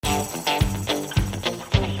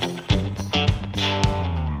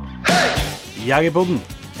Jegerpodden,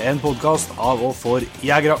 en podcast av og for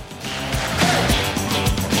jegere.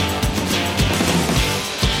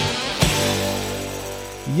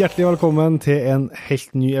 Hjertelig velkommen til en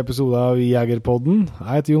helt ny episode av Jegerpodden. Jeg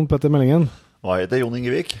heter Jon Petter Mellingen. Og jeg heter Jon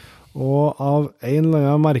Ingevik. Og av en eller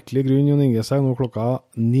annen merkelig grunn, Jon Inge, så er nå klokka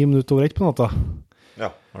 9:09 på natta.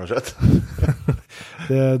 Ja, har du sett?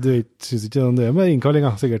 Du synes ikke det er med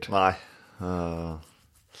innkallinga, sikkert? Nei.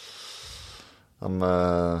 De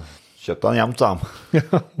kjøpte han hjem til dem.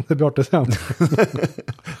 Ja, det blir artig, sier han.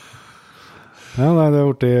 Ja, nei, det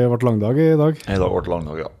ble langdag i dag. I dag ble det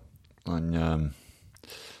langdag, ja.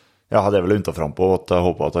 Jeg hadde vel unntatt frem på at jeg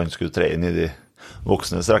håpet at han skulle tre inn i de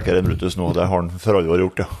voksne strekker en Brutus nå, og det har han for alvor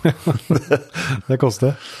gjort, ja. Det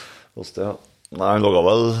koster. Ja. Nei, han logget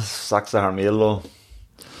vel 6,5 mil og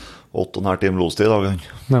 8,5 timer lostid i dag, han.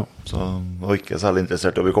 Ja. Så han var ikke særlig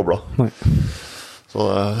interessert i å bli koblet. Nei. Så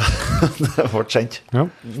det ble kjent. Ja,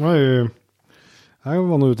 jeg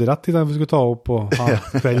var nå ute i rett tid, vi skulle ta opp og ha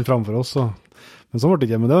kvelden framfor oss, men så ble det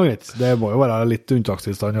ikke, men det var greit. Det må jo være litt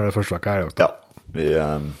unntakstilstand når det første vekk er det. Ja,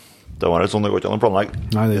 det var litt sånn det går ikke an å planlegge.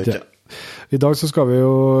 Nei, det er ikke. I dag så skal vi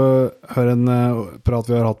jo høre en prat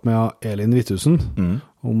vi har hatt med Elin Hvithusen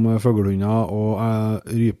om føglehunder og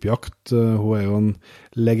rypjakt. Hun er jo en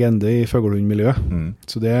legende i føglehundmiljøet,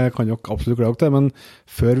 så det kan dere absolutt glede dere til. Men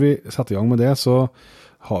før vi setter i gang med det, så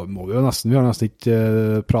har vi nesten ikke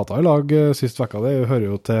pratet i lag sist vekka. Det hører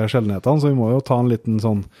jo til sjeldenhetene, så vi må jo ta en liten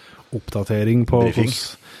sånn oppdatering på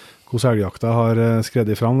hvordan elgjakta har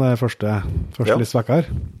skredet fram det første liste vekka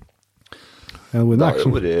her. Det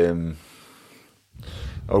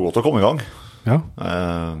har gått å komme i gang. Ja.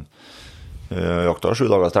 Jakta 7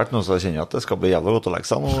 dager stert nå, så jeg kjenner at det skal bli jævlig godt å legge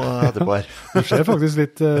seg nå etterpå her. Det ser faktisk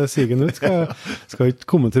litt sigen ut. Skal ikke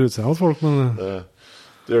komme til utseendet hos folk, men...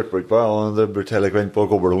 Det hjelper ikke på, og det burde hele kvelden på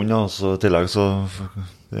kobbelhund, og så i tillegg så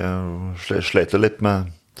jeg slet litt med...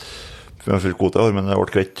 Vi har fylt kvote i år, men det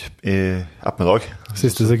ble greit i ettermiddag.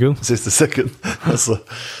 Siste sekund. Så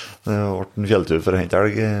det ble en fjelltur for å hente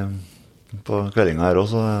elg på kveldingen her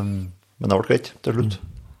også, men det ble greit til slutt.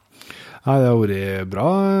 Nei, det har vært bra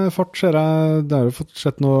fart, ser jeg. Det har jo fått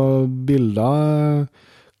sett noen bilder.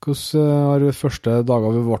 Hvordan har de første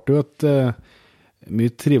dager vi ble jo et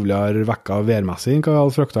mye triveligere vekka værmessig enn hva jeg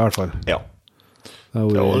hadde fryktet i hvert fall. Ja, det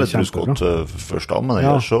var litt ruskott først da, men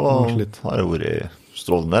ellers så har det vært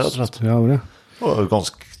strålende, rett og slett. Ja, det var det. Og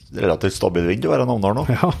ganske relativt stabil vind å være navnet her nå.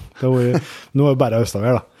 Ja, nå er det bare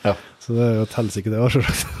østavær da. Ja. Så det er jo et helsike det var,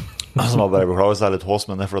 selvsagt. Som jeg bare beklager hvis det er litt hås,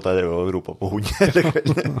 men det er fordi jeg drev og ropet på hund hele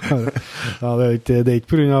kvelden. Ja, det er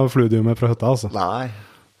ikke på grunn av fludiumet fra høtta, altså. Nei,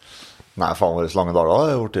 faen våre lange dager,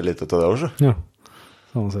 det har vært litt til det også. Ja,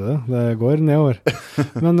 sånn ser det. Det går nedover.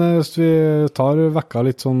 Men hvis vi tar vekka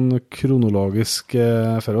litt sånn kronologisk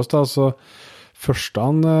for oss da, så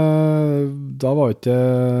førstene,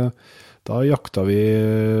 da jakta vi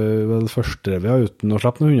vel første vi har uten å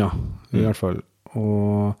slippe noen hunder, i hvert fall.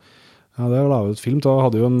 Og ja, det var et film, da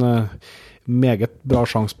hadde jo en meget bra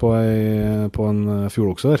sjans på en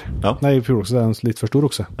fjordokse der. Ja. Nei, fjordokse er en litt for stor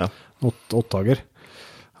okse. Ja. 8-tager.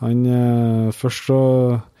 Han, først så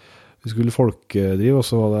vi skulle folkedrive, og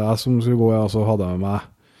så var det jeg som skulle gå, og så hadde jeg med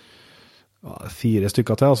meg 4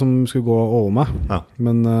 stykker til som skulle gå over meg. Ja.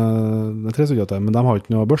 Men det er 3 stykker til, men de har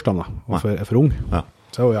ikke noe børst dem da, og er for ung. Ja.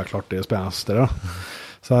 Så jeg var klart det spennende der da.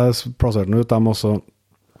 Så jeg plasserte den ut dem, og så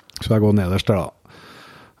skulle jeg gå nederst der da.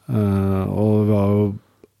 Og det var jo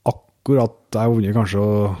akkurat jeg vunnet kanskje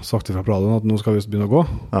og sagt ifra på radioen at nå skal vi begynne å gå.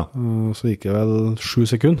 Ja. Så gikk det vel 7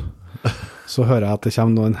 sekunder. Så hører jeg at det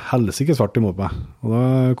kommer noen helsike svart imot meg. Og da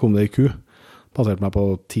kom det i ku. Passerte meg på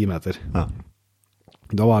 10 meter. Ja.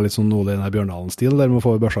 Da var jeg litt sånn noe i denne Bjørndalen-stil, der med å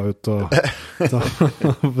få børsa ut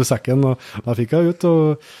på sekken. Og da fikk jeg ut,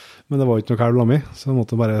 men det var ikke noe kalv lammi, så jeg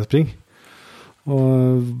måtte bare springe. Og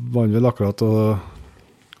vann vel akkurat, og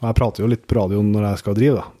jeg prater jo litt på radioen når jeg skal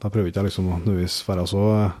drive da. Da prøver ikke jeg liksom å nødvendigvis være så...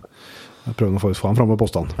 Jeg prøver å få han frem på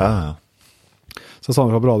postene. Ja. Så jeg sa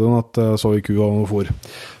han fra på radioen at så i ku og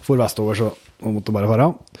for vestover, så jeg måtte bare fare.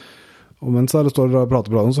 Og mens jeg står og prater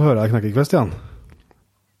på radioen, så hører jeg knekkekvest igjen.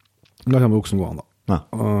 Da kommer oksen gående da. Ja.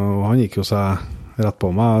 Og han gikk jo seg rett på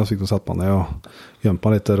meg, så fikk han sett meg ned og gjemte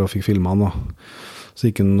meg litt der og fikk filmet han. Og så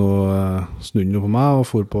gikk han og snudde noe på meg og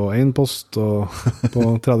for på en post og på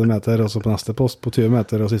 30 meter, og så på neste post på 20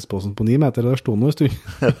 meter, og siste posten på 9 meter, og der stod han noe i stund.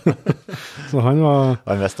 Så han var...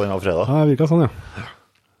 Han visste han var fredag. Ja, det virket sånn, ja.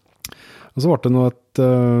 Og så ble det noe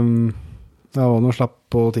jeg var noe slepp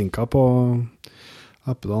på tinka på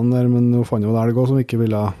Eppedalen der, men nå fant jeg jo der det går som ikke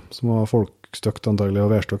ville, som var folkstøkt antagelig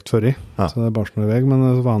og værstøkt føri, så det er bare sånn vei, men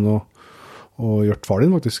så var han og gjort far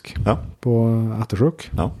din faktisk, på ettersøk.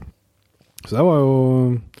 Ja. Så det var jo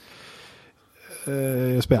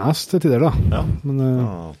spennende til tider da. Ja. Men,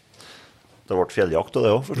 Det ble fjelljakt og det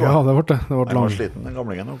også, forstår ja, jeg. det ble det. Det ble Jeg var sliten den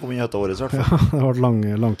gamlingen og kom inn i hytta vår i hvert fall. Ja, det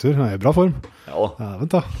ble langtur. Jeg er i bra form. Ja. Ja,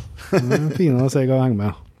 vent da. Det er fine å se å henge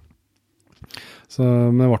med. Så,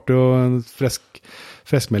 men det ble jo en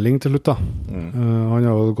friskmelding til slutt da. Han har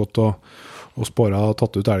jo gått og spåret og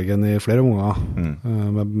tatt ut elgen i flere omganger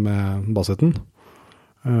med bassetten.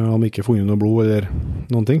 Han har ikke funnet noe blod eller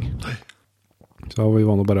noen ting. Så vi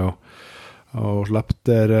var nå bare og slept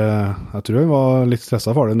der. Jeg tror han var litt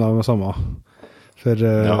stresset for den da med samme. For,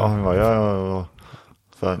 Ja, han var jo...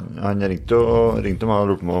 for Han ringte meg og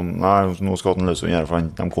lurte på om nei, nå skal han løse under, for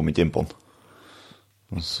de kom ikke inn på han.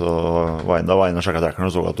 Og så var jeg inne og sjekket trekkeren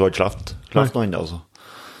og så at du hadde slept noe enda, altså.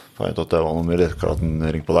 For jeg vet at det var noe mye likere at han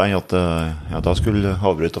ringte på deg, at jeg skulle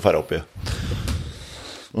avbryte og fære opp i.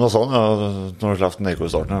 Men da sa han, ja, når jeg slept Neiko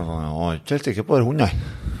i starten, jeg var ikke helt sikker på det hun, nei.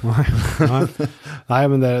 Nei,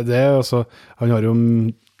 men det er jo også, han har jo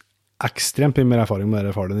ekstremt mye mer erfaring med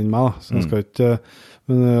det faren enn meg da, så han skal ikke,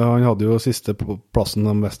 men han hadde jo siste plassen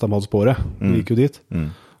hvis de hadde spåret, gikk jo dit,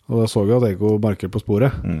 og jeg så jo at jeg ikke marker på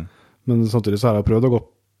sporet, men samtidig så har jeg prøvd å gått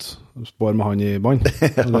spår med han i bånd,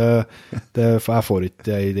 og jeg får ikke,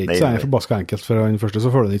 det er ikke så forbaska enkelt, for han første så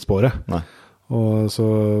føler han ikke spåret, Nei. og så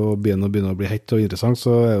begynner å bli hett og interessant,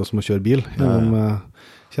 så er det jo som å kjøre bil gjennom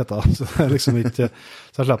kjetta, så det er liksom ikke,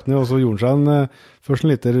 så jeg slapp den jo, og så gjorde han seg først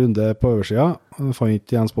en liten runde på oversida, og fant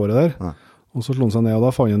ikke igjen spåret der, og så slo han seg ned, og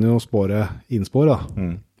da fant han jo spåret innspår da,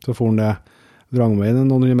 så får han det vrangveien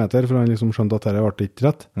noen 100 meter, for han liksom skjønte at dette ble ikke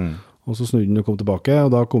rett, og så snudde han og kom tilbake,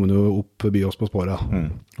 og da kom han jo opp forbi oss på spåret,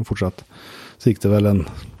 og fortsatt, så gikk det vel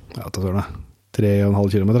 3,5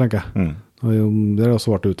 kilometer, tenker jeg, og det er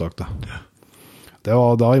også ble uttakt da. Det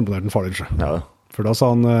var da imponert en farlig, for da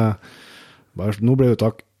sa han, nå ble det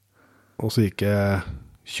uttak, og så gikk det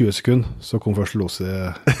 20 sekunder, så kom først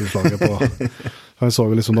losutslaget på. Han så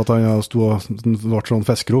liksom at han stod, det ble sånn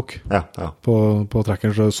festkrok på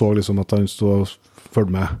trekkeren, så liksom at han stod og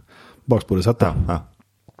følte med baksporet sitt.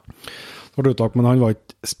 Det ble uttak, men han var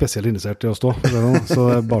ikke spesielt interessert i å stå, så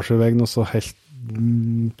det bar seg i veien, og så helt,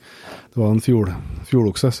 det var en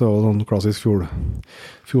fjordokse, så det var sånn klassisk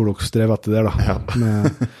fjordoksdrev etter der da.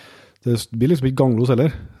 Det blir liksom ikke ganglos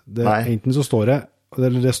heller. Enten så står det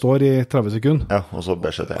står i 30 sekunder. Ja, og så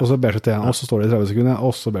ber seg til. Og så ber seg til, og så står det i 30 sekunder,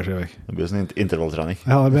 og så ber seg i vei. Det blir sånn intervalltrening.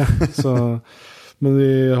 Ja, det blir. Så, men vi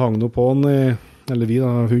hang nå på den, eller vi da,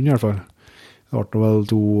 hunden i hvert fall. Det ble vel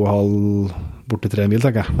 2,5, borte 3 mil,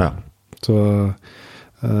 tenker jeg. Ja. Så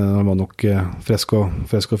han var nok frisk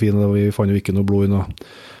og fin, og vi fant jo ikke noe blod i noe,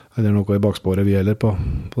 eller noe i bakspåret vi heller på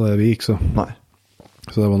det vi gikk, så. Nei.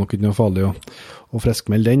 Så det var nok ikke noe farlig å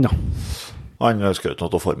friskmelde den da. Han skrøt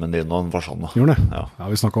noe av formen din og versjonen da. Gjorde det? Ja,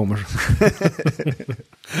 vi snakket om det.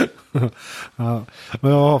 Ja.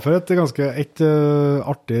 Men jeg har for et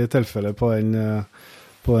artig tilfelle på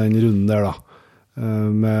den runden der da.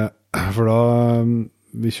 For da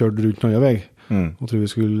vi kjørte rundt noen vei, og tror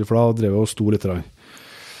vi skulle, for da drev vi og sto litt.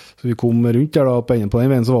 Så vi kom rundt der da, på enden på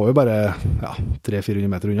den veien, så var vi bare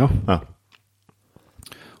 300-400 meter unna. Ja.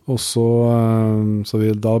 Og så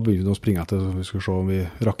da begynte vi å springe etter, så vi skulle se om vi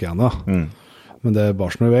rakk igjen da. Men det bar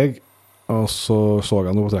seg noe i vei, og så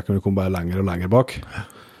jeg noe på trekken, vi kom bare lenger og lenger bak.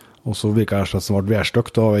 Og så virket det slett som det ble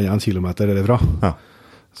værstøkt, og var 1 kilometer derifra. Ja.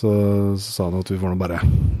 Så sa han at vi får nå bare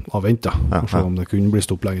avvente da, og se om det kunne bli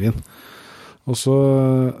stopp lenger inn. Og så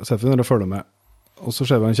ser vi når det følger med, og så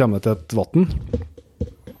ser vi han kommer til et vatten,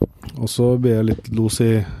 og så ble det litt los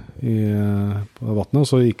i vattnet, og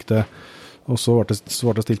så gikk det, og så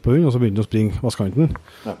ble det stilt på hunden, og så begynte han å springe vasskanten.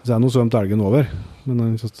 Ja. Så nå svømte elgen over, men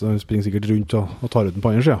han springer sikkert rundt og tar ut den på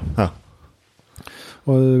andre siden. Ja.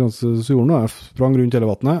 Og så gjorde han da, jeg sprang rundt hele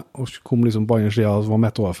vattnet, og kom liksom på andre siden, som var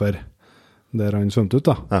midt overfor der han svømte ut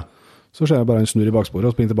da. Ja. Så ser jeg bare han snur i baksporet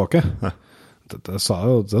og springer tilbake. Ja. Det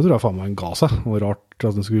tror jeg faen meg han ga seg, og rart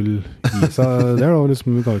at han skulle gi seg der da,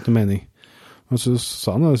 liksom vi ga ikke noe mening. Men så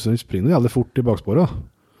sa han at han springer jævlig fort i baksporet da.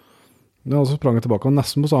 Ja, og så sprang jeg tilbake, og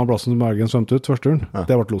nesten på samme plassen som elgen svømte ut første turen. Ja.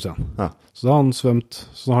 Det ble los igjen. Ja. Så da han svømt,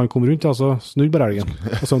 så da han kom rundt, så snudde bare elgen,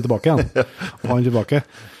 og svømte tilbake igjen. Og han tilbake.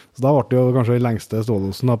 Så da ble det jo kanskje den lengste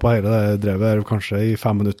stålosen da, på hele det drevet, kanskje i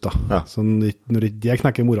 5 minutter. Ja. Så når jeg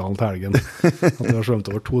knekker moralen til elgen, at det var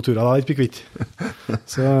svømt over 2 turer, da er det ikke kvitt.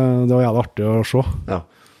 Så det var jævlig artig å se. Ja.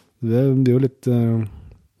 Det er jo litt...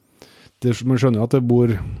 man skjønner jo at det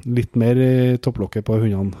bor litt mer i topplokket på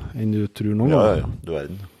hundene enn du tror noen. Ja, du er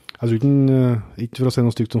den. Jeg tror ikke for å si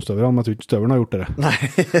noe stygt om støveren, men jeg tror ikke støveren har gjort det. Nei,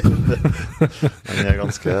 den er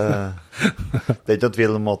ganske... Det er ikke noe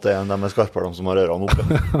tvil om at det er de med skarpere som har ørene oppe.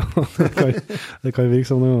 Det kan virke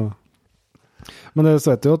sånn, ja. Men det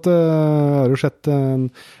vet jo at jeg har jo sett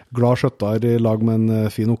en glad skjøtter i lag med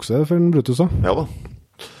en fin okse for en Brutus også. Ja da.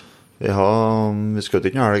 Vi skjøt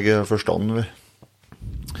ikke en elg førstanden, vi.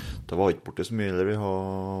 Det var ikke borti så mye, eller vi har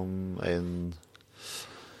en...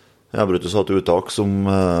 Ja, Brutus hadde et uttak som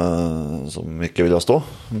ikke ville stå.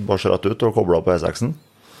 Bare så rett ut og koblet på E6-en.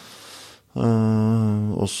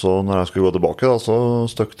 Og så når jeg skulle gå tilbake da, så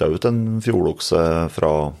støkte jeg ut en fjordokse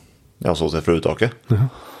fra uttaket.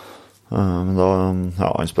 Men da,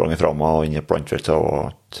 han sprang ifra meg og inn i plantfeltet,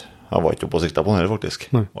 og jeg var ikke oppe og siktet på den her faktisk.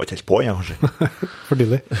 Nei. Jeg var ikke helt på den, kanskje. For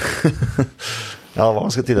tidlig. Ja, det var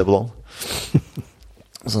ganske tidlig på dagen.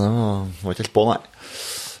 Så det var ikke helt på, nei.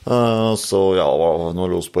 Så ja, det var noe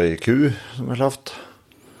los på ei ku som jeg sleft.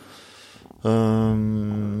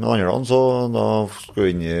 Men andre dagen så da skulle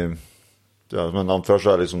vi inn i men før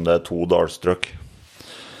så liksom det 2 dalstrøk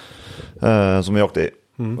som vi jakter i.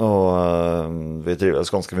 Og vi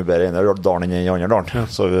trives ganske mye bedre inn i dalen enn i andre dalen. Ja.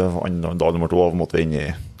 Så dag nummer 2 måtte vi inn i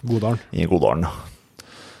Goddalen.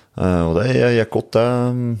 Og det gikk godt det.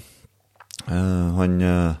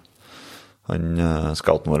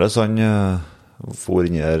 Scouten vår, han for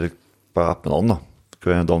inn her på Eppenhavn da,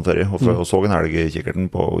 dagen før, og så en elg i kikkerten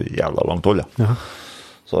på jævla langt hold. Ja.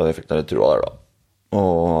 Så jeg fikk der litt trua der da.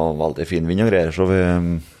 Og veldig fin vind og greier, så vi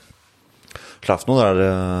slapp noe der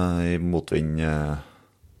i motvind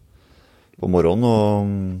på morgenen, og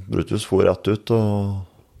Brutus for rett ut og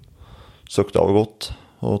søkte av godt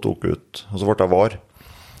og tok ut, og så ble jeg var.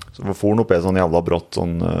 Så vi for den oppe i en sånn jævla bratt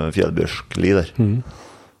sånn fjellbjørskli der.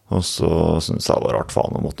 Og så syntes jeg det var rart,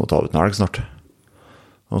 faen, jeg måtte nå ta ut en elg snart.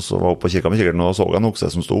 Og så var jeg oppe og kikket med kikkerten, og så en okse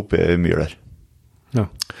som stod oppe i myr der. Ja.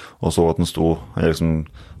 Og så at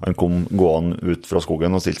han kom gående ut fra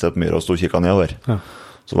skogen og stilte seg på myr og stod og kikket nedover. Ja.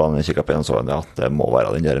 Så var han kikket på en og så ja, det må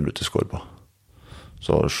være den der en Brutus går på.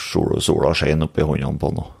 Så sola skjen opp i håndene på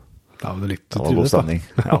han. Da var det litt det var god stemning.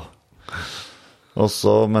 Ja. Og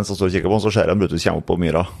så, mens jeg står og kikker på han, så ser jeg en Brutus komme opp på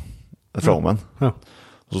myra fra omven. Ja.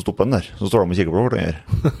 Og så stopper han der. Så står de og kikker på hverandre.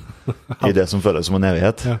 I det som føles som en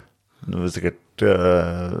evighet. Ja. Det var sikkert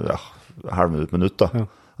halv minutt da. Ja.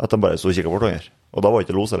 At de bare stod og kikket på hverandre. Og da var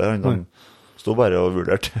ikke los eller. De stod bare og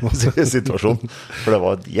vurderte situasjonen. For det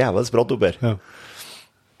var et jævlig spratt opp her. Ja.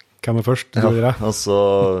 Hvem først? Ja. Og så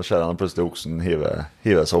ser jeg plutselig oksen hive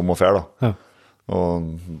seg om og fer da. Ja. Og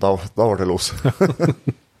da var det los.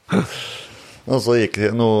 Og så gikk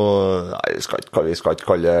det noe... Nei, vi skal ikke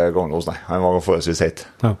kalle det ganglos, nei. Han var forholdsvis heit.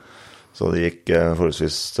 Ja. Så det gikk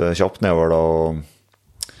forholdsvis kjapt nedover da, og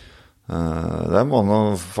det må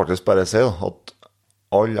man faktisk bare si da, at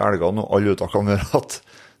alle elgene og alle uttakene gjør at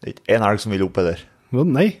det er ikke en elg som vil opp der.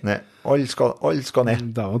 Nei. Nei, alle skal ned.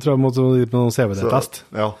 Da tror jeg måtte gjøre noen CVD-test.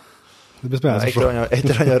 Ja. Det blir spennende. Et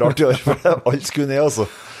eller annet rart i år, for alle skulle ned, altså.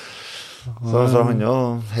 Så han jo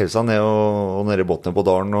hev seg ned og ned i botten på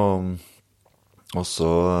dalen, og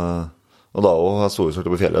så... Og da også, jeg så jo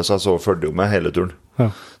søkt på fjellet, så jeg følte jo med hele turen.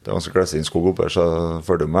 Ja. Det var ganske klessin skog oppe her, så jeg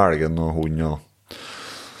følte med elgen og hunden,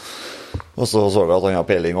 og så jeg at han har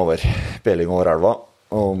peling over elva,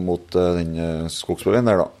 og mot den skogsbøyen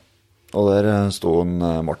der da. Og der stod en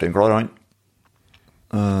Martin klar, han.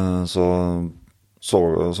 Så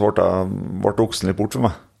ble oksen litt bort for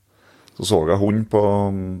meg. Så jeg hunden på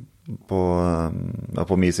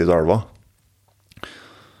min side av elva.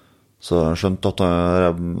 Så jeg skjønte at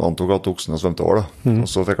jeg antok at oksen svømte over da. Og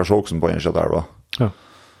så fikk jeg se oksen på en side av elva. Ja.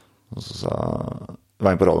 Og så sa jeg,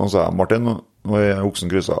 veien på radioen, så sa jeg, Martin, nå er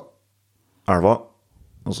oksen krysset elva,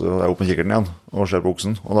 og så er jeg opp med kikkerten igjen og ser på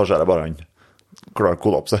oksen, og da ser jeg bare han klar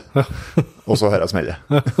kollapse, ja. Og så hører jeg smelle.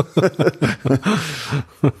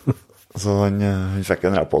 Så han fikk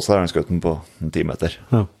en rep på seg der, han skjøt den på 10 meter.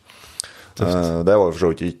 Ja. Det var jo for så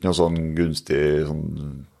vidt ikke noe sånn gunstig sånn,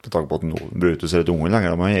 til tanke på at Brutus er litt ungen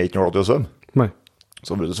lenger, men han er ikke noe glad til å svømme. Nei.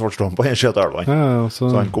 Så Brutus ble stående på en skjøt elva. Ja, så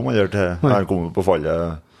han kom på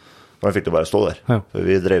fallet, og han fikk det bare stå der. Ja. For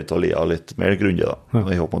vi drev til å lia litt mer grundig da. Ja. Og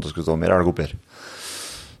jeg håpet at det skulle stå mer elg opp her.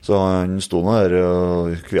 Så han stod nå der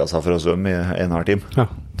og kvia seg for å svømme i en halv time. Ja.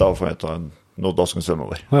 Da fant jeg ut at da skulle han svømme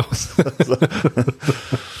over. Ja.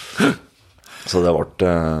 Så det ble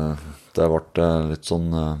litt sånn,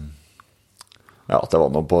 ja, det var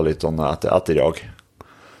noe på litt sånn etterjag.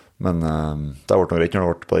 Men det ble noe greit når det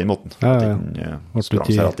ble på den måten. Ja, ja. Den sprang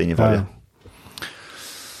seg rett inn i fallet. Ja.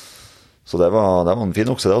 Så det var en fin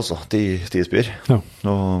okse det også, 10 spyr. Ja.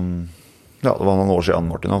 Og ja, det var noen år siden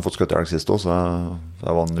Martin hadde fått skjøtt elg sist også, så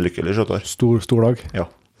jeg var en lykkelig skjøtter. Stor dag. Ja.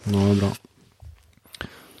 Nå er det bra.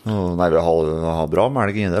 Og, nei, vi har bra med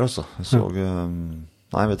elg inni der også. Så, ja.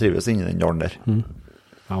 Nei, vi trives inni den dalen der.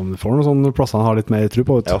 Ja, men du får noen sånne plasser han har litt mer tro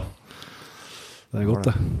på, vet du. Ja. Det er godt,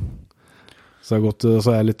 det. Så det er godt, så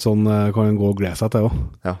er det litt sånn, kan en gå og glede seg til også.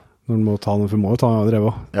 Ja. Når du må ta den, for du må jo ta den og drev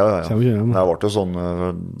også. Ja. Kommer ikke hjem, Det ble jo sånn,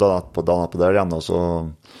 dagen etterpå der igjen, og så,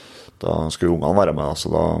 da skulle ungene være med, så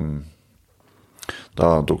da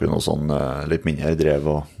tok vi noe sånn litt mindre drev,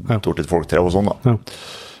 og tok litt folktrev og sånn da. Ja.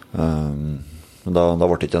 Men da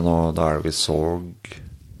ble det ikke noe, da vi så,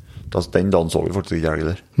 den dagen så vi faktisk ikke elg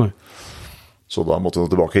der. Nei. Så da måtte vi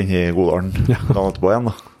tilbake inn i Godalen dagen etterpå igjen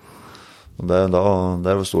da. Og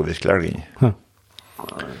det var stor virkelig elg inn. Ja.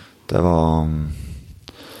 Det var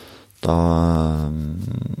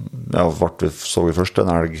så vi først en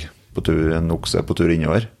elg på tur, en okse på tur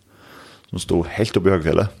innover, som stod helt oppe i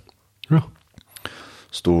Høgfjellet. Ja.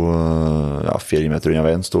 Stod 4 meter unna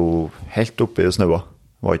veien, stod helt oppe i snøa.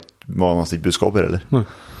 Var nesten ikke buskap her heller. Nei.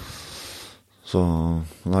 Så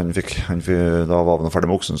han fikk, da var vi ferdig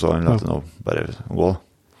med oksen, så han lette nå bare gå da.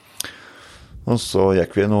 Og så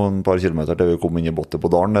gikk vi noen par kilometer til vi kom inn i bottet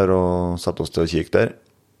på dalen der, og satte oss til å kikke der.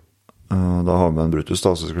 Da har vi en Brutus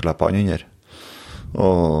da, så vi skulle slippe han inn her.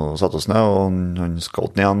 Og satte oss ned, og han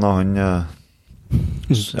skaut ned igjen, og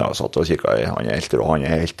han satt og kikket, han er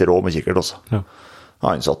helt rå med kikkert også. Ja.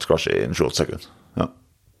 Han satt kanskje i en 7 sekunder. Ja.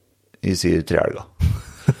 I sier 3 elger.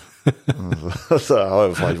 Så jeg har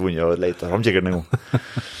jo faktisk vunnet og letet frem kikkerten en gang.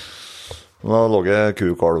 Og da lå jeg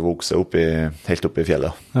kukalv og okse helt oppe i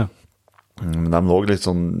fjellet. Ja. Men de lå litt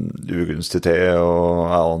sånn ugunstig til, og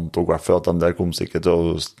jeg antok hvert fall at de der kom sikkert til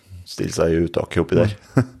å stille seg i uttaket oppi der.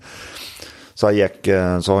 Så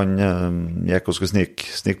han gikk og skulle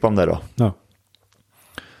snike på dem der da. Ja.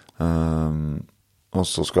 Og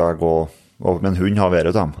så skulle jeg gå, men hun har vært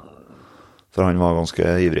til dem, for han var ganske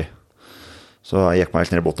ivrig. Så jeg gikk meg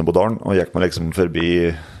helt ned i botten på dalen, og gikk meg liksom forbi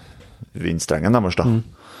vindstrengen deres da.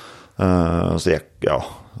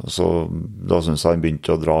 Så da synes jeg han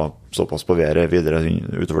begynte å dra såpass på været videre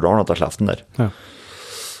utover dalen at jeg slefte den der. Ja.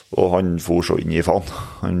 Og han for så inn i faen.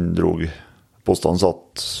 Han drog, postene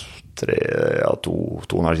satt 2,5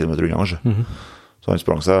 kilometer unna kanskje. Så han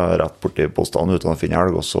sprang seg rett bort i postene uten å finne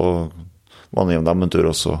elg, og så var han gjennom dem en tur,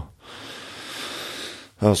 og så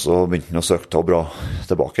begynte han å søke til å bra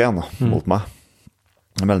tilbake igjen da, mot meg.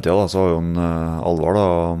 I mellomtiden da, så har jo en Alvar da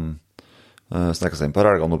snekket seg inn på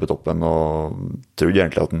elgene oppe i toppen, og trodde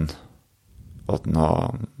egentlig at han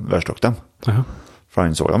har værstakt dem. Ja. For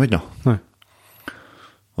han så dem ikke nå. Nei.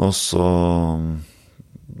 Og så,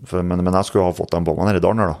 men jeg skulle ha fått dem på meg nede i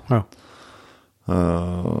dalen her da. Ja.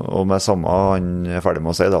 Og med samme, han er ferdig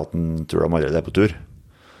med å si da, at han tror de allerede er på tur.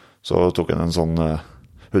 Så tok han en sånn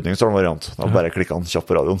Hudningsdalen-variant. Da bare klikket han kjapt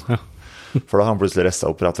på radioen. Ja. For da har han plutselig restet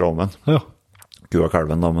opp rett rammen. Ja. Kua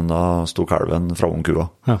kalven da, men da stod kalven framom kua.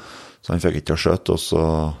 Ja. Så han fikk ikke å skjøte, og så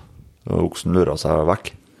oksen luret seg vekk.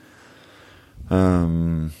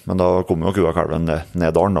 Men da kom jo kua kalven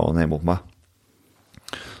ned dalen da, og ned mot meg.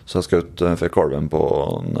 Så jeg fikk kalven på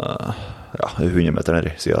 100 meter ned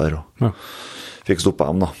i siden der, og fikk stoppet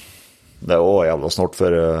dem da. Det var også jævla snart, for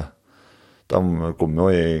de kom jo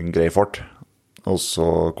i grei fart, og så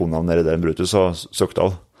kom de ned i der en Brutus og søkte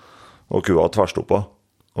av, og kua tverstoppet,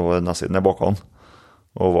 og nesten ned bak han,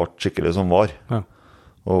 og ble skikkelig som var. Ja.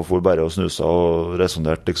 Og for bare å snuse og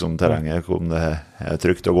resonerte liksom terrenget, om det er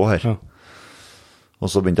trygt å gå her. Ja.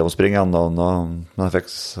 Og så begynte jeg å springe igjen da, men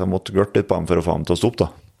jeg måtte gørte litt på dem for å få dem til å stoppe da.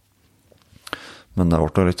 Men det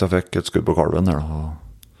ble litt, jeg fikk et skudd på kalven her da.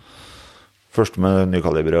 Først med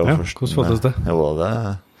nykalibre. Ja, hvordan føltes det? Ja, det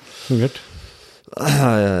fungert?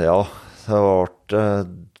 Ja, det ble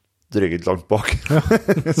drygget langt bak. Ja.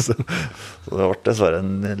 så det ble dessverre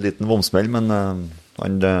en liten vomsmell, men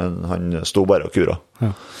han sto bare og kura.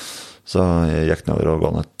 Ja. Så jeg gikk nedover og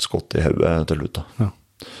ga han et skott i hodet til slutt da. Ja.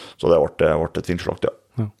 Så det ble et fint slakt, ja.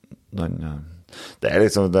 Ja. Det er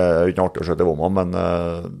liksom, det er ikke artig å skjøte i vomma, men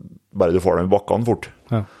bare du får dem i bakkene fort,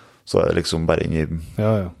 så er det liksom bare inn i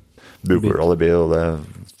bukula det blir, og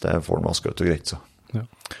det får den vasket ut og greit, så. Ja.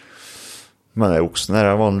 Men oksen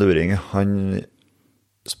her var en luring. Han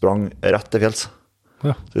sprang rett til fjells.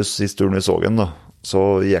 Ja. Så sist turen vi så den da, så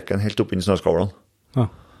gikk han helt opp inn i snøskavlene. Ja.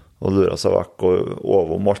 Og luret seg vekk og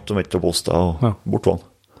over om alt som ikke var postet og bort på han.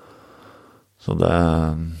 Så det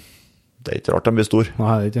er ikke rart de blir stor.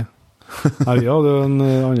 Nei, det er ikke. Nei, vi hadde jo en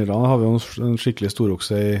andre land, har vi jo en skikkelig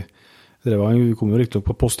storokse i drevet. Vi kom jo riktig opp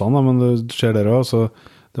på postene, men det skjer der også.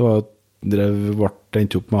 Så det var jo ble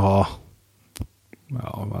endt opp med å ha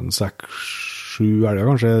 6-7 elger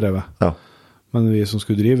kanskje drevet. Ja. Men vi som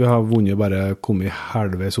skulle drive, vi har vunnet bare kommet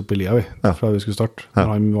halvveis opp i lia vi, fra vi skulle starte.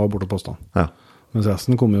 Når han var borte på postene. Ja. Mens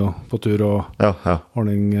resten kom jo på tur og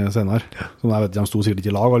ordning senere. Så jeg vet, de sto sikkert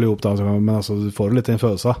ikke i lag alle ihop da, men altså, du får litt den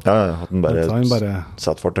følelsen. Ja, at den bare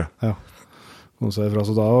satt fort, ja. Kom seg fra,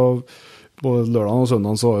 så da, både lørdagen og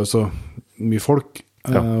søndagen så var jo så mye folk,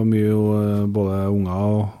 og mye både unger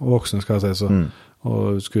og voksne, skal jeg si, så,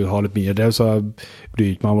 og skulle ha litt mindre drev, så jeg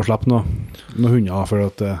bryr ikke meg om å slippe noen hunder, for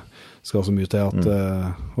at det skal så mye til at,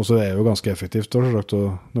 og så er det jo ganske effektivt, når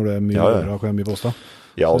det er mye ører og mye poster.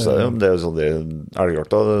 Ja, altså, det er jo sånn,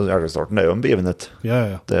 elgstarten er jo en begivenhet.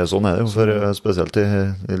 Ja. Det er sånn er det jo, for spesielt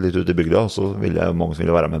litt ute i bygda, så vil jeg mange som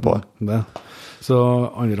vil være med på det. Så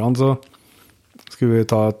andre hand så skulle vi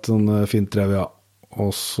ta et sånn fint drev, ja.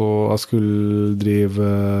 Og så jeg skulle drive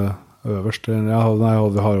øverst. Vi har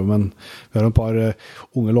jo en par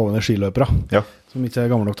unge lovende skiløpere. Ja. Som ikke er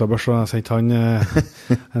gammel nok til å børs, så jeg sendte han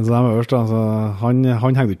en sånn øverst, da, så han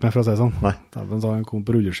hengde ikke med, for å si sånn. Nei. Så han kom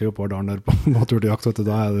på rulleski oppover dalen der på tur til jakt,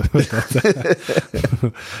 da er det,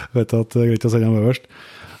 vet at det er greit å sende ham øverst.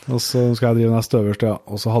 Og så skal jeg drive nest øverst, ja.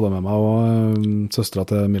 Og så hadde jeg med meg og søstera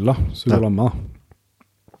til Milla, så hun var med da.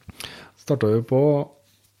 Startet vi på,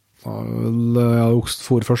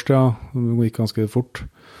 okstfor først, ja. Det gikk ganske fort.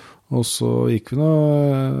 Og så gikk vi nå,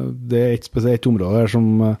 det er et område der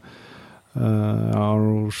som jeg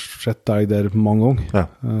har sett deg der mange ganger,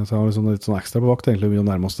 så jeg har litt sånn ekstra på vakt egentlig, mye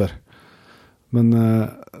nærmest der. Men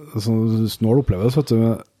snål opplevelse, vet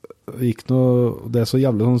du, det er så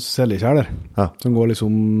jævlig sånn seljekjær der, som går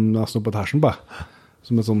liksom nesten opp på tersen på,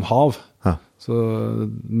 som et sånn hav. Så,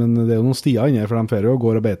 men det er jo noen stier inne her, for de ferier og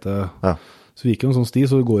går og beiter. Så vi gikk jo en sånn sti,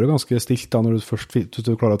 så det går jo ganske stilt da, når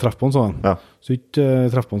du klarer å treffe på en sånn. Så ikke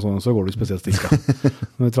treffe på en sånn, så går du spesielt stilt da.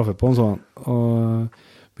 Når du treffer på en sånn, og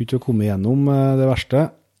begynte å komme igjennom det verste,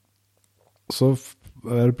 så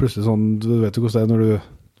er det plutselig sånn, du vet jo hvordan det er når du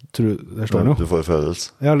tror, der står den jo. Du får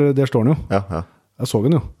følelse. Ja, eller der står den jo. Ja. Jeg så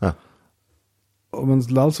den jo. Ja. Men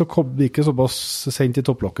likevel så gikk det såpass sent i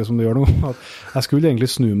topplokket som det gjør nå, at jeg skulle egentlig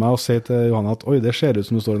snu meg og si til Johanna at oi, det ser ut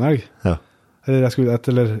som det står en elg. Ja. Eller jeg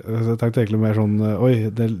tenkte egentlig mer sånn, oi,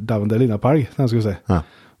 det er linja på elg, det jeg skulle si. Ja.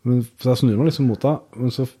 Men så jeg snur meg liksom mot det, men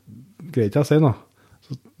så greier ikke jeg å si noe.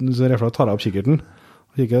 Så jeg tar jeg opp kikkerten,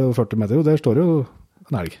 og kikker 40 meter, og der står jo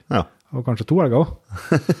en elg. Ja. Og kanskje 2 elger også.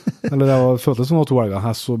 Eller det føltes som det var 2 elger.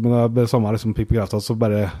 Men det ble samme liksom pikk bekreftet, så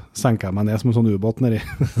bare senker jeg meg ned som en sånn ubåt nedi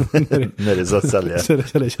selje.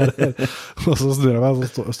 Og så snur jeg meg,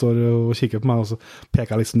 og står og kikker på meg, og så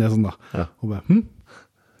peker jeg liksom ned sånn da. Ja. Og bare,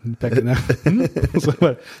 peker ned. Og så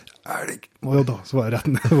bare, elg! Og jo da, så var jeg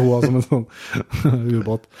rett ned hoa som en sånn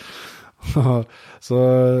ubåt. Så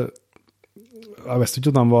jeg visste ikke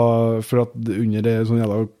om de var, for at under det sånn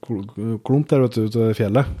jævla klump der, vet du, til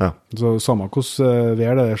fjellet. Ja. Så samme hvordan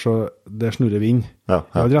vær det er, så det snurrer vind. Ja.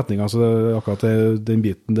 I alle retninger, så akkurat den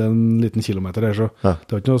biten, det er en liten kilometer der, så det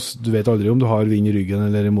er ikke noe, du vet aldri om du har vind i ryggen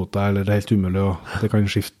eller imot deg, eller det er helt umulig, og det kan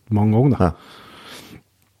skifte mange ganger da.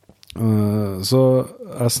 Så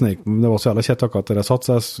jeg snek, det var så jævla kjett akkurat der jeg satt,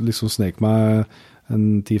 så jeg liksom snek meg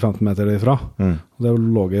en 10-15 meter derfra. Og det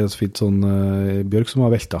lå et fint sånn bjørk som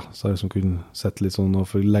var velta, så jeg liksom kunne sette litt sånn og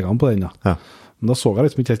få legge an på den da. Ja. Men da så jeg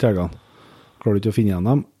liksom ikke helt elgene. Klarte ikke å finne igjen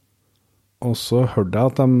dem. Og så hørte jeg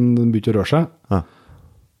at de begynte å røre seg. Ja.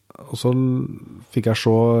 Og så fikk jeg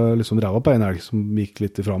se liksom ræva på en elg som gikk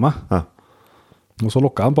litt ifra meg. Ja. Og så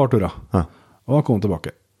lukket jeg en par turer. Ja. Og da kom han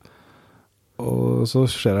tilbake. Og så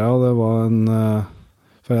ser jeg, og det var en...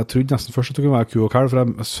 For jeg trodde nesten først at det kunne være ku og kalv, for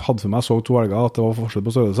jeg hadde for meg så 2 elger at det var forskjell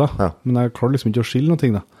på størrelser. Ja. Men jeg klarte liksom ikke å skille noen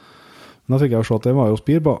ting da. Men da fikk jeg jo se at det var jo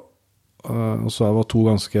spir på. Og så var 2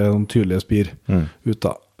 ganske tydelige spir ut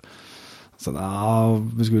da. Så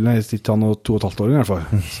vi skulle helst ikke ha noe 2,5-åring i hvert fall.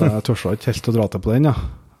 Så jeg tørste ikke helt å dra til på den, ja.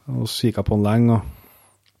 Og så gikk jeg på den lenge,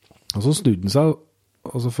 og så snudde den seg,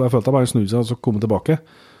 og så jeg følte jeg bare snudde seg, og så kom den tilbake.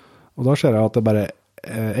 Og da ser jeg at det bare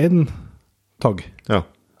er en tagg. Ja.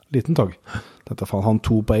 Liten tagg. Dette faen, han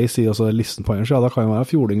 2 på en side, og så listen på en side, da kan jo være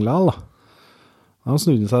fjording lell, da. Da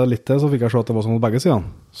snudde seg litt til, så fikk jeg se at det var sånn på begge sidene.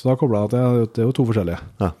 Så da koblet jeg at det er jo 2 forskjellige.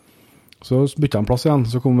 Ja. Så bytte jeg en plass igjen,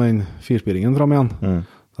 så kom den 4-spiringen fram igjen.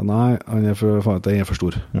 Nei, den er for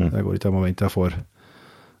stor. Det går ikke, jeg må vente, jeg får.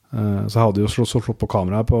 Så jeg hadde jo slått på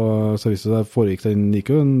kameraet så hvis det foregikk,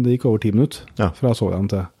 det gikk over 10 minutter, fra jeg så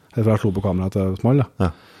den til, eller fra jeg slo på kameraet til small, da.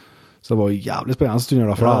 Ja. Så det var jævlig spennende stunder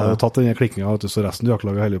da, for jeg hadde tatt denne klikkingen, så resten du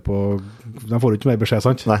jaktlaget heller på, de får ikke mer beskjed,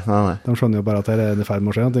 sant? Nei. De skjønner jo bare at det er i ferd med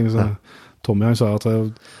å skje noe, så Tommy han sa at han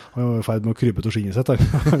var i ferd med å krype til skinnet sitt.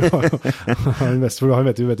 Han vet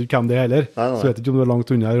jo ikke hvem det er heller, så vet ikke om det er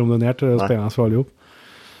langt unna eller om det er nært, det er spennende for alle opp.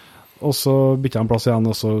 Og så bytte jeg en plass igjen,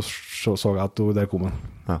 og så jeg at der kom han.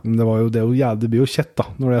 Ja. Men det blir jo kjett da,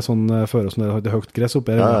 når det er sånn føre som det er høyt gress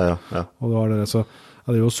oppe her. Ja. Og da var det så...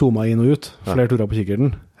 Jeg hadde jo zoomet inn og ut, flere turer på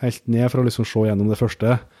kikkerten, helt ned for å liksom se gjennom det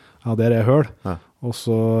første. Ja, der er høl. Ja. Og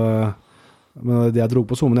så, men det jeg dro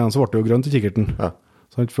på zoomen igjen, så ble det jo grønt i kikkerten. Ja.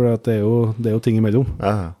 For det er jo ting imellom.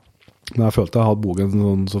 Ja. Men jeg følte jeg hadde bogen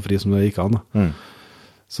sånn så fri som det gikk an. Da.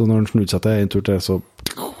 Så når han snudde seg til en tur til, så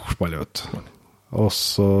smalt jeg ut. Og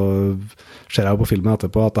så ser jeg jo på filmen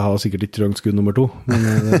etterpå at jeg har sikkert ikke trengt skudd nummer 2, men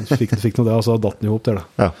jeg fikk noe det, og så datt den jo opp der. Da.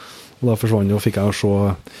 Ja. Og da forsvant jo, fikk jeg å se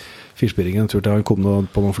firspirringen en tur til, han kom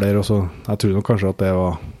på noen flere, og så jeg tror nok kanskje at det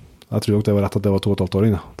var rett at det var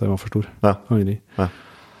 2,5-åring, da. Det var for stor. Ja. Ja.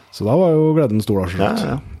 Så da var jo gleden stor, da,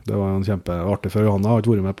 Ja. Det var en kjempeartig, for Johanna har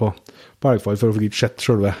ikke vært med på elgfall for å få ikke sett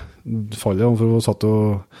selve fallet, for hun satt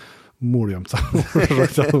og morgjømte seg.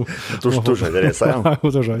 Tors ikke reise, ja. Nei, hun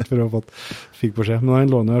tors ikke, for hun fikk beskjed. Men han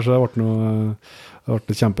lå ned, så det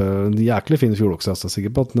ble en jæklig fin fjordokse. Jeg er sikker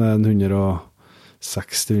på at den er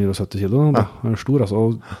 160-170 kilo. Ja. Han er stor, altså,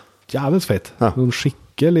 og jævlig feit. Ja. Noen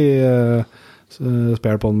skikkelig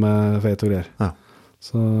spil på den med feit og greier. Ja.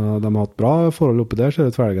 Så de har hatt bra forhold oppi der, ser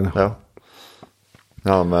det ut for elgen. Ja.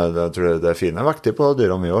 Ja, men jeg tror det er fine vekter på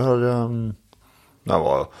dyrene vi også. Det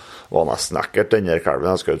var nesten ekkert, den der kalven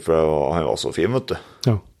jeg skjøt, for han var så fin, vet du.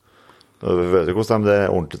 Ja. Du vet jo hvordan det er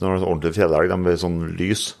ordentlig, når det er ordentlig fjellelg, de blir sånn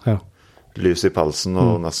lys. Ja. Lys i pelsen,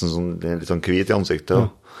 og nesten sånn, litt sånn hvit i ansiktet.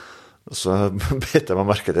 Og så bet jeg meg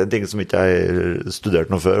merke til en ting som ikke jeg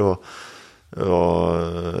studerte noe før, og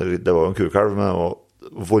det var jo en kukalv, men det var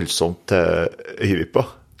voldsomt til hyvippa.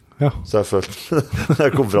 Ja. Så jeg følte, når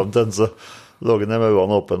jeg kom frem til den, så lå den med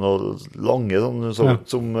øynene åpne og lange,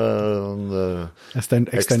 som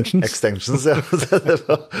Extensions. Extensions, ja.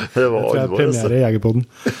 Det var jeg tror jeg premiere i Jegerpodden.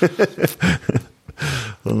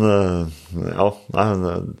 Men, ja, nei,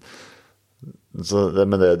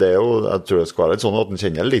 men det er jo, jeg tror det skal være litt sånn at den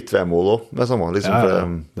kjenner litt vemod også, med samme, liksom. Ja,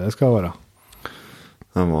 det skal være.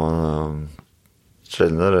 Det var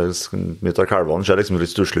sjelden, mye av kalvene ser liksom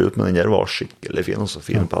litt stusslig ut, men den der var skikkelig fin, også,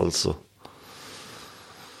 fin pels, og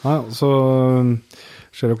Nei, så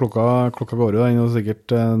ser jo klokka går jo, det er sikkert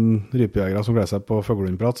en rypejegere som gleder seg på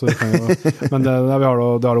Føgelundprat, men det har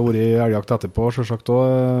det vært i elgjakt etterpå, selvsagt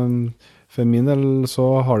også. For min del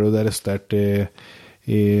så har det jo det restert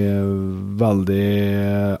i veldig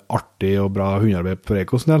artig og bra hundearbeid for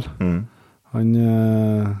Eikos del. Han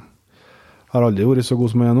har aldri vært så god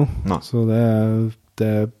som han er nå, så det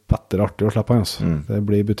er bedre artig å slippe han, altså. Det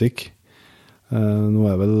blir butikk. Nå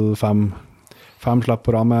er vel 5 slipp på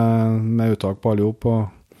rad med uttak på alle opp,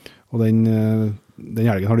 og den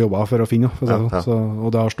helgen har de jobbet for å finne, for å si det. Så, og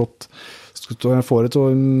det har stått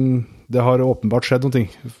det har åpenbart skjedd noen ting,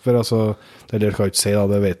 for altså, det kan jeg ikke si da,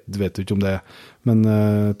 det vet du ikke om det, men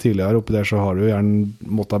tidligere oppi der så har du gjerne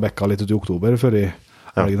måttet bekka litt ut i oktober, før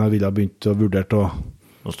helgen har villet begynt å vurdere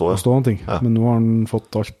å stå noen ting, men nå har han fått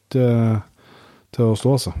alt til å stå,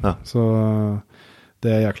 altså. Så det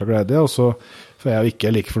er jækla glede, og så for jeg er jo ikke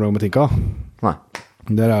like fornøyd med tinka. Nei.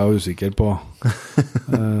 Der er jeg jo usikker på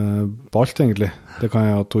alt, egentlig. Det kan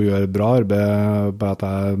jeg at hun gjør bra arbeid, bare at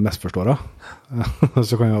jeg misforstår henne.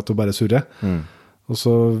 Så kan jeg at hun bare surrer. Og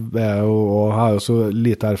så er jeg har jo så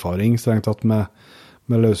lite erfaring, strengt tatt med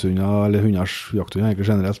løshunder, eller hunders jakthunder, egentlig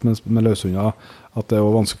generelt, men med løshunder, at det er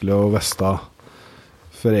jo vanskelig å vite,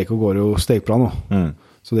 for Eiko går jo stegpra nå.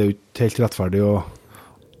 Så det er jo ikke helt rettferdig å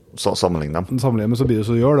sammenligne dem. Men så blir det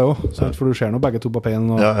så du gjør det også, for du ser nå begge to på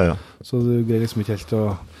peinen, så du greier liksom ikke helt så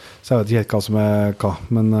jeg vet ikke helt hva som er hva,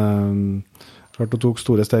 men klart hun tok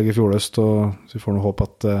store steg i fjor høst, og så vi får nå håpe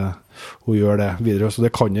at hun gjør det videre, så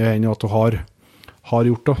det kan jo hende at hun har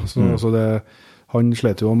gjort det, så han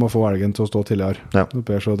slet jo om å få elgen til å stå tidligere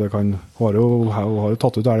så det hun har jo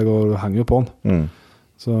tatt ut elg og henger jo på han,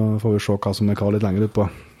 så får vi se hva som er hva litt lenger ut på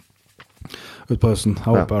høsten. Jeg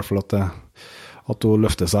håper i hvert fall at hun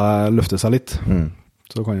løfter seg litt.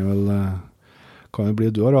 Så kan det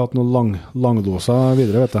bli, du har hatt noen langdoser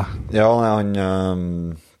videre, vet jeg. Ja,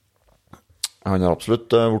 han har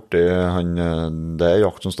absolutt vært det er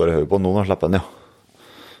jakt som står i høyre på nå når han slipper den,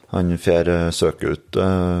 Han søker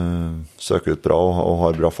ut bra og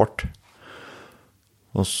har bra fart.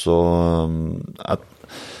 Og så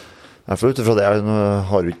jeg får ut fra det, jeg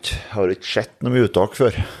har ikke sett noe mye uttak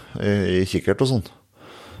før i kikkert og sånn.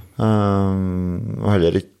 Og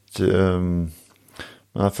heller ikke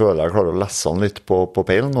men jeg føler jeg klarer å lese han litt på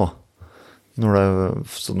peilen nå,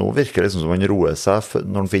 så nå virker det liksom som han roer seg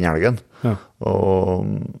når han finner elgen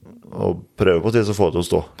og prøver på tid så får det til å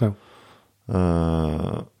stå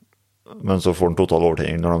men så får han total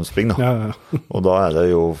overtenning når de springer og da er det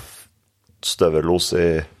jo støverlos så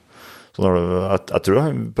jeg tror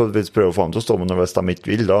han på et vis prøver å få ham til å stå, men hvis de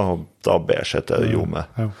ikke vil da ber seg til jo med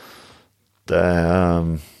det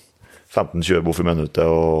er 15-20 boff i minuttet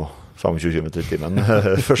og 25 km i timen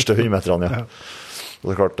første 100 meterne, det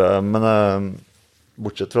er klart, men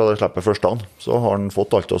bortsett fra det slipper første dagen, så har han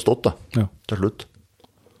fått alt til å stått til slutt.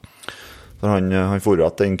 For han for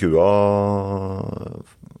at den kua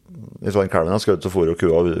fra den kalven jeg skjøt, så for jo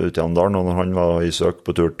kua ut i Andalen, og når han var i søk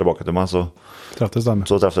på tur tilbake til meg, så Treftes dem.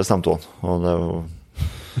 så treftes de to. Og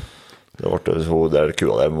det ble så der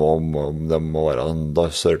kua der det må være en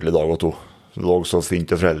sørgelig dag og to. Det lå så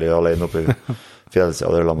fint og fredelig alene oppe i fjellsida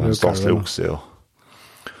der, la med en staselig okse.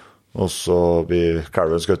 Og så blir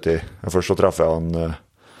kalven skutt i. Først så treffer jeg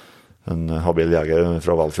en habil jeger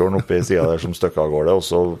fra Velfjorden oppe i siden der som støkker av gårde, og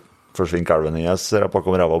så forsvinner kalven inn, jeg ser jeg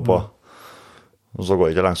pakker med ræva på. Og så går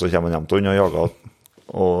det ikke lenge, så kommer han hjem til henne og jager,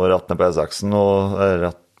 og rett ned på E6-en, og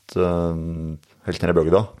rett helt ned i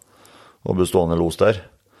bygda, og bestående los der.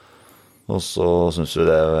 Og så synes vi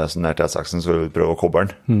det er sånn nær til E6-en, så vi prøve å koble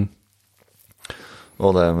den.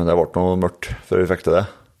 Men det ble noe mørkt før vi fikk til det.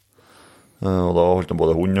 Og da holdt han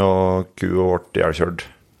både hund og ku og ble ihjelkjørt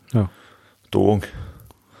 2 ganger.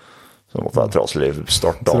 Så det måtte være traselig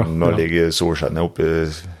start da, med å ligge i solskjennet oppe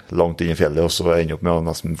langt inn i fjellet, og så ende opp med å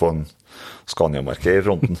nesten få en Scania-merke i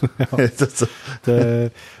fronten.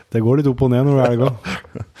 det går litt opp og ned når det er det går.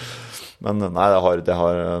 Men nei, det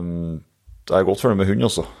har gått for det med hund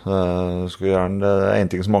også. Det er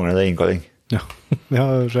en ting som mangler, det er innkalling. Ja,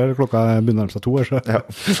 jeg ser klokka begynner seg 2 her, så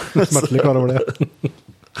smertelig klar over det.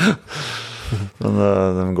 Men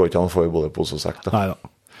det går ikke an å få i både pose og sekk da.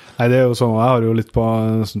 Nei, det er jo sånn, jeg har jo litt på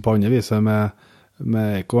andre viset med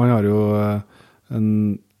Eko, han har jo en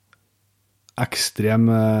ekstrem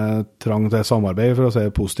trang til samarbeid, for å si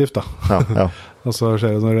det positivt da. Ja. Og så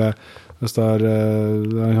skjer det når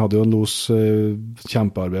han hadde jo en los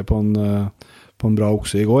kjempearbeid på en bra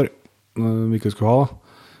okse i går, vi ikke skulle ha da.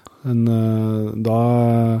 Men da,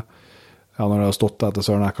 når det har stått etter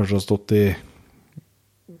Søren, jeg kanskje har stått i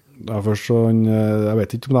først så jeg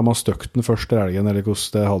vet ikke om de har støkt den første elgen, eller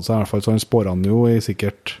hvordan det hadde seg, i hvert fall så han spåret han jo i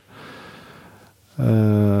sikkert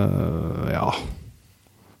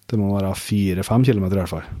det må være 4-5 kilometer i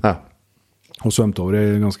hvert fall. Ja. Og svømte over i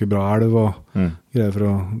en ganske bra elv og greier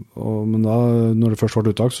men da, når det først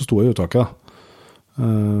ble uttak, så sto jeg i uttaket da.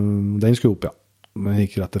 Den skulle opp, men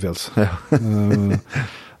gikk rett til fjells. Ja.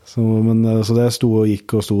 Så det sto og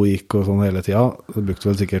gikk og sånn hele tiden. Det brukte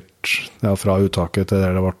vel sikkert fra uttaket til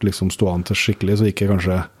der det ble liksom stående skikkelig, så gikk jeg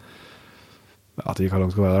kanskje det gikk hvor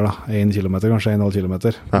langt skal være der da 1 kilometer, kanskje 1,5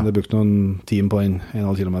 kilometer. Men det brukte noen time på den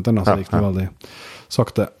 1,5 kilometer så det gikk noe veldig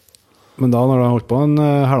sakte. Men da når jeg holdt på en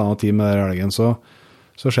halvannen time med den elgen, så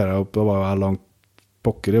ser jeg opp, da var jeg langt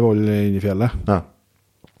pokker i vold inne i fjellet.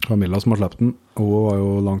 Det var Milla som har slept den, og hun var jo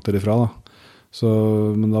langt derifra da.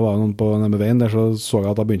 Men da var det noen på nede med veien der, så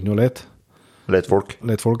jeg at da begynte han å lete. Lete folk,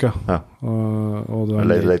 ja.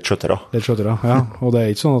 Lete skjøttere. Lete skjøttere, ja. Og det er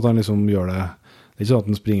ikke sånn at han liksom gjør det. Det er ikke sånn at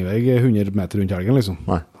han springer vei 100 meter rundt helgen, liksom.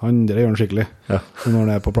 Nei. Det gjør han skikkelig. Ja. Så når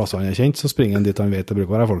han er på plasser han er kjent, så springer han dit han vet det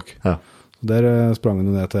bruker å være folk. Ja. Så der sprang han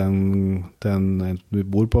ned til en vi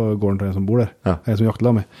bor på gården til en som bor der. Ja. En som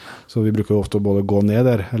jakter med. Så vi bruker ofte både gå ned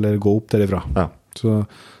der, eller gå opp derifra. Ja. Så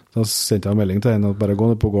da sendte jeg en melding til henne at bare gå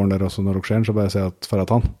ned på gården der, og så når dere ser den, så bare si at for at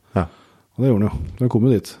han. Ja. Og det gjorde han jo. Den kom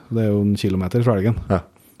jo dit. Det er jo 1 kilometer fra elgen. Ja.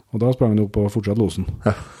 Og da sprang han opp og fortsatt losen.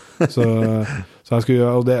 Ja. så jeg skulle,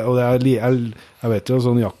 jeg vet jo,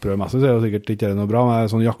 sånn jaktprøvemessig så er det sikkert ikke noe bra,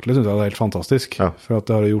 men sånn jaktlig synes jeg det er helt fantastisk. Ja. For at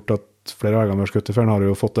det har gjort at flere ganger vi har skutt i ferden, har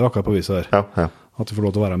jo fått det akkurat på viset der. Ja. Ja. At du får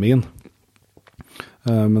lov til å være min.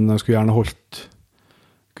 Men jeg skulle gjerne holdt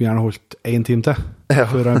 1 time til,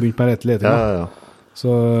 før jeg begynte med leting. Ja. Så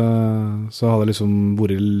hadde det liksom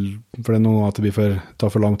vært, for det er noe at det tar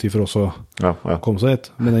for lang tid for oss å komme seg hit.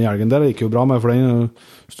 Men den elgen der gikk jo bra med, for den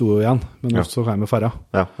stod jo igjen, men også kan jeg med færre.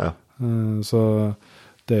 Så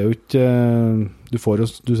det er jo ikke, du får jo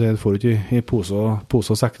ikke i pose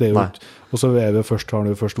og sekk, det er jo ikke, og så har du først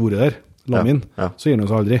vært der, la min, så gir den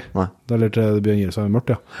oss aldri. Det er litt, det begynner å gi seg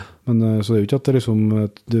mørkt, Men så det er jo ikke at det liksom,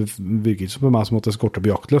 det virker ikke på meg som at det skorter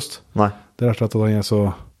på jaktløst. Det er rett og slett at han er så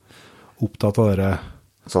opptatt av det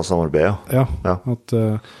sånn samarbeid, ja. Og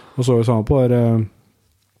så er det samme på der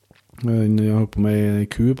jeg holdt på med en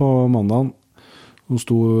ku på mandagen. Hun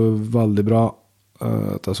sto veldig bra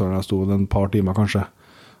etter sånn jeg sto en par timer kanskje,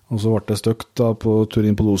 og så ble det støkt da på tur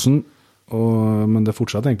inn på losen, men det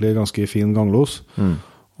fortsatte egentlig ganske fin ganglos,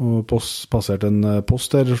 og passerte en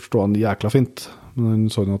post der, stod han jækla fint, men han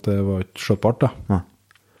så at det var ikke skjøttbart da.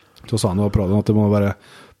 Så sa han at det må bare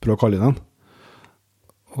prøve å kalle inn den.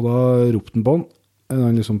 Og da ropte han på han,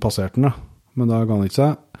 han liksom passerte den da, men da ga han ikke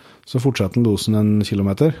seg. Så fortsatte han losen 1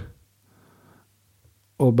 kilometer,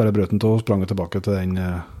 og bare brøt han til og sprang tilbake til den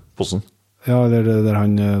posten? Ja, eller der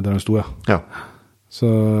han sto, ja. Så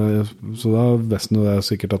da visste han jo det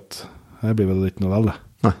sikkert at det blir vel ikke noe vel det.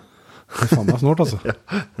 Nei. Det er faen meg snart, altså.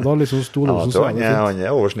 Da liksom sto Ja, losen jeg tror han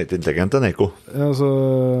er over snitt intelligent, den Eiko. Ja, så,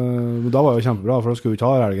 da var det jo kjempebra, for da skulle vi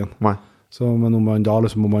ikke ha helgen. Nei. Så, men om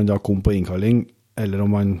man da kom på innkalling, eller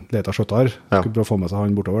om man leter skjøttar, skulle prøve å få med seg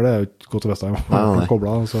han bortover, det er jo ikke godt å vite han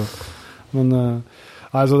koblet. Så. Men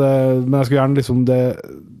jeg skulle gjerne liksom det,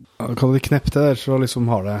 kan det kneppe til der, så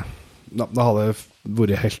liksom har det, da har det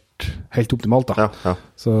vært helt optimalt da. Ja.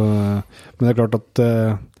 Så, men det er klart at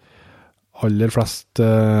aller flest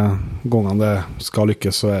gangene det skal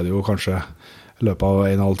lykkes, så er det jo kanskje i løpet av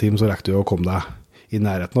 1,5 time, så rekker du å komme deg i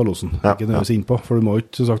nærheten av losen. Ikke nødvendigvis innpå, for du må jo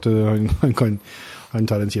ikke, så sagt, han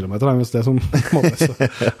tar 1 kilometer, hvis det er som måte.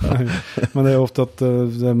 Men det er jo ofte at,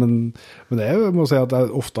 men det er jo, jeg må si at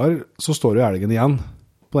oftere så står jo elgen igjen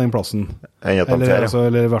på den plassen.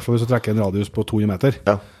 Eller i hvert fall hvis du trekker en radius på 200 meter.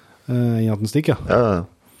 Ja. I at den stikker. Ja.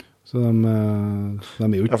 Så de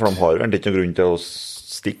er jo ikke... Ja, for de har jo ikke noen grunn til å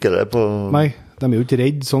stikke det på... Nei, de er jo ikke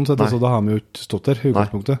redd sånn sett, altså, da har de jo ikke stått der i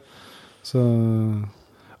utgangspunktet. Så,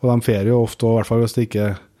 og de fer jo ofte, i hvert fall hvis det ikke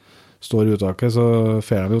står i uttaket, så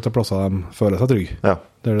fer de jo til plasser de føler seg trygg. Ja.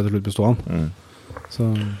 Der det til slutt består han. Så...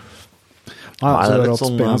 Nei, så det er litt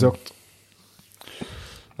spennende jakt.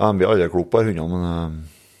 Ja, de blir aldri klok på hundene, men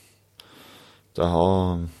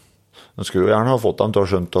de skulle jo gjerne ha fått dem til å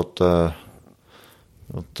ha skjønt at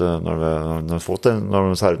når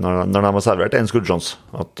de har servert en skuddsjans,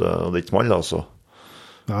 at det ikke smalt, så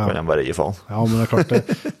kan de bare gi faen. Ja, men det er klart det.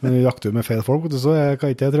 Men vi jakter jo med feil folk, så jeg kan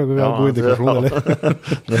ikke tro vi har god indikasjon, eller?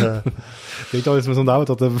 Det er ikke alle som er som deg, vet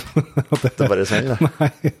du, at det er bare snill, det.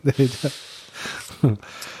 Nei, det er ikke.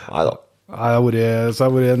 Neida. Nei, det har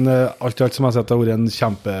vært alt som jeg har sett, det har vært en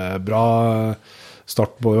kjempebra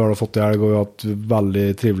start på, vi har fått i helg, og vi har hatt veldig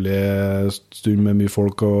trivelig stund med mye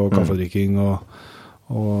folk og kaffedrikking, og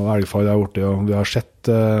elgfall har gjort det, og vi har sett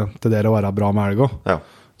til det å være bra med elg også. Ja.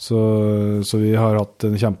 Så vi har hatt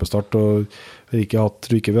en kjempestart, og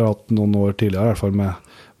tror ikke vi har hatt noen år tidligere, i hvert fall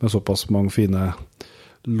med såpass mange fine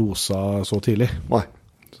loser så tidlig. Nei,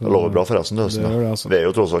 det lover bra forresten. Det det, altså. Vi er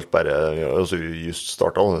jo tross alt bare just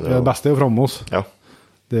startet. Det beste er jo fremme oss. Ja.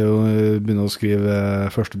 Det er jo begynne å skrive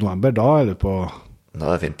 1. november, da er det på... Det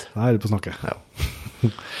er fint. Da er det på snakket. Ja.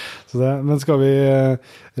 Men skal vi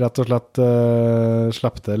rett og slett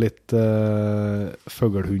slippe til litt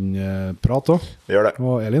føgelhundprat også? Vi gjør det.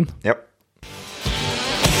 Og Elin? Ja.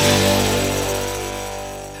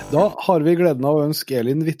 Da har vi gleden av å ønske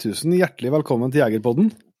Elin Witthusen hjertelig velkommen til Jegerpodden.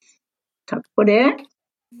 Takk for det.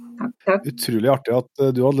 Takk. Utrolig artig at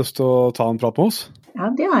du hadde lyst til å ta en prat med oss. Ja,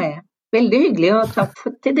 det har jeg. Veldig hyggelig, og takk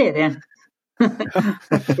til dere.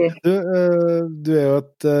 Du er jo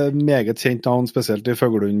et meget kjent navn, spesielt i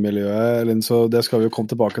føgelhundmiljøet, så det skal vi jo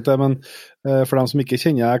komme tilbake til, men for dem som ikke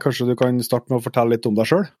kjenner deg, kanskje du kan starte med å fortelle litt om deg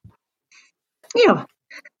selv? Ja,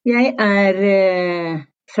 jeg er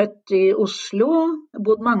født i Oslo,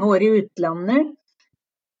 bodd mange år i utlandet,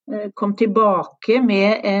 kom tilbake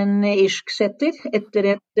med en irsksetter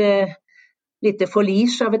etter et lite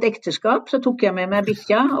forlis av et ekteskap, så tok jeg med meg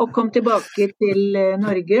bikkja og kom tilbake til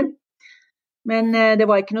Norge. Men det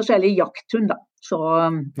var ikke noe særlig jakthund da, så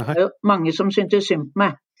det er jo mange som syntes synd på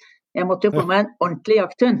meg. Jeg måtte jo få meg en ordentlig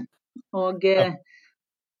jakthund, og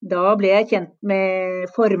da ble jeg kjent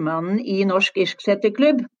med formannen i Norsk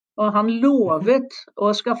Irsksetterklubb, og han lovet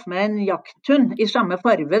å skaffe meg en jakthund i samme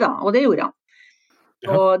farve da, og det gjorde han.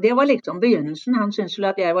 Og det var liksom begynnelsen. Han syntes vel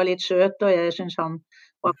at jeg var litt søt, og jeg synes han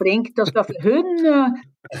var flink til å skaffe hund,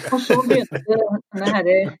 og så begynte denne her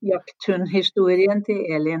jakthundhistorien til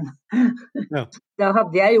Elin. Ja. Da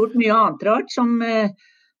hadde jeg gjort mye annet rart, som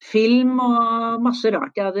film og masse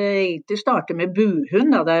rart. Jeg hadde egentlig startet med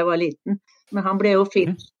buhund da jeg var liten, men han ble jo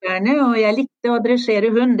filmstjerne, og jeg likte å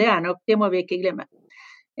dressere hund, det må vi ikke glemme.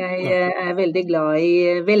 Jeg er veldig glad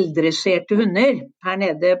i veldresserte hunder. Her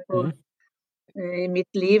nede i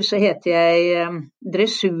mitt liv så heter jeg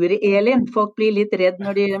Dressur-Elin. Folk blir litt redd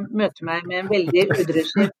når de møter meg med en veldig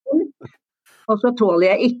udressert hund. Og så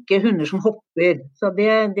tåler jeg ikke hunder som hopper. Så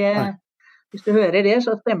hvis du hører det,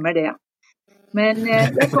 så stemmer det. Men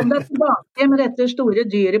jeg kom da tilbake med dette store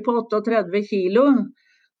dyret på 38 kilo.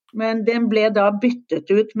 Men den ble da byttet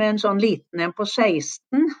ut med en sånn liten en på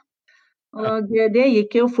 16. Og det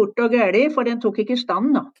gikk jo fort og gærlig, for den tok ikke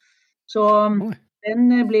stand da. Så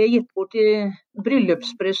den ble gitt bort i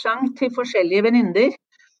bryllupspresang til forskjellige venninner,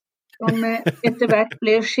 som etter hvert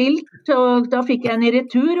ble skilt, og da fikk jeg en i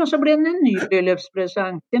retur, og så ble den en ny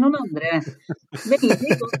bryllupspresang til noen andre.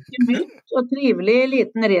 Veldig godt gemytt og trivelig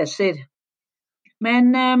liten racer.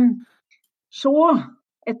 Men så,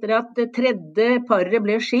 etter at det tredje paret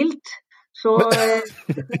ble skilt, så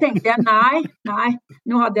tenkte jeg nei,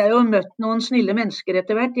 nå hadde jeg jo møtt noen snille mennesker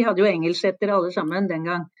etter hvert, de hadde jo engelsetter alle sammen den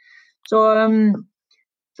gang.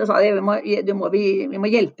 Så sa de, vi må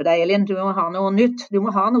hjelpe deg, Elin, du må ha noe nytt. Du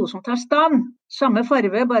må ha noe som tar stand. Samme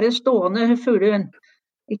farve, bare stående fuglehund.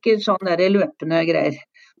 Ikke sånn der løpende greier.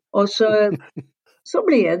 Og så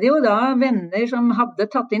ble det jo da venner som hadde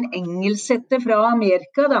tatt inn engelsksetter fra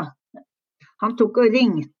Amerika da. Han tok og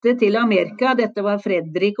ringte til Amerika, dette var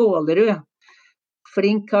Fredrik Ålerud.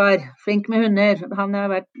 Flink kar, flink med hunder. Han har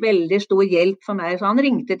vært veldig stor hjelp for meg. Så han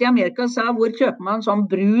ringte til Amerika og sa, hvor kjøper man sånn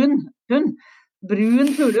brun hund?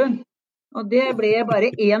 Brun fuglehund. Og det ble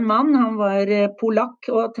bare én mann, han var polakk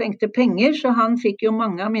og trengte penger, så han fikk jo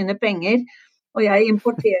mange av mine penger. Og jeg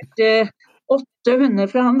importerte 8 hunder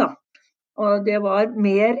fra han da. Og det var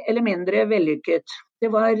mer eller mindre vellykket. Det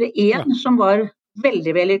var én som var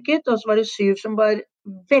veldig vellykket, og så var det 7 som var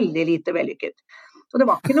veldig lite vellykket. Så det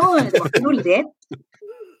var ikke noe lett.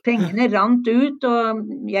 Pengene rant ut, og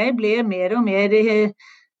jeg ble mer og mer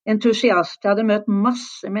entusiast. Jeg hadde møtt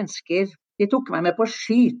masse mennesker. De tok meg med på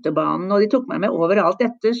skytebanen, og de tok meg med overalt.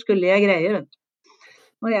 Dette skulle jeg greie, vet du.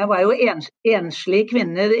 Og jeg var jo enslig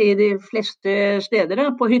kvinne i de fleste steder,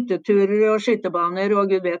 da, på hytteturer og skytebaner,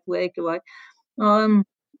 og Gud vet hvor jeg ikke var.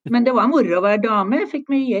 Men det var moro å være dame, jeg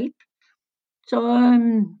fikk mye hjelp. Så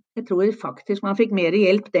jeg tror faktisk man fikk mer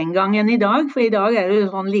hjelp den gang enn i dag, for i dag er det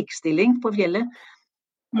sånn likestilling på fjellet.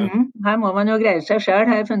 Her må man jo greie seg selv,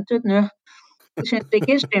 har jeg funnet ut nå. Jeg synes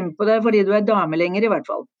ikke synd på deg fordi du er dame lenger i hvert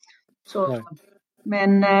fall. Så,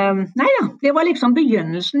 men nei da, det var liksom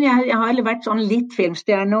begynnelsen. Jeg har vært sånn litt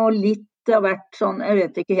filmstjerne og litt har vært sånn, jeg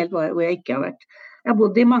vet ikke helt hvor jeg ikke har vært. Jeg har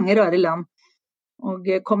bodd i mange rare land og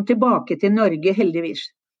kom tilbake til Norge heldigvis.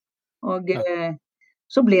 Og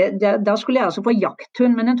da skulle jeg altså på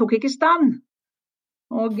jakthund, men den tok ikke stand.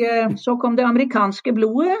 Og så kom det amerikanske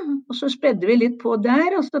blodet, og så spredde vi litt på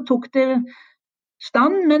der, og så tok det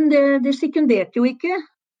stand, men det sekunderte jo ikke.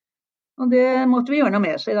 Og det måtte vi gjøre noe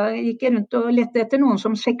med, så da gikk jeg rundt og lette etter noen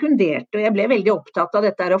som sekunderte, og jeg ble veldig opptatt av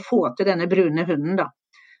dette her, å få til denne brune hunden da.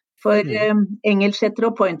 For engelsksetter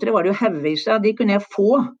og pointere var det jo haugevis av, de kunne jeg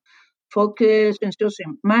få. Folk syntes jo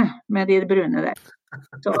synd på meg med de brune der.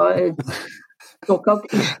 Så såkalt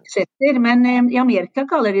irsksetter, men i Amerika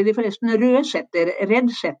kaller de forresten rød setter,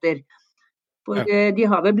 redd setter. For de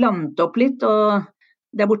har vel blandet opp litt, og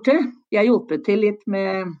der borte, de har hjulpet til litt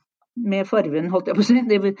med farven, holdt jeg på å si.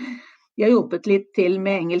 De har hjulpet litt til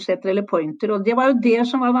med engelsksetter eller pointer, og det var jo det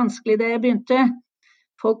som var vanskelig da jeg begynte.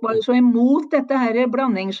 Folk var jo så imot dette her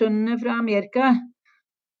blandingshundene fra Amerika.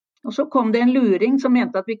 Og så kom det en luring som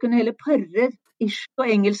mente at vi kunne heller pare irsk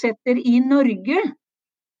og engelsksetter i Norge.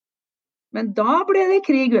 Men da ble det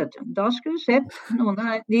krig, vet du. Da skulle du sett noen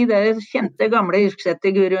av de der kjente gamle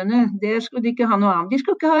irsksetterguruene. Det skulle de ikke ha noe av. De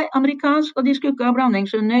skulle ikke ha amerikansk, og de skulle ikke ha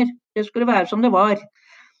blandingshunder. Det skulle være som det var.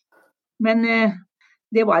 Men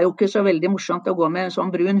det var jo ikke så veldig morsomt å gå med en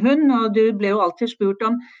sånn brun hund, og du ble jo alltid spurt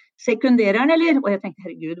om sekundereren, eller? Og jeg tenkte,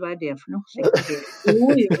 herregud, hva er det for noe?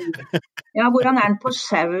 Jo. Ja, hvordan er den på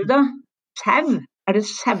sau da? Sau? Er det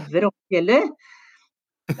sauer oppe fjellet?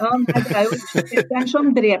 Ja, det er jo den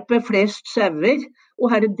som dreper flest sauer.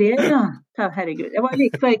 Og er det det da? Herregud, jeg var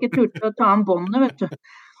like før jeg ikke turte å ta an båndet, vet du.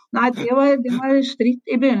 Nei, det var stritt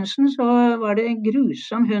i begynnelsen, så var det en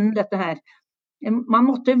grusom hund dette her. Man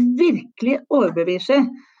måtte virkelig overbevise.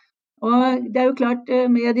 Og det er jo klart,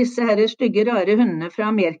 med disse her stygge, rare hundene fra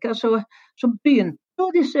Amerika, så begynte jo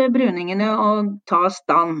disse bruningene å ta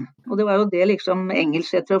stand. Og det var jo det liksom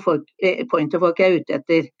engelsksetter og pointerfolk er ute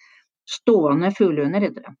etter. Stående fuglehunder,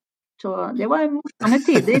 heter det. Så det var morsomme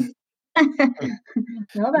tider.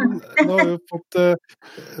 Ja da. Nå har vi fått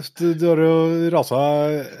du har jo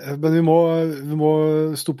raset, men vi må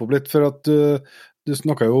stoppe opp litt, for at du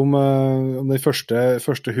snakket jo om den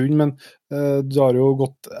første hund, men du har jo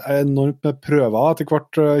gått enormt med prøver etter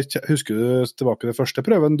hvert. Husker du tilbake til første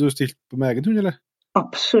prøven du stilte med egen hund, eller?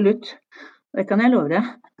 Absolutt, det kan jeg love deg.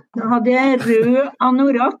 Da hadde jeg rød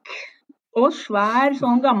anorakk og svær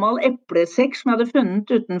sånn gammel eplesekk som jeg hadde funnet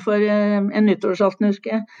utenfor en nyttårsaften,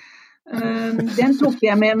 husker jeg. Den tok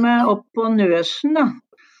jeg med meg opp på Nøsen da.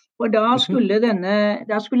 For da skulle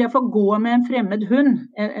jeg få gå med en fremmed hund,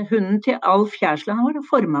 hunden til Alf Kjærsland, han var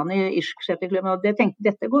formann i Irsksetterklubben, og jeg tenkte,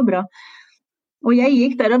 dette går bra. Og jeg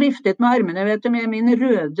gikk der og viftet med armene, vet du, med min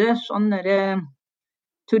røde sånn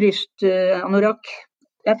turistanorakk.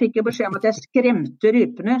 Jeg fikk jo beskjed om at jeg skremte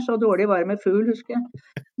rypene, så dårlig var det med fugl, husker jeg.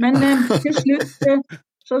 Men til slutt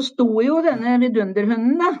så sto jo denne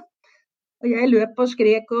vidunderhunden da, og jeg løp og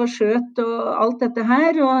skrek og skjøt og alt dette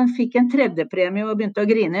her, og fikk en 3. premie og begynte å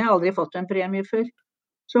grine. Jeg har aldri fått en premie før.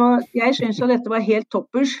 Så jeg synes jo dette var helt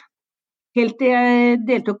toppers. Helt til jeg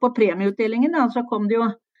deltok på premieutdelingen, da, så kom det jo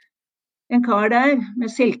en kar der med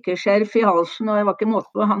silkeskjerf i halsen, og jeg var ikke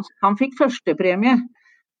måte på. Han fikk førstepremie.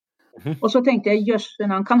 Og så tenkte jeg,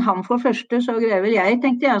 jøssen, kan han få første, så greier vel jeg,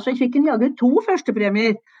 tenkte jeg. Så jeg fikk en jaggu 2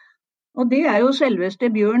 førstepremier. Og det er jo selveste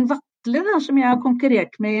Bjørn Vatle, da, som jeg har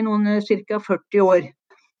konkurrert med i noen cirka 40 år.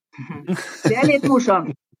 Det er litt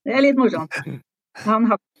morsomt. Jeg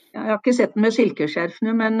har ikke sett den med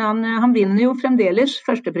silkeskjerfene, men han vinner jo fremdeles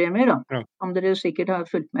førstepremier, da. Ja. Om dere sikkert har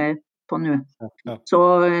fulgt med på nå. Ja. Så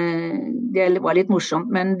det var litt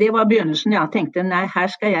morsomt, men det var begynnelsen. Jeg tenkte, nei,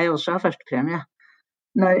 her skal jeg også ha førstepremie.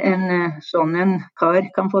 Når en kar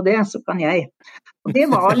kan få det, så kan jeg. Og det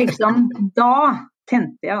var liksom, da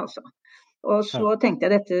tente jeg altså. Og så tenkte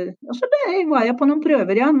jeg dette, og så var jeg på noen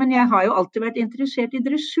prøver, ja, men jeg har jo alltid vært interessert i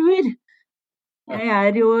dressur. Jeg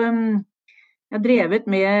har drevet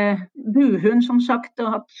med buhund, som sagt,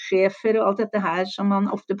 og hatt sjefer og alt dette her som man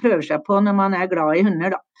ofte prøver seg på når man er glad i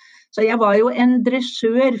hunder, da. Så jeg var jo en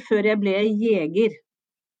dressør før jeg ble jeger.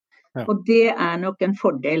 Ja. Og det er nok en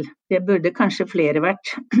fordel. Det burde kanskje flere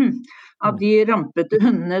vært. Av de rampete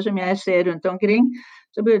hundene som jeg ser rundt omkring,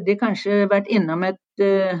 så burde de kanskje vært innom et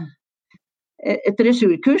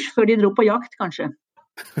dressurkurs før de dro på jakt, kanskje.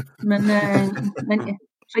 Men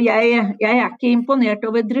så jeg er ikke imponert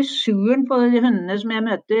over dressuren på de hundene som jeg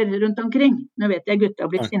møter rundt omkring. Nå vet jeg gutta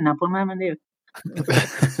har blitt sinna på meg, men det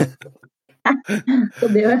så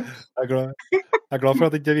det jeg er glad for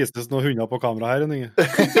at det ikke vises noen hunder på kamera her, Inge.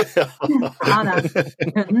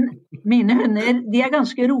 Mine hunder, de er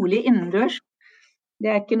ganske rolige innendørs. Det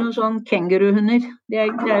er ikke noen sånn kenguruhunder. Det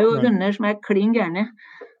er jo hunder som er klin gærne.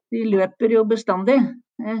 De løper jo bestandig.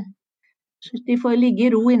 Så de får ligge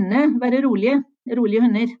i ro inne, være rolige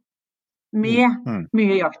hunder. Med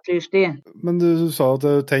mye jaktlyst i. Men du sa at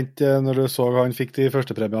du tenkte når du så han fikk de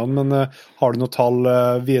første premiene, men har du noe tall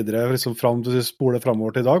videre liksom fram til du spoler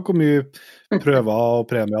fremover til i dag? Hvor mye prøver og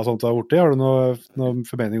premier og sånt har vært i? Har du noe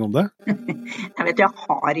formening om det? Jeg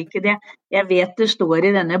har ikke det. Jeg vet det står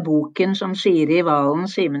i denne boken som Siri Valen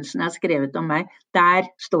Simensen har skrevet om meg. Der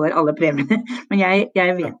står alle premiene. Men jeg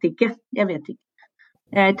vet ikke.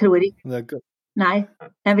 Jeg tror ikke. Nei,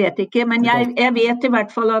 jeg vet ikke, men jeg vet i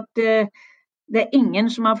hvert fall at det er ingen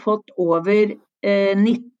som har fått over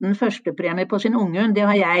 19 førstepremier på sin unghund. Det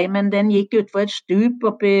har jeg, men den gikk utfor et stup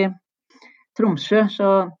oppe i Tromsø,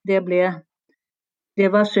 så det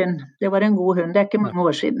var synd. Det var en god hund, det er ikke mange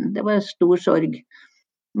år siden. Det var stor sorg.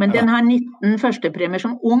 Men den har 19 førstepremier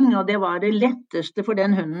som ung, og det var det letteste for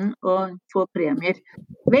den hunden å få premier.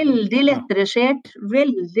 Veldig lettdressert,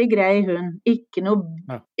 veldig grei hund,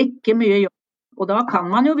 ikke mye jobb. Og da kan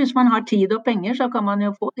man jo, hvis man har tid og penger, så kan man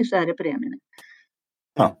jo få disse her premiene.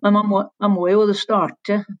 Ja. Men man må jo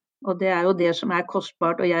starte, og det er jo det som er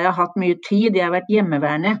kostbart. Og jeg har hatt mye tid, jeg har vært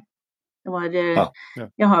hjemmeværende.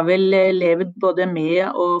 Jeg har vel levd både med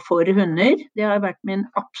og for hunder. Det har vært min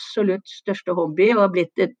absolutt største hobby, og har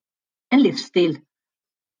blitt en livsstil.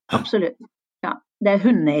 Absolutt. Ja, det er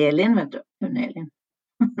hunde-Elin, vet du. Hunde-Elin.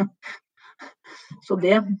 Så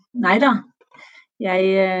det, nei da.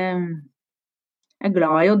 Jeg er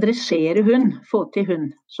glad i å dressere hund, få til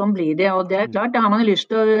hund. Sånn blir det, og det er klart, da har man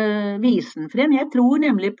lyst til å vise den frem. Jeg tror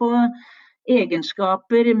nemlig på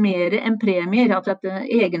egenskaper mer enn premier, at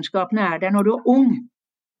egenskapene er der når du er ung,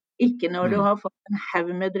 ikke når du har fått en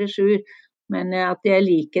haug med dressur, men at jeg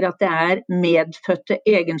liker at det er medfødte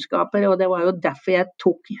egenskaper, og det var jo derfor jeg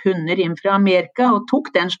tok hunder inn fra Amerika, og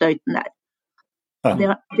tok den støyten der.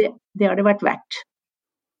 Ja. Det har det vært verdt.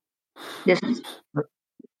 Det synes jeg.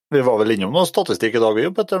 Vi var vel innom noe statistikk i dag,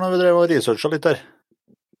 Petter, når vi drev og researchet litt der.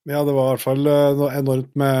 Ja, det var i hvert fall noe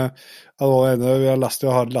enormt med, jeg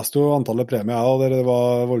leste jo antallet premier, og det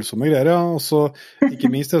var voldsomme greier, ja. Og så,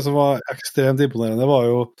 ikke minst det som var ekstremt imponerende, var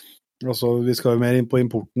jo, altså, vi skal jo mer inn på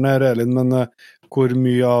importen her, Elin, men hvor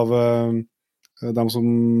mye av de som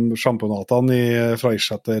championatene fra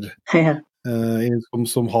Irsetter,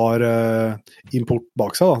 som har import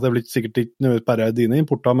bak seg, da. Det blir sikkert ikke bare dine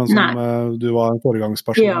importer, men som du var en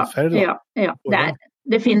foregangsperson for. Ja.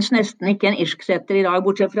 Det finnes nesten ikke en irsksetter i dag,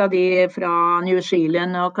 bortsett fra de fra New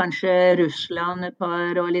Zealand og kanskje Russland et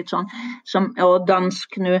par og litt sånn, og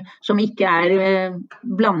dansk nå, som ikke er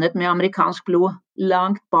blandet med amerikansk blod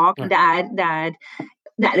langt bak. Det er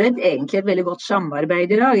jo egentlig et veldig godt samarbeid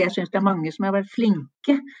i dag. Jeg synes det er mange som har vært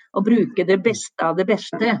flinke å bruke det beste av det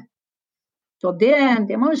beste. Så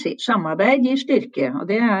det må vi si. Samarbeid gir styrke, og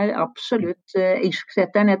det er absolutt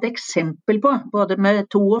irsksetteren et eksempel på, både med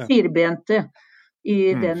 2- og 4-bente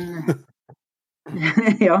i den.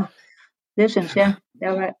 Ja, det synes jeg.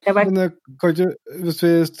 Men kan ikke, hvis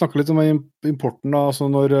vi snakker litt om importen, da, altså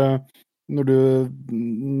når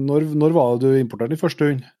var det du importerte din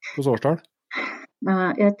første hund på Sårstad?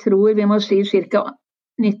 Jeg tror vi må si ca.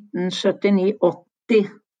 1979-80.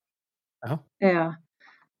 Ja. Ja.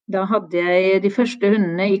 Da hadde jeg de første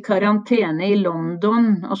hundene i karantene i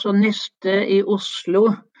London, og så neste i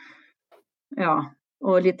Oslo. Ja,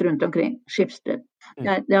 og litt rundt omkring. Schibsted.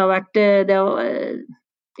 Det har vært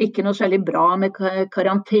ikke noe særlig bra med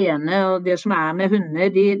karantene, og det som med hunder,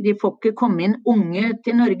 de får ikke komme inn unge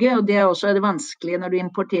til Norge, og det også det vanskelige når du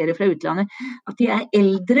importerer fra utlandet, at de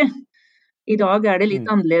eldre. I dag det litt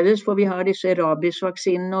annerledes, for vi har disse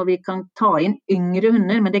rabiesvaksinene, og vi kan ta inn yngre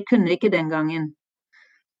hunder, men det kunne ikke den gangen.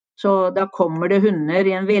 Så da kommer det hunder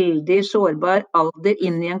i en veldig sårbar alder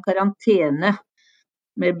inn i en karantene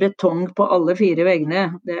med betong på alle 4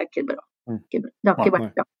 veggene. Det ikke bra. Det har ikke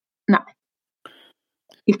vært bra. Nei.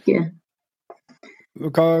 Ikke.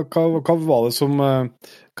 Hva var det som,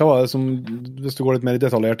 hvis du går litt mer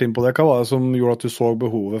detaljert inn på det, hva var det som gjorde at du så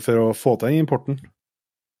behovet for å få til importen?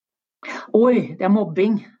 Oi, det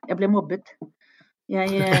mobbing. Jeg ble mobbet.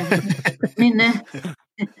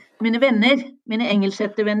 Mine venner, mine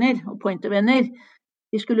engelsettervenner og pointervenner,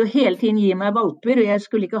 de skulle jo hele tiden gi meg valper, og jeg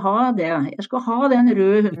skulle ikke ha det. Jeg skulle ha den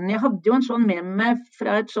røde hunden. Jeg hadde jo en sånn med meg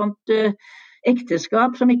fra et sånt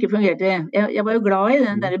ekteskap som ikke fungerte. Jeg var jo glad i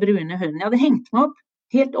den der brune hunden. Jeg hadde hengt meg opp,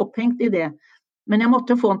 helt opphengt i det. Men jeg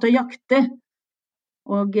måtte få den til å jakte.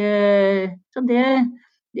 Og så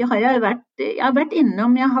det har jeg vært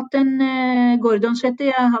innom. Jeg har hatt en Gordon-setter,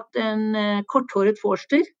 jeg har hatt en korthåret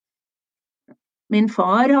forster. Min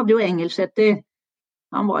far hadde jo engelsetter.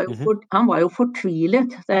 Han var jo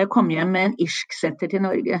fortvilet da jeg kom hjem med en irsksetter til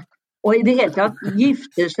Norge. Og i det hele tatt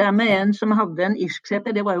gifte seg med en som hadde en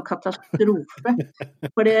irsksetter, det var jo katastrofe.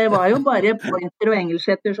 For det var jo bare pointer og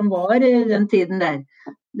engelsetter som var den tiden der.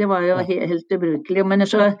 Det var jo helt ubrukelig. Men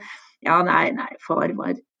så, far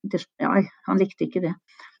var, han likte ikke det.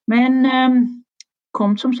 Men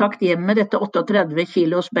kom som sagt hjem med dette 38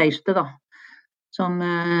 kilos beistet da, som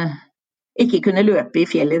ikke kunne løpe i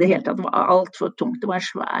fjellet i det hele tatt. Det var alt for tungt. Det var en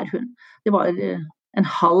svær hund. Det var en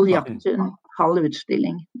halv jakthund, halv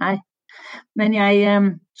utstilling. Nei. Men jeg,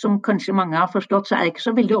 som kanskje mange har forstått, så jeg ikke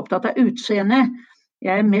så veldig opptatt av utseende.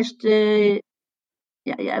 Jeg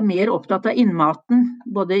mer opptatt av innmaten,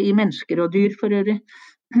 både i mennesker og dyr for øvrig.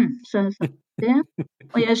 Så det.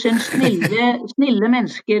 Og jeg synes snille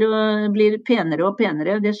mennesker blir penere og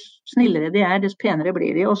penere. Dess snillere de dess penere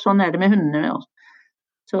blir de. Og sånn det med hundene også.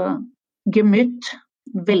 Så gemytt,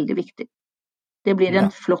 veldig viktig. Det blir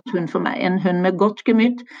en flott hund for meg. En hund med godt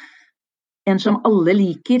gemytt. En som alle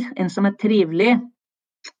liker. En som trivelig.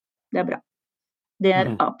 Det bra.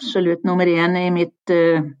 Det absolutt nummer 1 i mitt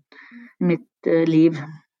liv.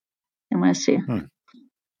 Det må jeg si.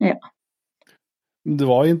 Ja. Det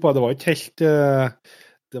var ikke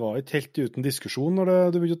helt uten diskusjon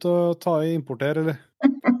når du begynte å importere, eller?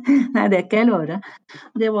 Nei, det kan jeg love.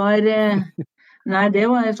 Det var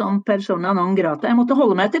en sånn persona non grata. Jeg måtte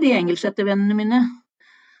holde meg til de engelsettervennene mine.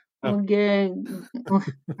 Og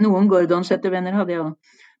noen Gordon-settervenner hadde jeg også.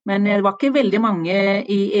 Men det var ikke veldig mange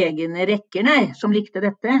i egne rekker, som likte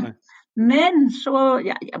dette. Men så,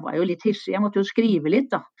 jeg var jo litt hissig, jeg måtte jo skrive litt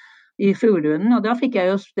da, i Fuglehunden, og da fikk jeg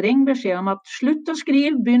jo streng beskjed om at slutt å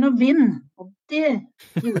skrive, begynn å vinne. Og det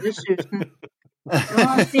gjorde susen. Da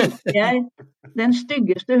stilte jeg den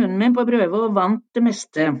styggeste hunden min på prøve og vant det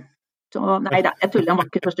meste. Så, nei da, jeg tuller, han var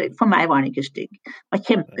ikke så stygg. For meg var han ikke stygg. Han var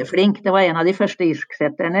kjempeflink. Det var en av de første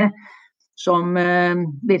irsksetterne som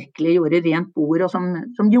virkelig gjorde rent bord, og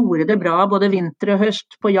som gjorde det bra både vinter og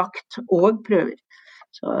høst på jakt og prøver.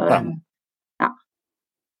 Så,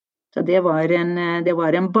 så det var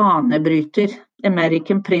en banebryter.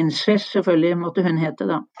 American Princess, selvfølgelig måtte hun hete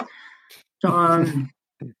da.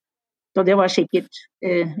 Så det var sikkert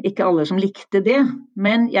ikke alle som likte det,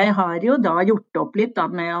 men jeg har jo da gjort opp litt da,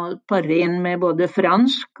 med å pare inn med både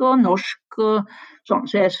fransk og norsk og sånn,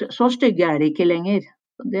 så stygge det ikke lenger.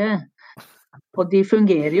 Og de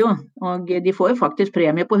fungerer jo, og de får jo faktisk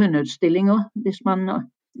premie på hundeutstilling også, hvis man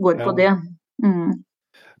går på det.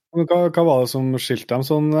 Hva var det som skilte dem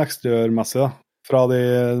sånn eksteriørmessig da, fra de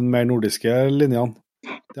mer nordiske linjene?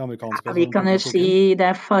 Vi kan jo si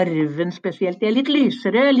det farven spesielt. Det litt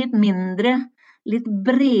lysere, litt mindre, litt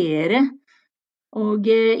bredere. Og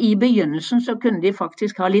i begynnelsen så kunne de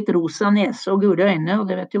faktisk ha litt rosa nese og gule øyne, og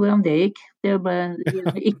det vet jo hvordan det gikk. Det var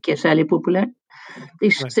ikke særlig populært.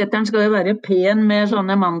 Irsksetteren skal jo være pen med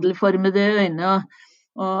sånne mandelformede øyne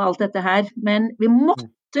og alt dette her. Men vi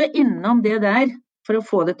måtte innom det der for å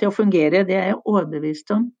få det til å fungere. Det jeg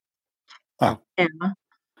overbevist om. Ja.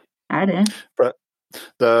 Det.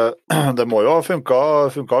 Det må jo ha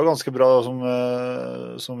funket ganske bra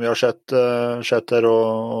som vi har sett her,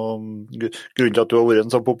 og grunnen til at du har vært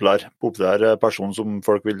en så populær person som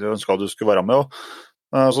folk vil ønske at du skulle være med.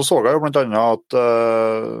 Så jeg jo blant annet at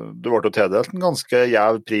du ble tildelt en ganske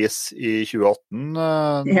jæv pris i 2018,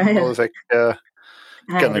 da du fikk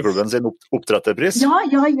Kennelklubben sin oppdretterpris.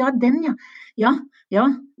 Ja, den, ja. Ja,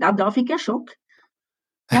 da fikk jeg sjokk.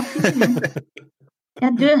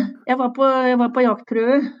 Jeg var på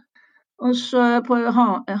jaktprøve, og så på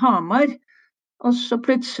Hamar, og så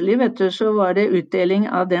plutselig, vet du, så var det utdeling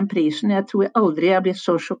av den prisen. Jeg tror aldri jeg har blitt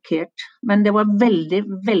så sjokkert, men det var veldig,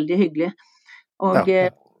 veldig hyggelig. Og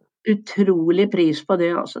utrolig pris på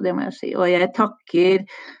det, altså, det må jeg si. Og jeg takker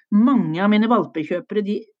mange av mine valpekjøpere,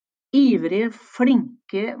 de ivrige,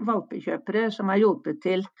 flinke valpekjøpere som har hjulpet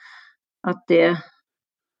til at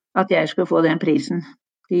jeg skulle få den prisen.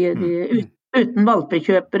 Uten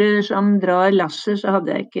valpekjøpere som drar lasset, så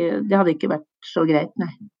hadde det hadde ikke vært så greit,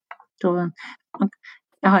 nei. Så,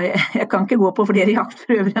 jeg kan ikke gå på flere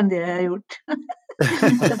jaktprøver enn det jeg har gjort.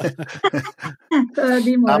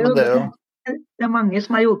 Det er mange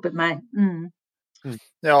som har hjulpet meg.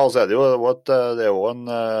 Ja, og så er det jo en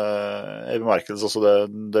bemerkelse, altså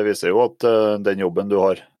det viser jo at den jobben du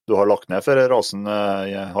har lagt ned for rasen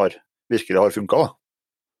virkelig har funket, da.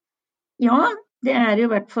 Ja, det er jo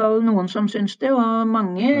i hvert fall noen som syns det, og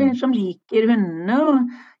mange som liker hundene. Og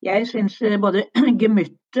jeg syns både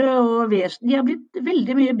gemyttet og vesen, de har blitt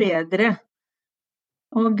veldig mye bedre.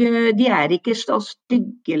 Og de er ikke så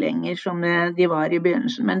stygge lenger som de var i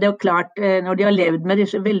begynnelsen. Men det er jo klart, når de har levd med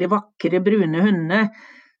disse veldig vakre brune hundene,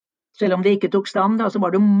 selv om det ikke tok stand, da, så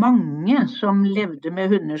var det jo mange som levde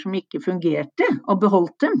med hunder som ikke fungerte, og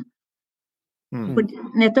beholdt dem.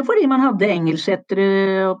 Nettopp fordi man hadde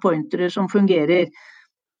engelsettere og pointere som fungerer.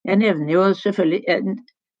 Jeg nevner jo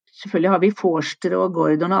selvfølgelig har vi Forster og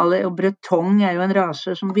Gordon og Breton er jo en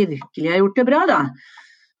rase som virkelig har gjort det bra, da.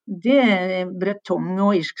 Breton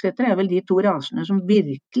og irsksetter er vel de to rasene som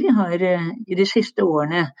virkelig har i de siste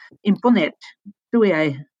årene imponert, tror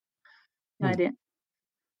jeg.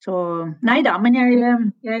 Så, nei da, men jeg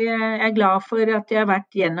er glad for at jeg har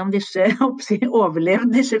vært gjennom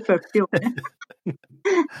overlevd disse 40 årene.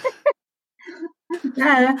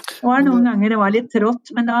 Det var noen ganger det var litt trått,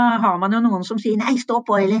 men da har man jo noen som sier nei, stå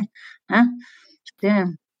på, eller?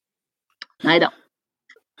 Nei da.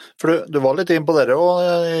 For du var litt inn på dere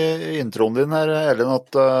også, i introen din her, Elin, at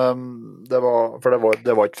det var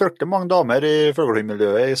ikke fryktelig mange damer i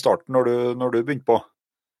fuglehundmiljøet i starten når du begynte på.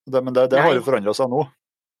 Men det har jo forandret seg nå.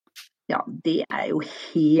 Ja, det er jo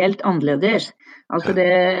helt annerledes. Altså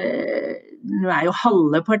nå er jo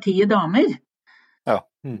halve partiet damer. Ja.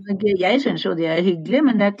 Jeg synes jo det er hyggelig,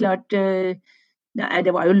 men det er klart,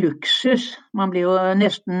 det var jo luksus. Man blir jo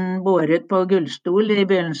nesten båret på gullstol i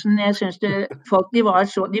begynnelsen. Jeg synes folk de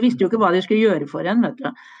visste jo ikke hva de skulle gjøre for en, vet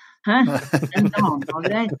du. Hæ? En dame og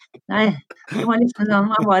greier. Nei, det var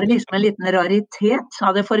man var liksom en liten raritet,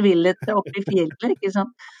 hadde forvillet seg opp i fjellet, ikke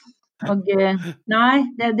sant? Og, nei,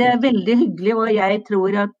 det er veldig hyggelig, og jeg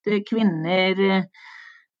tror at kvinner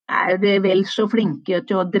er vel så flinke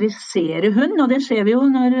til å dressere hund, og det ser vi jo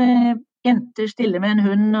når jenter stiller med en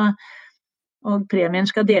hund, og premien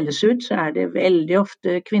skal deles ut, så er det veldig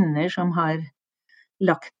ofte kvinner som har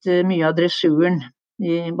lagt mye av dressuren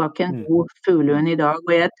bak en god fuglehund i dag,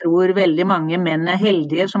 og jeg tror veldig mange menn er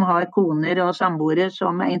heldige som har koner og samboere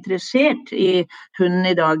som er interessert i hunden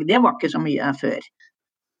i dag. Det var ikke så mye før.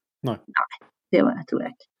 Nei, det tror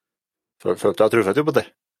jeg ikke. Følte jeg truffet jo på det?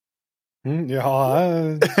 Ja, jeg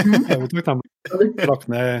er jo takknemlig lagt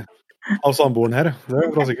ned av samboeren her. Det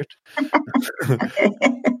er bra sikkert.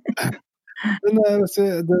 Men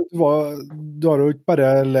du har jo ikke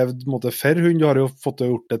bare levd for hund, du har jo fått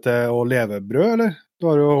gjort det til å leve brød, eller? Du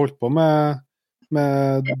har jo holdt på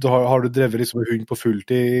har du drevet liksom hund på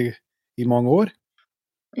fulltid i mange år?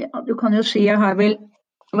 Ja, du kan jo si jeg har vel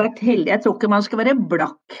vært heldig. Jeg tror ikke man skal være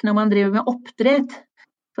blakk når man driver med oppdrett.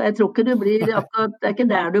 For jeg tror ikke det er ikke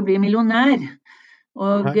der du blir millionær.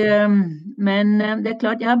 Men det er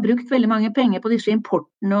klart, jeg har brukt veldig mange penger på disse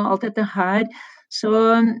importene og alt dette her. Så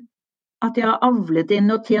at jeg har avlet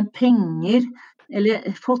inn og tjent penger, eller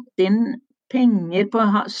fått inn penger på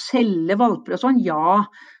å selge valper og sånn, ja.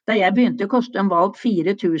 Da jeg begynte kostet en valp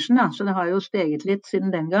 4.000, da, så det har jo steget litt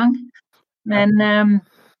siden den gang. Men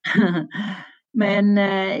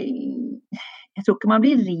jeg tror ikke man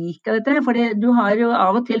blir rik av dette, for du har jo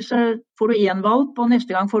av og til så får du 1 valp, og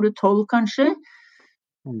neste gang får du 12 kanskje.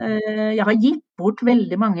 Jeg har gitt bort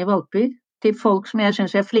veldig mange valper til folk som jeg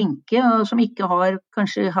synes er flinke, og som ikke har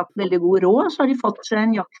kanskje hatt veldig god råd, så har de fått seg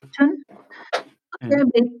en jakthund. Det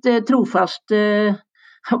blitt trofaste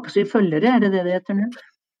følgere, det heter nå?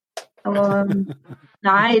 Og,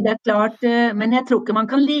 nei, det klart, men jeg tror ikke man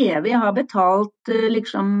kan leve. Jeg har betalt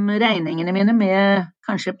liksom regningene mine med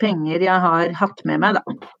kanskje penger jeg har hatt med meg, da.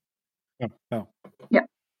 Ja. Ja,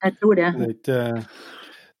 jeg tror det. Det er ikke...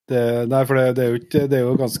 nei, for det er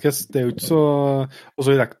jo ganske, det er jo ikke så, og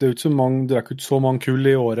så rekker det jo ikke så mange, det rekker ikke så mange kull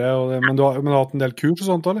i året, men du har hatt en del kurs og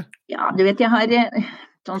sånt, eller? Ja, du vet, jeg har,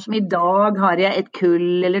 sånn som i dag har jeg et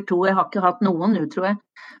kull eller to, jeg har ikke hatt noen nå, tror jeg.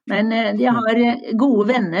 Men jeg har gode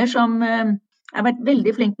venner som har vært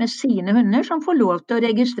veldig flink med sine hunder, som får lov til å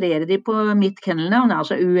registrere de på mitt kennelnavn,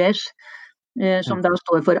 altså US, som da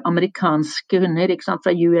står for amerikanske hunder, ikke sant,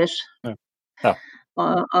 fra US. Ja.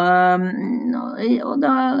 Og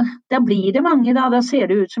da blir det mange, da ser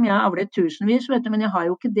det ut som jeg har avlet tusenvis, vet du, men jeg har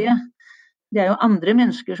jo ikke det. Det er jo andre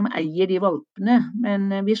mennesker som eier de valpene, men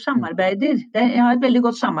vi samarbeider. Jeg har et veldig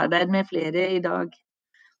godt samarbeid med flere i dag.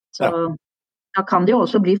 Så da kan det jo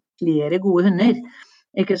også bli flere gode hunder,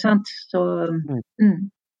 ikke sant? Så.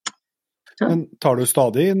 Men tar du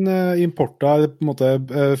stadig inn importer, på en måte,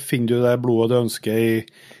 finner du det blodet du ønsker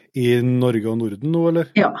i Norge og Norden nå, eller?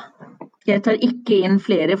 Ja. Jeg tar ikke inn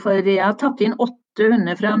flere, for jeg har tatt inn 8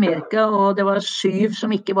 hunder fra Amerika, og det var 7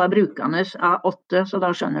 som ikke var brukende av 8, så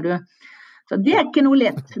da skjønner du. Så det er ikke noe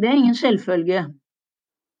lett, det er ingen selvfølge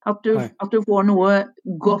at du får noe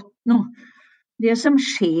godt nå. Det som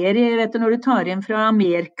skjer, vet du, når du tar inn fra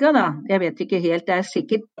Amerika, da, jeg vet ikke helt, det er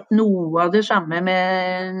sikkert noe av det samme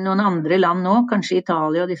med noen andre land nå, kanskje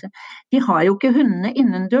Italia og disse. De har jo ikke hundene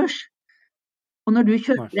innendørs. Og når du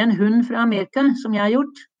kjøper en hund fra Amerika, som jeg har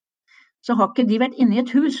gjort, så har ikke de vært inne i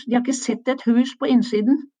et hus. De har ikke sett et hus på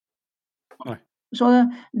innsiden. Nei. Så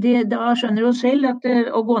da skjønner du selv at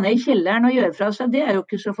å gå ned i kjelleren og gjøre fra seg, det er jo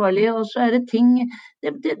ikke så farlig. Og så er det ting,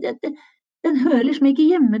 den hører liksom ikke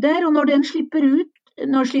hjemme der. Og når den slipper ut,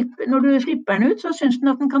 når du slipper den ut, så synes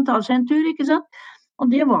den at den kan ta seg en tur, ikke sant? Og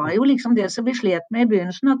det var jo liksom det som vi slet med i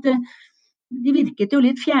begynnelsen, at de virket jo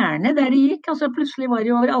litt fjerne der de gikk. Altså plutselig var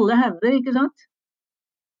de over alle hauger, ikke sant?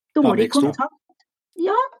 Dårlig kontakt.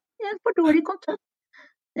 Ja, for dårlig kontakt.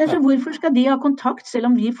 Altså, hvorfor skal de ha kontakt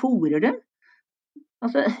selv om vi fôrer dem?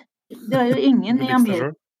 Altså, det er jo ingen i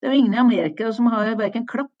Amerika som har hverken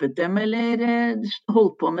klappet dem eller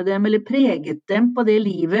holdt på med dem eller preget dem på det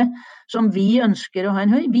livet som vi ønsker å ha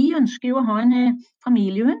en hund. Vi ønsker jo å ha en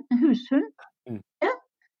familiehund, en hushund. Ja.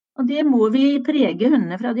 Og det må vi prege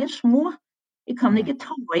hundene fra de er små. Vi kan ikke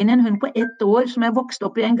ta inn en hund på 1 år som er vokst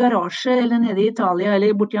opp i en garasje eller nede i Italia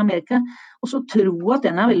eller borte i Amerika, og så tro at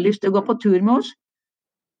den har veldig lyst til å gå på tur med oss.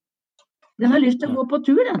 Den har lyst til å gå på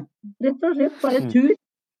tur, den. Rett og slett, bare tur.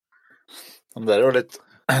 Det er jo litt,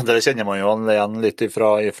 det kjenner man jo igjen litt fra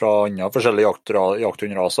andre forskjellige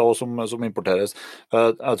jakthundraser som importeres.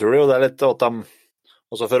 Jeg tror jo det er litt at de,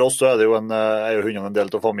 altså for oss så er jo hundene en del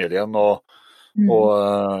av familien, og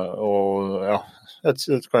ja,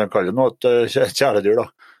 kan jeg kalle det noe, et kjæledyr da.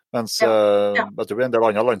 Mens jeg tror i en del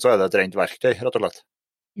andre land så er det et rent verktøy, rett og slett.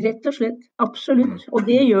 Rett og slett, absolutt. Og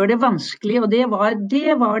det gjør det vanskelig, og det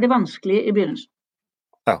var det vanskelige i begynnelsen.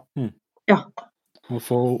 Ja. Å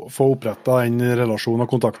få opprettet den relasjonen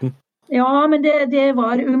og kontakten. Ja, men det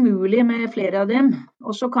var umulig med flere av dem.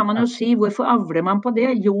 Og så kan man jo si, hvorfor avler man på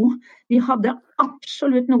det? Jo, vi hadde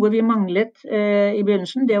absolutt noe vi manglet i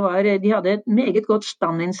begynnelsen. Det var, de hadde et meget godt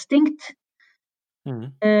standinstinkt.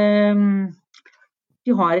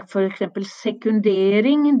 Du har for eksempel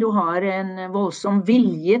sekundering, du har en voldsom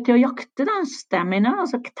vilje til å jakte, da, stamina,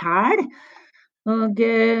 altså tæl, og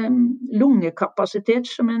lungekapasitet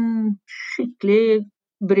som en skikkelig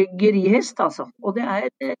bryggerihest, altså. Og det er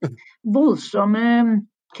voldsomme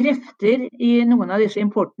krefter i noen av disse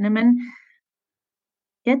importene, men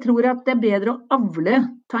jeg tror at det er bedre å avle,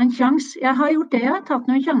 ta en sjans. Jeg har gjort det, jeg har tatt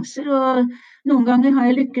noen sjanser, og noen ganger har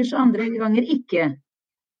jeg lykkes, og andre ganger ikke.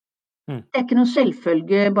 Det er ikke noe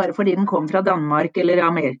selvfølge bare fordi den kom fra Danmark eller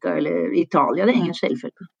Amerika eller Italia. Det er ingen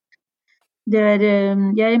selvfølge.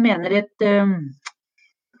 Jeg mener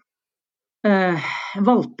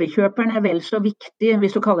valpekjøperen er vel så viktig,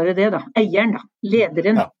 hvis du kaller det da. Eieren da,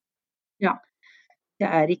 lederen. Ja. Det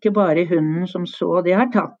er ikke bare hunden som så. Det har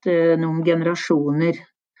tatt noen generasjoner.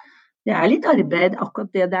 Det er litt arbeid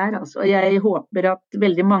akkurat det der. Altså. Jeg håper at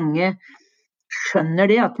veldig mange skjønner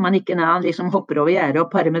det, at man ikke liksom hopper over gjerdet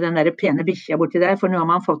og parer med den der pene bikkja borti der, for nå har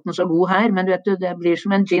man fått den så god her, men vet du, det blir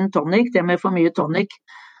som en gin tonic, det med for mye tonic,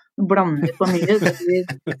 blander for mye, det blir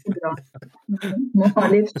bra. Må ha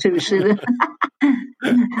litt sus i det.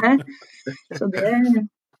 Så det,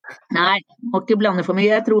 nei, må ikke blande for mye.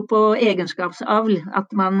 Jeg tror på egenskapsavl,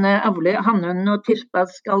 at man avler hannhunden og tispa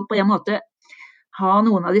skal på en måte ha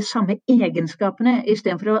noen av de samme egenskapene, I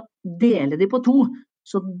stedet for å dele de på 2,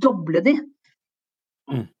 så doble de.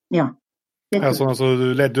 Ja. Sånn, altså,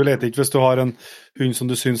 du leter ikke hvis du har en hund som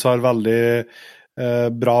du synes har veldig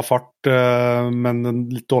bra fart, men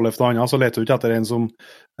litt dårlig for noe annet, så leter du ikke etter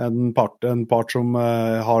en part som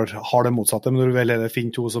har det motsatte, men du vil heller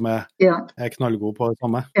finne 2 som er knallgode på det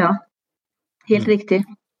samme. Ja, helt riktig.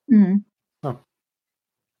 Ja.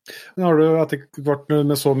 Men har du etter hvert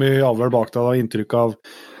med så mye avhør bak deg inntrykk av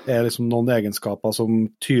liksom noen egenskaper som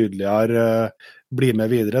tydeligere blir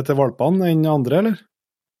med videre til valpene enn andre, eller?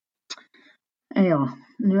 Ja,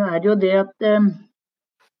 nå det jo det at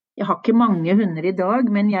jeg har ikke mange hunder I dag,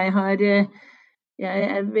 men jeg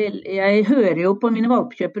hører jo på mine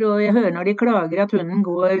valpkjøpere, og jeg hører når de klager at hunden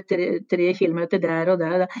går 3 kilometer der og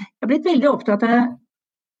der. Jeg har blitt veldig opptatt av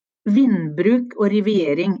vindbruk og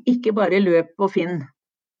riviering, ikke bare løp og finn.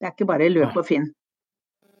 Det ikke bare løp og finn.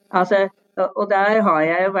 Altså, og der har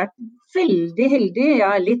jeg jo vært veldig heldig.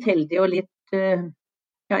 Jeg litt heldig og litt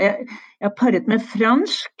jeg har paret med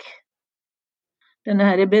fransk. Denne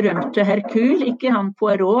her berømte Hercule, ikke han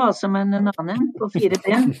Poirot, altså, men en annen på 4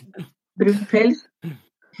 ben. Brun pels.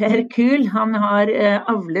 Hercule, han har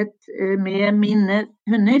avlet med mine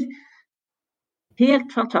hunder.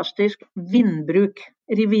 Helt fantastisk vindbruk,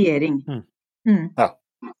 riviering. Ja.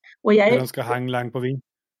 Og Den skal henge lenge på vind.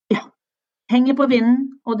 Henger på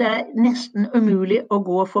vinden, og det nesten umulig å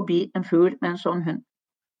gå forbi en fugl med en sånn hund.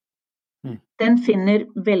 Den finner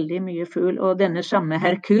veldig mye fugl, og denne samme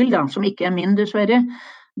Hercule, da, som ikke min dessverre,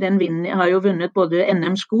 den har jo vunnet både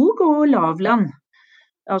NM Skog og Lavland,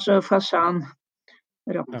 altså fasan,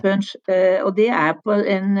 rapphøns, og det på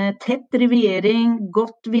en tett riviering,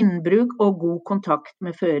 godt vindbruk og god kontakt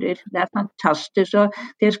med fører. Det fantastisk, og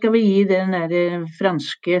det skal vi gi det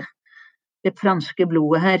franske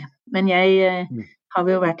blodet her. Men jeg har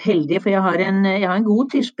jo vært heldig, for jeg har en god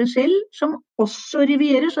tispe selv, som også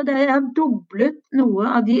rivierer, så det har doblet noe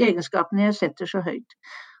av de egenskapene jeg setter så høyt.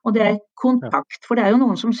 Og det kontakt, for det jo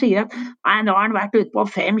noen som sier at nei, nå har han vært ute på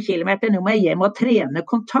 5 kilometer, nå må jeg hjem og trene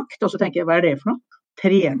kontakt, og så tenker jeg, hva det for noe?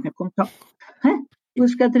 Trene kontakt? Hæ? Hvor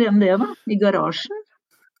skal jeg trene det da? I garasjen?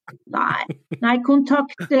 Nei,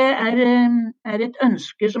 kontakt er et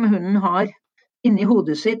ønske som hunden har inni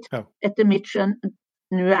hodet sitt, etter mitt skjønn.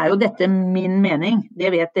 Nå jo dette min mening, det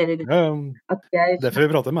vet dere. At det får vi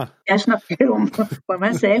prate med. Jeg snakker om for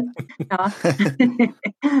meg selv. Ja.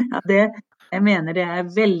 Jeg mener det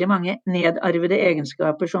veldig mange nedarvede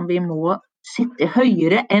egenskaper som vi må sitte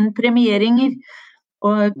høyere enn premieringer.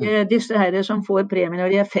 Og disse her som får premie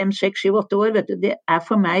når de 5, 6, 7, 8 år, vet du, det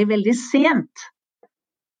for meg veldig sent.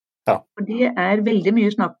 Ja. For det veldig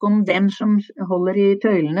mye snakk om hvem som holder I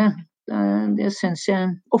tøylene. Det synes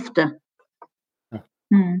jeg ofte.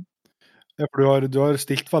 Ja, for du har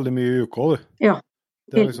stilt veldig mye I UK, du. Ja,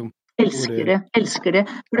 liksom, elsker det.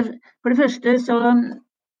 For det første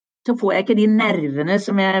så får jeg ikke de nervene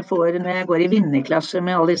som jeg får når jeg går I vinnerklasse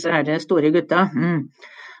med alle disse her store gutta.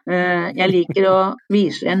 Jeg liker å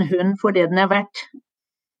vise en hund for det den verdt,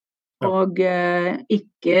 og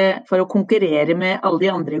ikke for å konkurrere med alle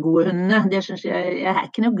de andre gode hundene. Det synes jeg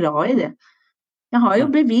ikke noe glad I det. Jeg har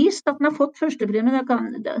jo bevist at den har fått førstepremie.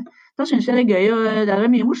 Da synes jeg det gøy, og det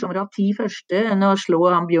mye morsommere å ha 10 første enn å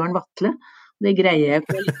slå han Bjørn Vatle. Det greier jeg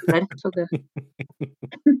ikke likevel. Så det.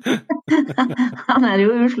 Han jo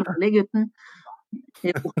uslåelig, gutten.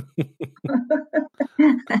 Jo.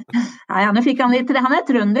 Nei, han fikk han litt, han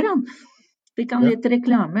trønder, han. Fikk han litt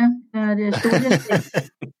reklame. Det stor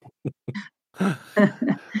respekt.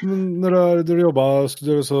 Når du jobber,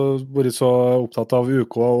 du vært så opptatt av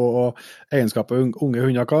UK og egenskaper av unge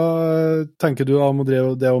hunder, hva tenker du om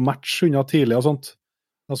det å matche hunder tidlig og sånt?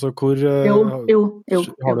 Altså, hvor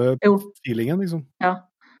har du feelingen, liksom? Ja,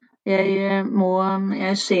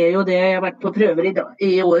 jeg ser jo det, jeg har vært på prøver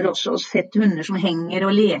I år også, og sett hunder som henger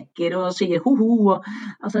og leker og sier ho-ho,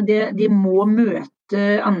 altså de må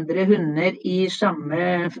møte andre hunder I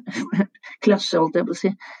samme klasse, holdt jeg på å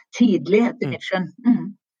si, tidlig etter mitt skjønn.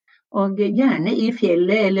 Og gjerne I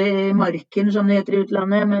fjellet eller marken, som det heter I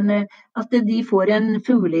utlandet, men at de får en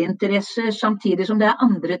fugleinteresse samtidig som det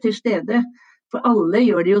andre til stede. For alle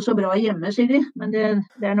gjør det jo så bra hjemme, sier de, men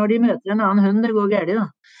det når de møter en annen hund det går galt da.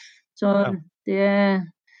 Så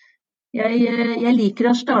jeg liker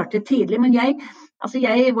å starte tidlig, men jeg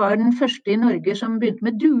var den første I Norge som begynte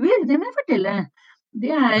med duer, det må jeg fortelle.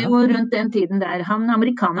 Det jo rundt den tiden der. Han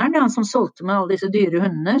amerikaneren, han som solgte med alle disse dyre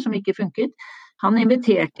hundene som ikke funket, han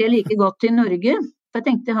inviterte jeg like godt til Norge, for jeg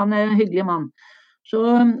tenkte han en hyggelig mann. Så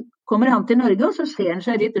kommer han til Norge, og så ser han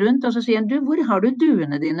seg litt rundt, og så sier han, du, hvor har du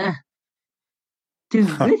duene dine?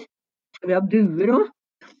 Duer? Skal vi ha duer også?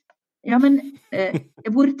 Ja, men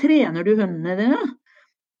hvor trener du hundene dine?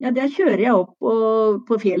 Ja, der kjører jeg opp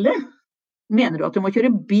på fjellet. Mener du at du må kjøre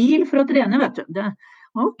bil for å trene, vet du?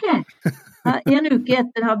 Ok. En uke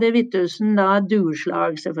etter hadde Vittusen da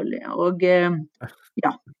dueslag, selvfølgelig.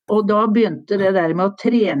 Og da begynte det der med å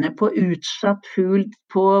trene på utsatt fugl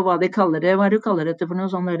på hva de kaller det. Hva er det du kaller dette for noe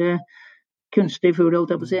sånn der kunstig fugl,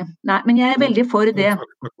 holdt jeg på å si. Nei, men jeg er veldig for det.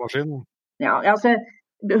 Ja, altså,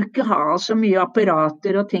 du bør ikke ha så mye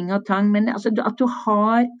apparater og ting og tang, men altså, at du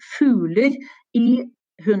har fugler i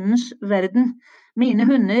hundens verden. Mine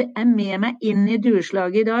hunder er med meg inn i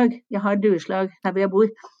dueslaget i dag. Jeg har dueslag her hvor jeg bor.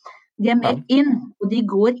 De er med inn, og de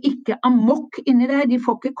går ikke amok inni der. De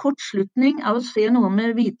får ikke kortslutning av å se noen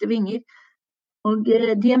med hvite vinger. Og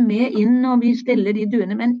de er med inn, og vi steller de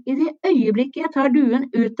duene. Men i det øyeblikket jeg tar duen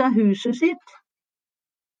ut av huset sitt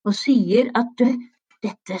og sier at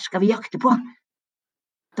dette skal vi jakte på,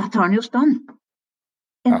 da tar den jo stand.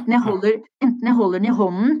 Enten jeg holder den i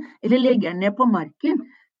hånden, eller legger den ned på marken,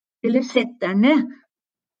 eller setter den ned,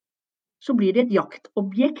 så blir det et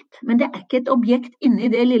jaktobjekt. Men det er ikke et objekt inne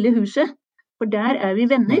i det lille huset, for der er vi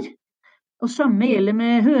venner. Og samme gjelder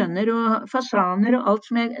med høner og fasaner og alt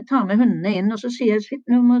som jeg tar med hundene inn, og så sier jeg,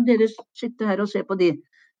 nå må dere sitte her og se på de.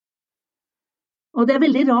 Og det er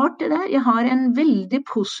veldig rart det der. Jeg har en veldig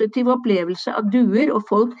positiv opplevelse av duer, og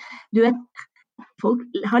folk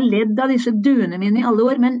har ledd av disse duene mine i alle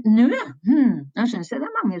år, men nå synes jeg det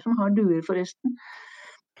er mange som har duer forresten.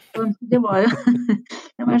 Og det var jo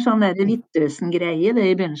sånn der Vittusen-greie det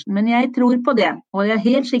i begynnelsen, men jeg tror på det, og det er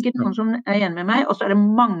helt sikkert noen som er enig med meg, og så er det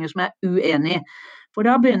mange som er uenige, for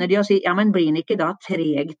da begynner de å si, ja, men blir den ikke da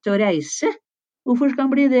treg til å reise? Hvorfor skal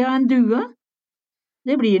han bli det av en due?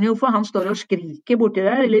 Det blir den jo, for han står og skriker borti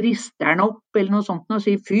der, eller rister den opp, eller noe sånt, og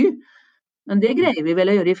sier fy. Men det greier vi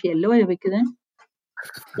vel å gjøre i fjellet, og gjør vi ikke det?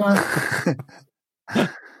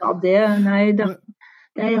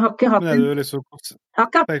 Jeg har ikke hatt Men er du liksom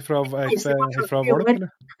fra valp, eller?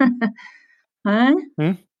 Hæ?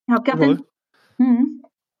 Jeg har ikke hatt en...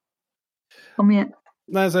 Kom igjen.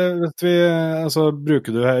 Nei, så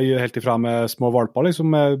bruker du helt ifra med små valper,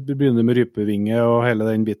 liksom, begynner med rypevinge og hele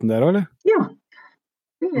den biten der, eller? Ja,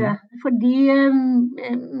 det gjør jeg. Fordi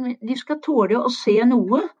de skal tåle å se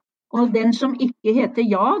noe, og den som ikke heter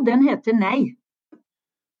ja, den heter nei.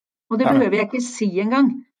 Og det behøver jeg ikke si engang.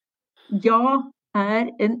 Ja er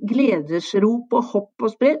en gledesrop og hopp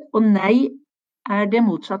og spredd, og nei er det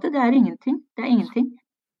motsatte. Det er ingenting. Det er ingenting.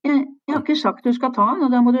 Jeg har ikke sagt du skal ta den,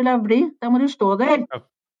 og da må du la bli. Da må du stå der.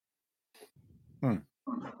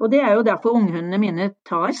 Og det er jo derfor unghundene mine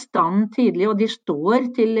tar stand tidlig, og de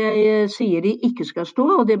står til jeg sier de ikke skal stå,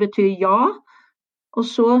 og det betyr ja. Og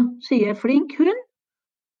så sier jeg flink hund.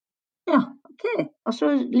 Ja, ok. Og så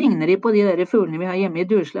ligner de på de der fuglene vi har hjemme i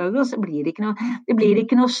dueslaget, og så blir det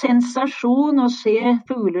ikke noe sensasjon å se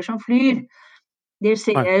fugler som flyr. Det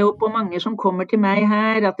ser jeg jo på mange som kommer til meg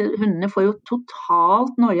her, at hundene får jo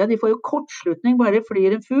totalt noia, de får jo kortslutning bare det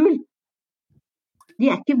flyr en fugl. De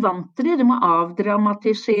er ikke vant til det, de må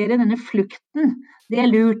avdramatisere denne flukten. Det er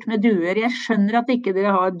lurt med duer. Jeg skjønner at ikke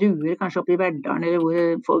dere har duer kanskje oppe i Verdalen eller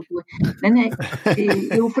hvor folk bor. Men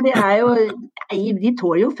jo, for det er jo, de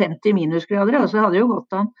tåler jo 50 minusgrader, og så hadde det jo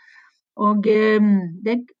gått an. Og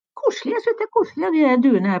det er koselig, jeg synes det er koselig at de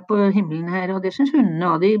duene er på himmelen her, og det synes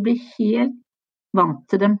hundene også, de blir helt vant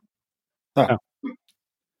til dem. Ja.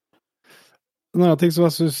 En annen ting som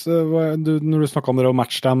jeg synes, når du snakket om det å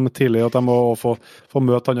matche dem tidlig, at de må få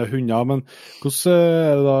møte andre hunder, men hvordan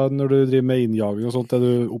er det da når du driver med innjaging og sånt, er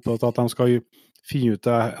du opptatt av at de skal finne ut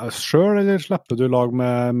det selv, eller slipper du lag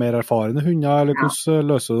med mer erfarne hunder, eller hvordan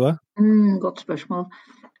løser du det? Godt spørsmål.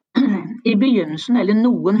 I begynnelsen, eller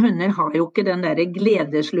noen hunder har jo ikke den der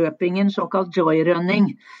gledesløpingen, såkalt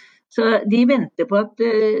joyrunning. Så de venter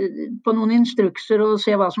på noen instrukser og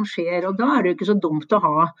ser hva som skjer, og da er det jo ikke så dumt å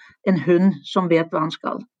ha en hund som vet hva han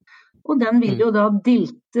skal. Og den vil jo da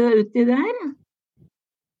dilte uti der.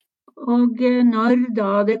 Og når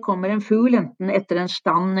da det kommer en fugl, enten etter en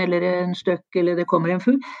stand eller en støkk, eller det kommer en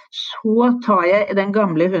fugl, så tar jeg den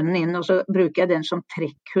gamle hunden inn, og så bruker jeg den som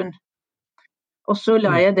trekkhund. Og så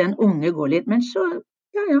lar jeg den unge gå litt, men så,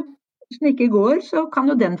 hvis den ikke går, så kan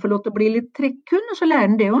jo den få lov til å bli litt trekkhund, og så lærer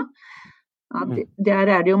den det også. Ja, der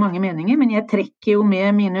er det jo mange meninger, men jeg trekker jo med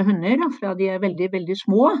mine hunder fra de er veldig, veldig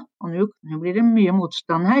små, og nå blir det mye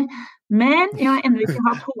motstand her. Men jeg har ennå ikke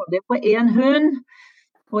hatt HD på en hund,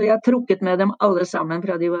 og jeg har trukket med dem alle sammen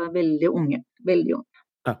fra de var veldig unge. Veldig unge.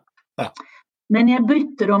 Ja. Men jeg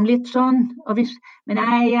bytter om litt sånn, men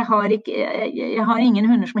nei, jeg har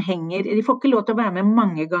ingen hunder som henger, de får ikke lov til å være med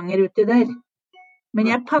mange ganger ute der. Men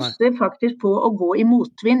jeg passer faktisk på å gå i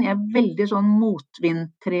motvind. Jeg er veldig sånn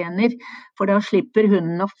motvindtrener, for da slipper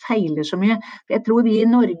hunden å feile så mye. For jeg tror vi i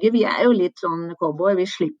Norge, vi er jo litt sånn cowboy, vi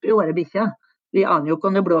slipper jo å være bikkja. Vi aner jo ikke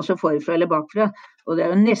om det blåser forfra eller bakfra. Og det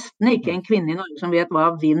er jo nesten ikke en kvinne i Norge som vet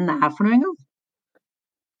hva vind er for noe engang.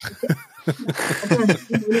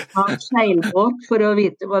 Du må ha en seilbåt for å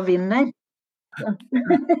vite hva vind er.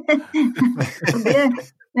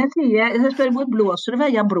 Det sier jeg spør hvor blåser det?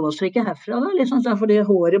 Jeg blåser ikke herfra da, liksom, fordi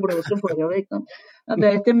håret blåser forover. Ikke? Ja,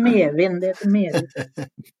 det heter medvind.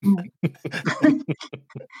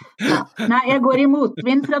 Ja. Nei, jeg går i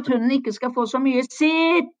motvind for at hunden ikke skal få så mye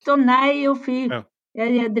sitt og nei og fy.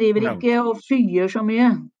 Jeg driver ikke og fyer så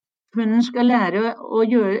mye. Hunden skal lære å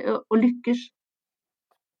gjøre og lykkes.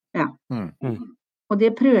 Ja. Og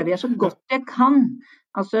det prøver jeg så godt jeg kan.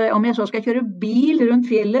 Altså, om jeg så skal kjøre bil rundt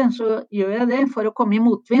fjellet, så gjør jeg det for å komme i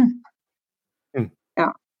motvind. Ja.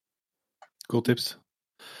 God tips.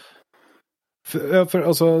 For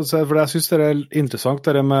jeg synes det er interessant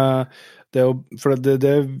det med det for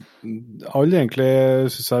det alle egentlig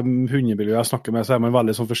synes jeg hundemiljøet jeg snakker med, så er man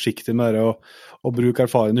veldig sånn forsiktig med det å bruke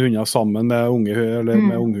erfarne hunder sammen med unge eller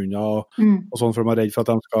med unghunder og sånn, for man er redd for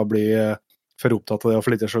at de skal bli for opptatt av det og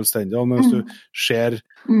for litt selvstendig. Men hvis du ser,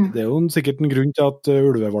 det er jo sikkert en grunn til at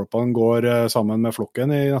ulvevalpene går sammen med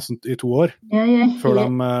flokken nesten i 2 år, før de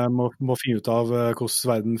må finne ut av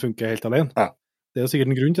hvordan verden funker helt alene. Ja. Det er jo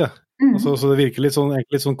sikkert en grunn til det. Altså, så det virker litt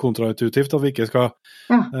sånn kontraintuitivt at vi ikke skal,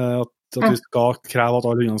 at vi skal kreve at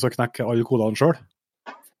alle hundene skal knekke alle kodene selv.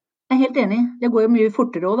 Jeg er helt enig. Det går jo mye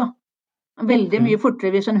fortere også, da. Veldig mye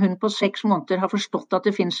fortere hvis en hund på 6 måneder har forstått at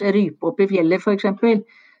det finnes rype oppe i fjellet, for eksempel,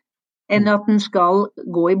 enn at den skal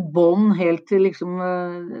gå i bånd helt til liksom,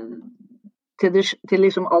 til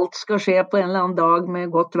liksom alt skal skje på en eller annen dag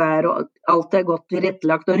med godt vær, og alt er godt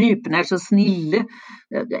tilrettelagt, og rypene er så snille.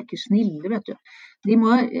 Det er ikke snille, vet du.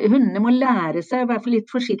 Hundene må lære seg, i hvert fall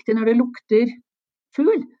litt forsiktig når det lukter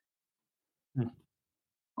fugl.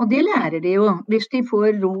 Og det lærer de jo, hvis de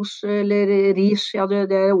får ros eller ris, ja det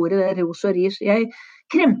ordet der, ros og ris. Jeg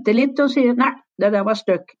kremter litt og sier, nei, det der var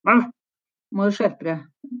støkk. Må du skjerpe det.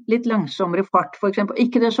 Litt langsommere fart, for eksempel.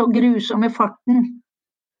 Ikke det så grusomme farten.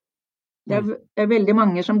 Det er veldig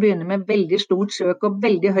mange som begynner med veldig stort søk og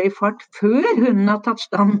veldig høy fart før hunden har tatt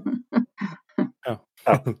stand.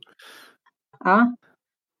 Ja.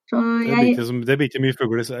 Så det blir ikke mye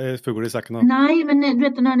fugl i sekken da. Nei, men du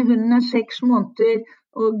vet, når hunden er 6 måneder,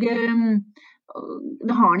 og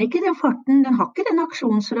da har den ikke den farten, den har ikke den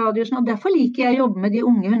aksjonsradiusen, og derfor liker jeg å jobbe med de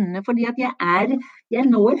unge hundene, fordi at jeg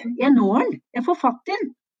når den, jeg får fatt i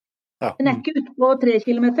den. Den er ikke ute på 3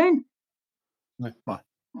 kilometeren. Nei.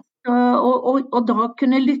 Og da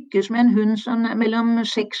kunne lykkes med en hund sånn, mellom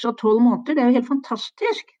 6 og 12 måneder, det er jo helt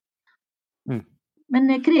fantastisk. Men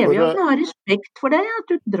det krever jo at du har respekt for deg, at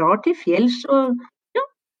du drar til fjells og ja.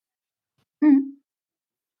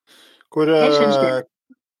 Jeg synes det.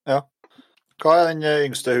 Ja. Hva er den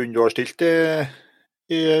yngste hunden du har stilt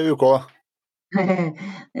i uka da?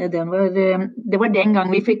 Det var den gang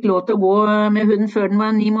vi fikk lov til å gå med hunden før den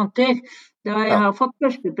var 9 måneder. Da jeg har fått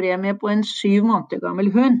førstepremie på en 7 måneder gammel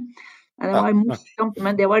hund. Det var morsomt,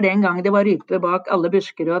 men det var den gang det var rype bak alle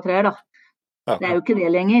busker og trær da. Det er jo ikke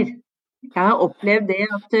det lenger. Jeg har opplevd det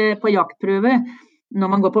at på jaktprøve, når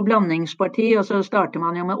man går på blandingsparti, og så starter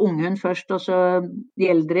man jo med unghund først, og så de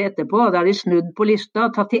eldre etterpå, da har de snudd på lista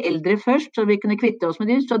og tatt de eldre først, så vi kunne kvitte oss med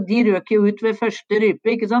de, så de røk jo ut ved første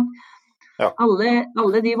rype, ikke sant? Ja.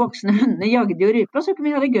 Alle de voksne hundene jagde jo rype, og så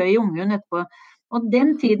kunne vi ha det gøy i unghund etterpå. Og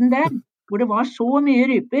den tiden der, hvor det var så mye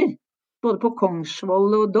ryper, både på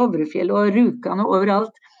Kongsvoll og Dovrefjell og Rjukan og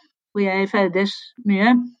overalt, hvor jeg ferdes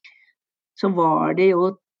mye, så var det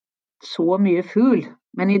jo så mye fugl.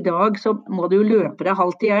 Men i dag så må du jo løpe deg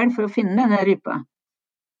halvt i hjel for å finne denne rypa.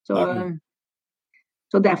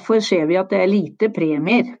 Så derfor ser vi at det er lite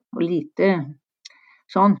premier, og lite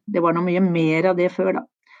sånn. Det var noe mye mer av det før da.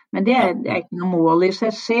 Men det er ikke noe mål i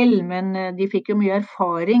seg selv, men de fikk jo mye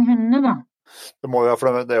erfaring, hundene da. Det må jo,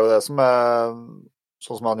 for det er jo det som er,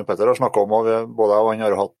 sånn som han og Petter har snakket om, og både jeg og han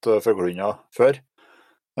har hatt fuglehunder før.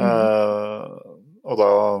 Og da,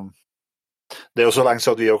 det er jo så lenge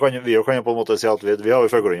så at vi kan jo på en måte si at vi har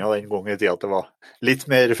jo fuglehunder den gangen i tiden at det var litt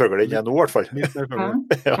mer fugle enn nå i hvert fall. Litt mer fugle.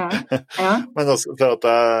 Ja. Men altså, for at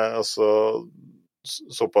jeg,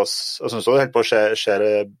 såpass, jeg synes det helt på ser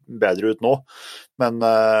bedre ut nå, men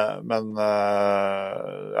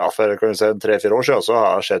ja, for kan vi si 3-4 år siden så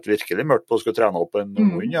har jeg sett virkelig mørkt på å skulle trene opp en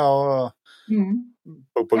hund, ja,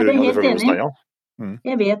 på grunn av de fuglebestandene.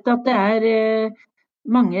 Jeg vet at det er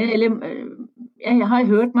mange, eller jeg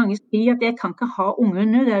har hørt mange si at jeg kan ikke ha unge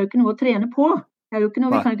nå, det er jo ikke noe å trene på. Det er jo ikke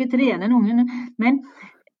noe, vi kan ikke trene en unghund, men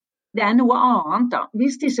det er noe annet da.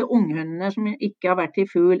 Hvis disse unghundene som ikke har vært i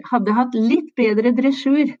fugl, hadde hatt litt bedre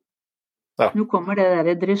dressur, nå kommer det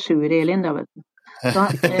der dressur, Elin, da vet du.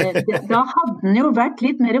 Da hadde den jo vært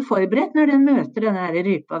litt mer forberedt når den møter denne her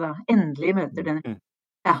rypa da. Endelig møter den.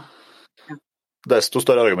 Ja. Desto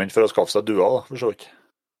større argument for å skaffe seg dua da, for så vidt.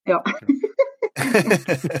 Ja.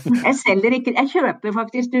 Jeg selger ikke, jeg kjøper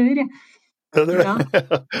faktisk duer. Ja.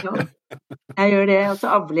 Jeg gjør det, og så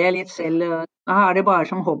avler jeg litt selv. Jeg har det bare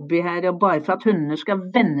som hobby her, og bare for at hundene skal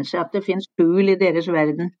venne seg at det finnes fugl i deres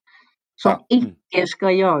verden, som ikke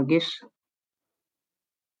skal jages.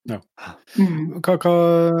 Ja. Hva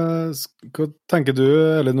tenker du,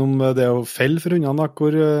 Ellen, om det å felle for hundene?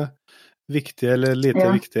 Hvor viktig eller lite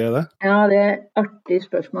viktig er det? Ja, det er et artig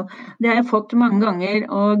spørsmål. Det har jeg fått mange ganger,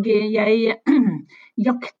 og jeg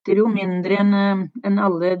jakter jo mindre enn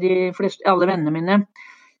alle vennene mine.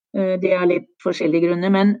 Det er litt forskjellige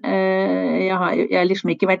grunner, men jeg har liksom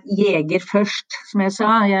ikke vært jeger først, som jeg sa.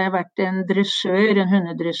 Jeg har vært en dressør, en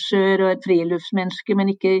hundedressør og et friluftsmenneske, men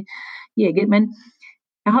ikke jeger. Men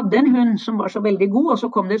jeg hadde en hund som var så veldig god, og så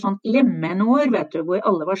kom det et sånt lemenår, vet du, hvor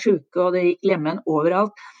alle var syke, og det gikk lemen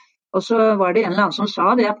overalt. Og så var det en eller annen som sa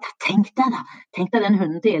det, at tenk deg den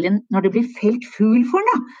hunden til Elin, når det blir felt fugl for den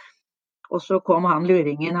da. Og så kom han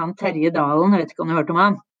luringen, han Terje Dalen, jeg vet ikke om du har hørt om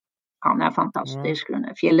han. Han er fantastisk, hun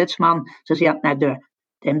er fjellets mann. Så sier han, nei du,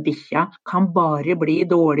 den bikkja kan bare bli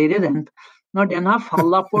dårligere, den. Når den har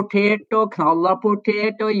fallapportert og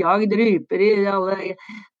knallapportert og jagd ryper i alle...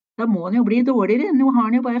 Da må den jo bli dårligere. Nå har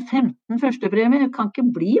den jo bare 15 førstepremier, det kan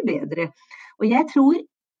ikke bli bedre. Og jeg tror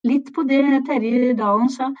litt på det Terje Dalen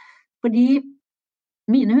sa, fordi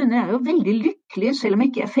mine hunder er jo veldig lykkelige, selv om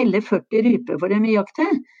ikke jeg feller 40 ryper for dem i jakt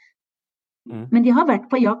her. Men de har vært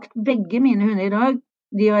på jakt, begge mine hunder i dag.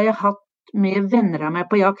 De har jeg hatt med venner av meg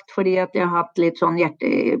på jakt, fordi at jeg har hatt litt sånn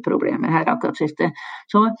hjerteproblemer her akkurat siste.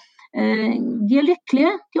 Så de er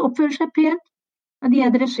lykkelige, de oppfører seg pent, og de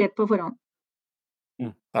er dressert på forhånd.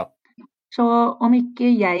 Så om ikke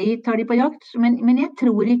jeg tar de på jakt, men jeg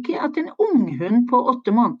tror ikke at en unghund på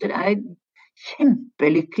 8 måneder er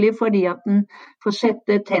kjempelykkelig fordi at den får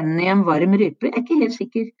sette tennene i en varm rype. Jeg er ikke helt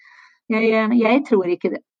sikker. Jeg tror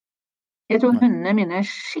ikke det. Jeg tror hundene mine er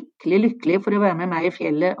skikkelig lykkelige for å være med meg i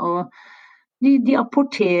fjellet, og de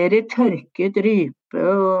apporterer tørket rype,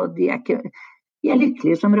 og de er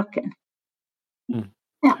lykkelige som rakkeren.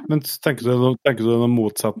 Ja. Men tenker du noen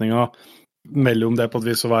motsetninger mellom det på et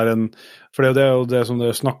vis å være for det er jo det som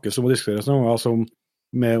det snakkes om og diskuteres noen ganger, altså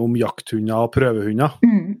om jakthunder og prøvehunder.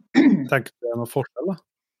 Tenker du det er noen forskjell da?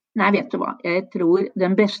 Nei, vet du hva? Jeg tror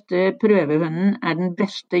den beste prøvehunden er den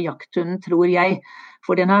beste jakthunden, tror jeg.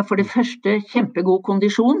 For den har for det første kjempegod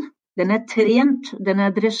kondisjon, den er trent, den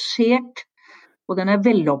er dressert, og den er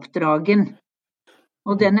veloppdragen.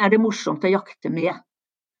 Og den er det morsomt å jakte med.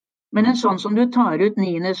 Men en sånn som du tar ut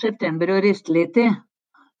 9. september og rister litt i,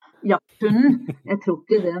 jakthunden, jeg tror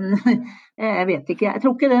ikke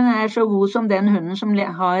den er så god som den hunden som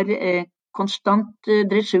har konstant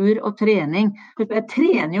dressur og trening. Jeg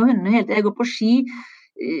trener jo hundene helt, jeg går på ski,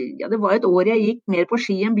 det var et år jeg gikk mer på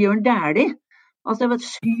ski enn Bjørn Dæhlie, altså det var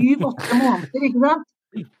 7-8 måneder, ikke sant?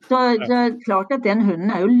 Så klart at den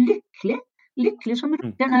hunden er jo lykkelig som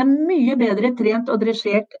den er mye bedre trent og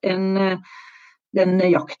dressert enn den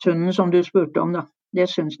jakthunden som du spurte om da. Det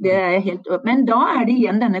er helt, men da er det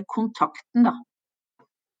igjen denne kontakten da.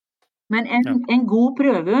 Men en god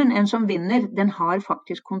prøvehund, en som vinner, den har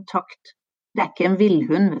faktisk kontakt. Det er ikke en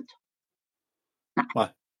villhund, vet du.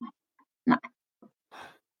 Nei.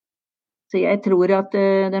 Så jeg tror at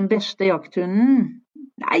den beste jakthunden,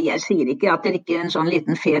 nei, jeg sier ikke at det ikke er en sånn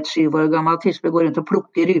liten fet 7 år gammel tispe går rundt og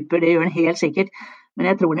plukker ryper, det gjør den helt sikkert. Men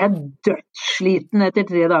jeg tror den er dødssliten etter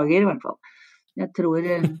 3 dager i hvert fall. Jeg tror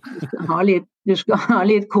du skal ha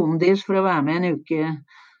litt kondis for å være med en uke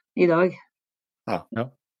i dag. Ja.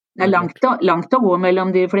 Det er langt å gå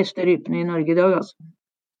mellom de fleste rypene i Norge i dag, altså.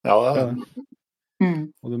 Ja, det er det.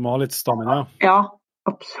 Og du må ha litt stamina. Ja,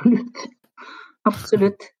 absolutt.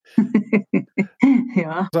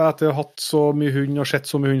 Ja. Så etter å ha hatt så mye hund og sett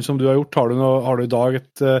så mye hund som du har gjort, har du i dag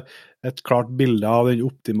et klart bilde av den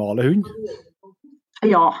optimale hund?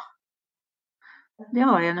 Ja, det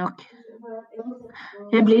har jeg nok.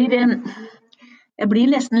 Jeg blir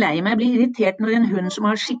nesten lei meg, jeg blir irritert når en hund som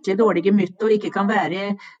har skikkelig dårlig gemytt og ikke kan være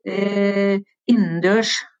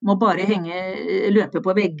innendørs, må bare løpe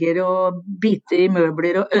på vegger og bite i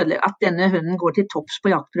møbler og ødelegge, at denne hunden går til topps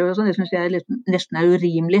på jaktprøve, det synes jeg nesten er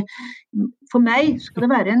urimelig. For meg skal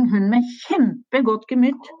det være en hund med kjempegodt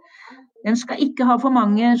gemytt, Den skal ikke ha for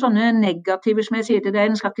mange sånne negativer, som jeg sier til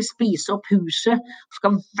deg. Den skal ikke spise opp huset. Den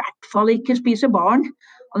skal I hvert fall ikke spise barn.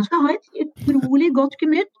 Og den skal ha et utrolig godt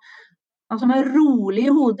gemytt. Altså med rolig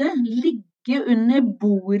I hodet. Ligge under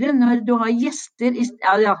bordet når du har gjester.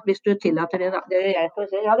 Ja, hvis du tillater det da. Det gjør jeg for å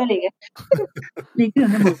se. Ja, det ligger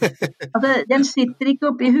under bordet. Altså, den sitter ikke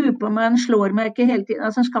oppe I huet på meg, den slår meg ikke hele tiden.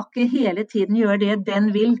 Altså, den skal ikke hele tiden gjøre det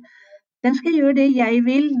den vil. Den skal gjøre det jeg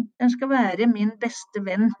vil. Den skal være min beste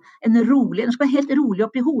venn. Den skal være helt rolig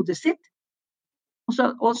opp I hodet sitt.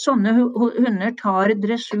 Og sånne hunder tar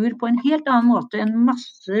dressur på en helt annen måte enn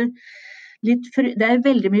masse det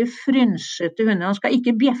veldig mye frynsete hunder. Han skal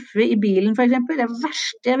ikke bjeffe I bilen, for eksempel. Det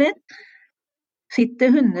verste jeg vet. Sitter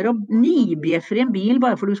hunder og nibjeffer I en bil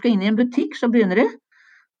bare for du skal inn I en butikk, så begynner det.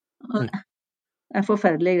 Det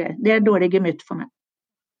forferdelige greier. Det dårlig gemytt for meg.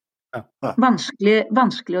 Ja.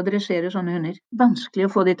 Vanskelig å dressere sånne hunder. Vanskelig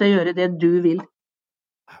å få de til å gjøre det du vil.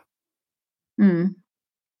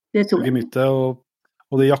 Det tror jeg. Gemyttet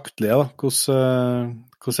og det jaktlige, da.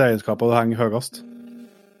 Hvordan egenskaper det henger høyest?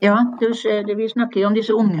 Ja, vi snakker jo om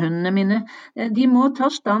disse unghundene mine. De må ta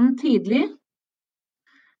stand tidlig.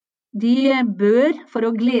 De bør, for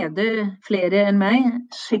å glede flere enn meg,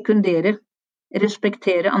 sekundere,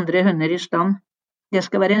 respektere andre hunder I stand. Det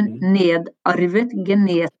skal være en nedarvet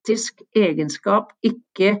genetisk egenskap,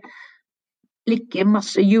 ikke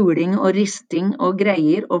masse juling og risting og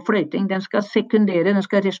greier og fløyting. Den skal sekundere, den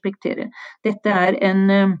skal respektere. Dette en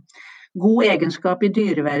god egenskap I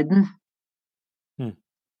dyreverden.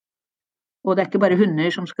 Og det ikke bare hunder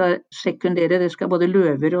som skal sekundere, det skal både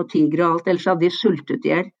løver og tigre og alt, ellers hadde de sultet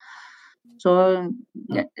ihjel. Så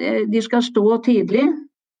de skal stå tidlig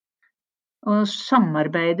og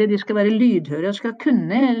samarbeide, de skal være lydhøre, skal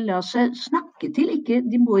kunne la seg snakke til,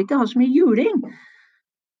 de må ikke ha så mye juling.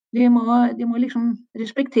 De må liksom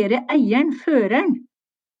respektere eieren, føreren.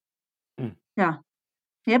 Ja.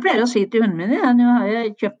 Jeg pleier å si til hundene mine, nå har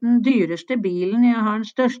jeg kjøpt den dyreste bilen, jeg har den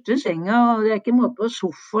største senga, og det ikke måte på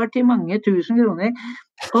sofaer til mange 1000 kroner.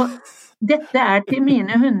 Og dette til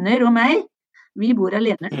mine hunder og meg. Vi bor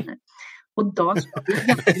alene. Og da skal vi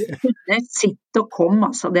kunne sitte og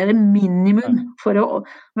komme, altså. Det minimum for å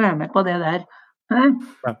være med på det der.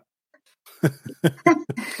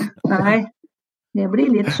 Nei, det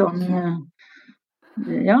blir litt sånn,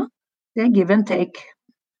 ja, det give and take.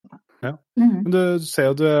 Ja, men du ser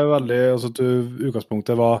jo at du veldig, altså at du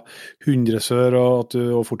utgangspunktet var hunddressør, og at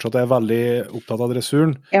du fortsatt veldig opptatt av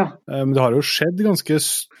dressuren. Ja. Men det har jo skjedd ganske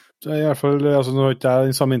I hvert fall, altså nå har ikke jeg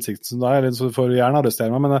den samme innsikten som deg, så du får gjerne arrestere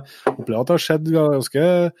meg, men jeg opplever at det har skjedd ganske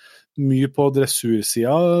mye på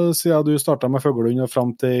dressursiden siden du startet med Føgelhund og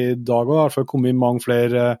frem til I dag, og I hvert fall kommet mange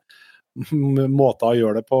flere måter å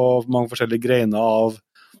gjøre det på, mange forskjellige greiner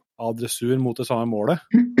av dressur mot det samme målet,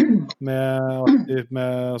 med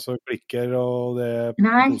altså, klikker og det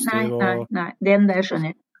Nei, den der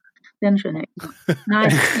skjønner jeg. Den skjønner jeg. Nei,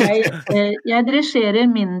 jeg dresserer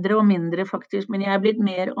mindre og mindre faktisk, men jeg blitt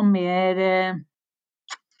mer og mer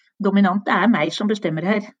dominant. Det meg som bestemmer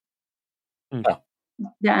her.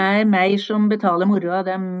 Det meg som betaler moroa,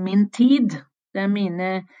 det min tid. Det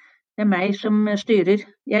meg som styrer.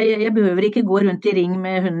 Jeg behøver ikke gå rundt I ring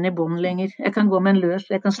med hunden I bånd lenger. Jeg kan gå med en løs,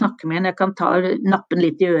 jeg kan snakke med en, jeg kan ta nappen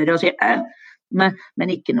litt I øret og si men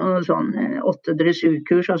ikke noe sånn 8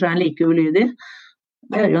 dressurkurs, og så han like ulydig.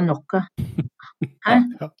 Det jo nok av.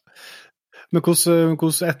 Ja. Men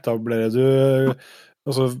hvordan etablerer du,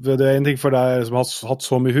 altså det en ting for deg som har hatt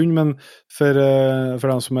så mye hund, men for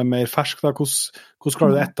dem som mer fersk, da, hvordan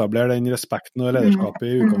klarer du å etablere den respekten og lederskapet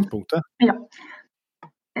I utgangspunktet?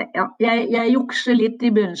 Ja, jeg jukser litt I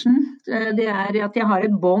begynnelsen. Det at jeg har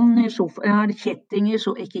et bånd I sofa, jeg har kjetting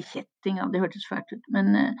ikke kjetting, det hørtes fælt ut,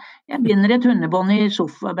 men jeg binder et hundebånd I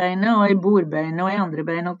sofabeinet og I bordbeinet og I andre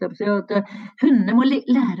bein. Hundene må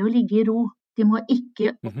lære å ligge I ro. De må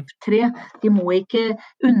ikke opptre, de må ikke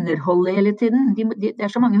underholde hele tiden. Det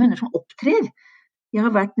så mange hunder som opptrer. Jeg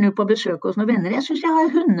har vært nå på besøk hos noen venner. Jeg synes jeg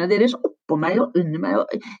har hundene deres oppå meg og under meg. Og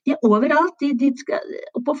de overalt. De skal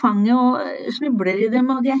opp på fanget og snubler I dem,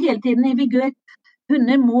 og de hele tiden I vigør.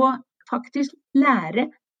 Hunder må faktisk lære.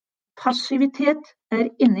 Passivitet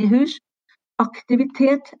inne I hus.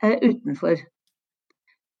 Aktivitet utenfor.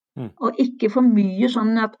 Og ikke for mye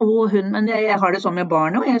sånn at, men jeg har det sånn med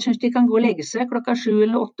barna, og jeg synes de kan gå og legge seg 7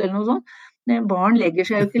 eller 8 eller noe sånt. Barn legger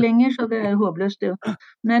seg jo ikke lenger, så det håpløst det.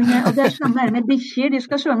 Men og det samme med bikkjer, de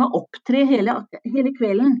skal sømme opptre hele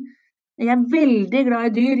kvelden. Jeg veldig glad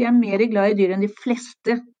I dyr, jeg mer glad I dyr enn de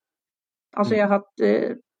fleste. Altså jeg har hatt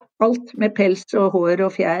alt med pels og hår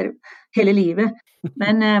og fjær hele livet,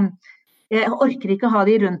 men jeg orker ikke ha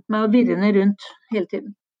de rundt meg og virrende rundt hele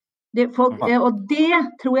tiden. Og det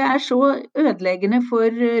tror jeg så ødeleggende for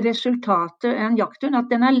resultatet av en jakthund, at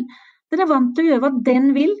den er vant til å gjøre hva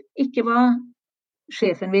den vil, ikke hva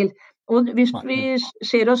sjefen vil. Og hvis vi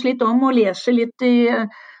ser oss litt om og leser litt i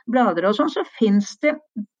blader og sånn, så finnes det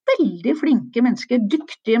veldig flinke mennesker,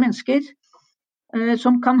 dyktige mennesker,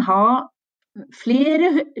 som kan ha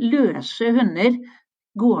flere løse hunder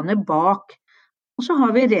gående bak. Og så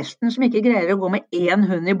har vi resten som ikke greier å gå med én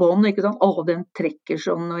hund i bånd, ikke sant? Den trekker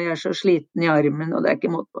sånn, og jeg er så sliten i armen, og det er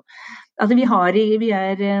ikke måte på. Altså, vi har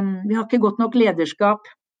ikke godt nok lederskap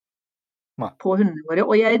på hundene våre,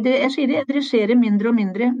 og jeg sier det, jeg dresserer mindre og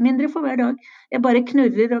mindre for hver dag. Jeg bare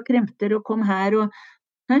knurrer og kremter og kom her, og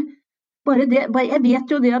bare det, jeg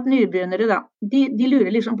vet jo det at nybegynnere da, de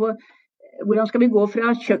lurer liksom på, hvordan skal vi gå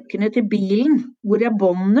fra kjøkkenet til bilen, hvor er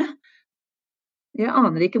båndet? Jeg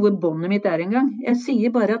aner ikke hvor båndet mitt er engang. Jeg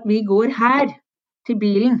sier bare at vi går her til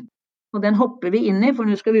bilen, og den hopper vi inn i, for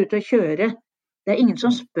nå skal vi ut og kjøre. Det er ingen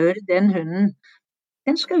som spør den hunden.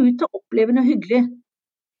 Den skal ut og oppleve noe hyggelig.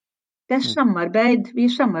 Det er samarbeid. Vi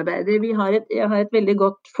samarbeider. Jeg har et veldig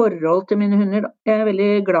godt forhold til mine hunder. Jeg er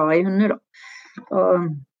veldig glad i hunder.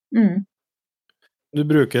 Du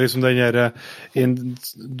bruker liksom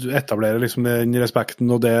du etablerer liksom den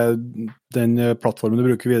respekten og den plattformen du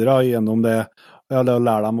bruker videre gjennom det å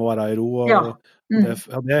lære dem å være i ro. Og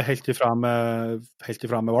det er helt ifra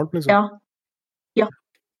med valp, liksom. Ja.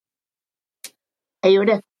 Jeg gjør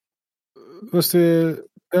det.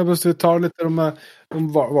 Hvis vi tar litt om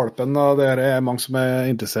valpen, det er mange som er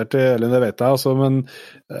interessert i, eller det vet jeg, altså, men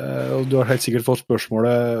du har helt sikkert fått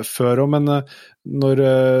spørsmålet før også, men nå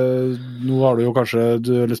har du jo kanskje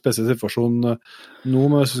en litt spesiell situasjon nå,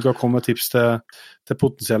 men hvis du skal komme med tips til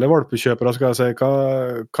potensielle valpekjøpere, skal jeg si,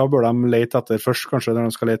 hva bør de lete etter først, kanskje når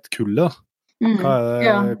de skal lete kullet? Hva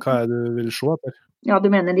er det du vil se etter? Ja, du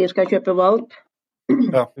mener de skal kjøpe valp?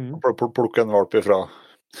 Ja, plukke en valp ifra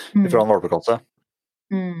en valpekasse.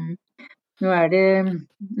 Nå er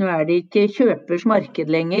det ikke kjøpers marked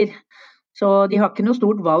lenger, så de har ikke noe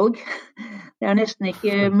stort valg. Det er nesten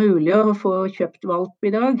ikke mulig å få kjøpt valp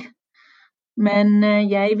i dag. Men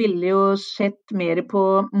jeg ville jo sett mer på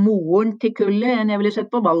moren til kullet enn jeg ville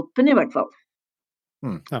sett på valpen i hvert fall.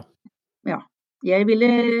 Ja. Jeg ville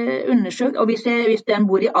undersøkt, og hvis den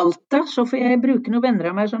bor i Alta, så får jeg bruke noen venner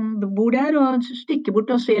av meg som bor der, og stikke bort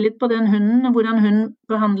og se litt på den hunden, hvordan hun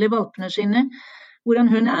behandler valpene sine, hvordan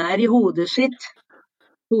hun er i hodet sitt.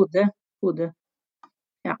 Hodet.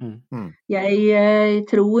 Ja. Jeg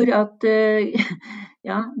tror at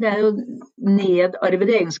det er jo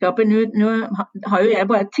nedarvede egenskaper. Nå har jo jeg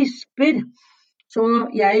bare tisper, så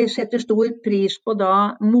jeg setter stor pris på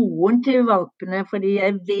da moren til valpene, fordi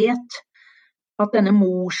jeg vet at denne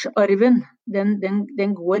morsarven,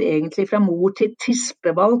 den går egentlig fra mor til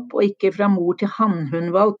tispevalp, og ikke fra mor til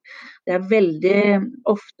hannhundvalp. Det er veldig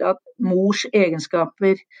ofte at mors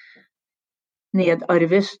egenskaper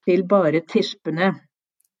nedarves til bare tispene.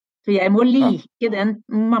 Så jeg må like den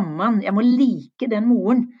mammaen, jeg må like den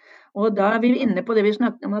moren. Og da er vi inne på det vi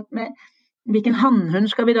snakket om, at hvilken hannhund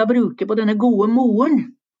skal vi da bruke på denne gode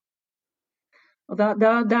moren? Og da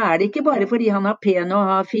er det ikke bare fordi han er pen og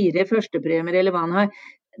har 4 førstepremier eller hva han har.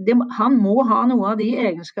 Han må ha noe av de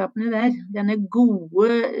egenskapene der. Denne gode,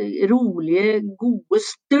 rolige, gode,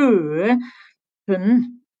 støe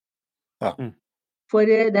hunden. Ja. For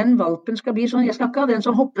den valpen skal bli sånn. Jeg skal ikke ha den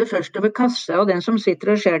som hopper først over kassa, og den som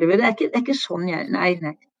sitter og skjelver. Det er ikke sånn jeg... Nei.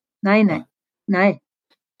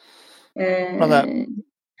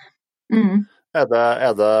 Er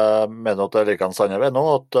det med noe til like en sanne ved nå,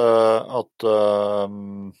 at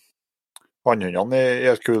hannhundene i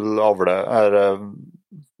et kull avle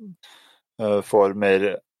får mer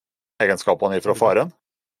egenskapene fra faren?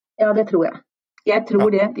 Ja, det tror jeg. Jeg tror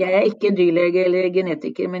det. Jeg er ikke dyrlege eller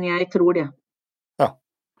genetiker, men jeg tror det. Ja.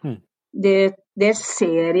 Det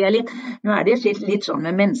ser jeg litt. Nå er det litt sånn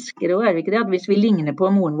med mennesker også, er vi ikke det? At hvis vi ligner på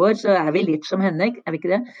moren vår, så er vi litt som henne, er vi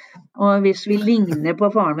ikke det? Og hvis vi ligner på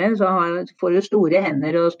faren min, så får du store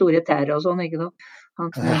hender og store tær og sånn, ikke sant?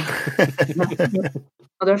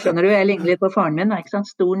 Og da skjønner du, jeg ligner litt på faren min, ikke sant?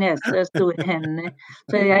 Stor nese, store hender.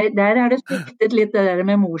 Så der er det stiktet litt det der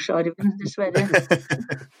med morsarven, dessverre.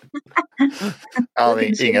 Ja,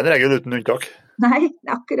 ingen regel uten unntak. Nei,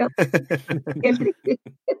 akkurat. Helt riktig.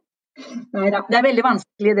 Neida, det er veldig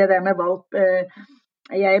vanskelig det der med valp.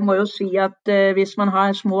 Jeg må jo si at hvis man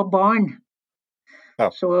har små barn,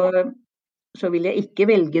 så vil jeg ikke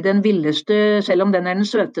velge den villeste, selv om den er den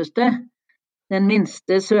søteste. Den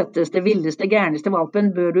minste, søteste, villeste, gærneste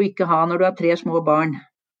valpen bør du ikke ha når du har 3 små barn.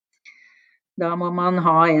 Da må man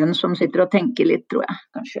ha en som sitter og tenker litt, tror jeg,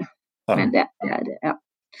 kanskje. Men det er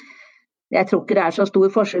Jeg tror ikke det så stor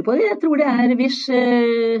forskjell på det. Jeg tror det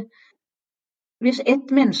hvis ett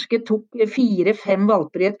menneske tok 4-5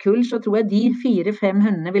 valper i et kull, så tror jeg de 4-5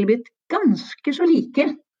 hundene ville blitt ganske så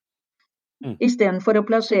like. I stedet for å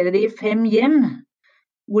plassere de i 5 hjem,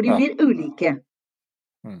 hvor de blir ulike.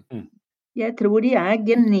 Jeg tror de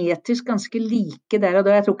genetisk ganske like der og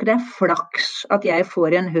da. Jeg tror ikke det flaks at jeg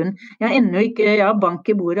får en hund. Jeg har ennå ikke, bank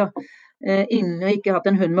i bordet, ennå ikke hatt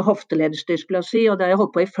en hund med hofteleddsdysplasi, og det har jeg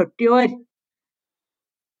holdt på i 40 år.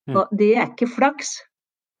 Og det ikke flaks.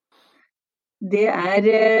 Det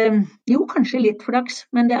jo kanskje litt flaks,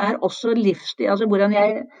 men det også livsstil, altså hvordan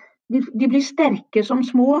de blir sterke som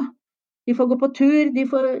små, de får gå på tur, de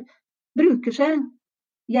får bruke seg,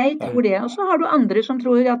 jeg tror det, og så har du andre som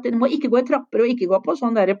tror at de må ikke gå i trapper og ikke gå på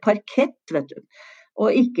sånn der parkett, vet du,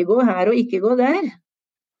 og ikke gå her og ikke gå der.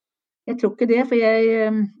 Jeg tror ikke det, for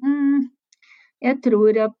jeg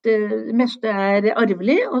tror at det meste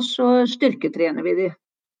arvelig, og så styrketrener vi de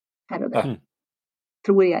her og der,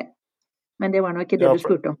 tror jeg. Men det var nok ikke det du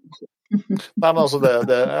spurte om. Nei, men altså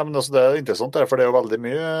det interessant, for det jo veldig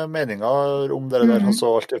mye meninger om det der, altså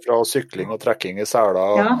alt fra sykling og trekking i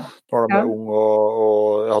seler når de unge, og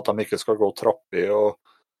at de ikke skal gå trapper, og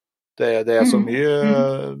det så mye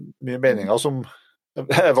meninger som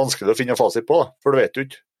vanskelig å finne fasit på, for du vet jo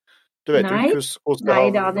ikke. Du vet jo ikke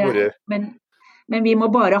hvordan det har vært. Men vi må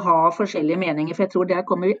bare ha forskjellige meninger, for jeg tror der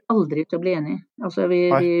kommer vi aldri til å bli enige. Altså,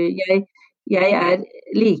 jeg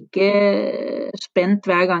like spent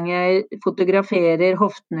hver gang jeg fotograferer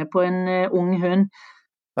hoftene på en ung hund,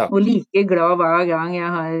 og like glad hver gang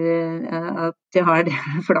at jeg har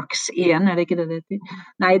flaks igjen, det ikke det det heter?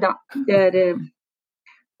 Neida,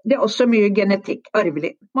 det også mye genetikk,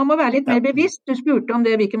 arvelig. Man må være litt mer bevisst. Du spurte om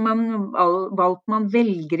det, hvilken valp man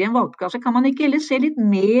velger i en valpkasse. Kan man ikke heller se litt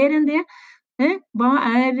mer enn det?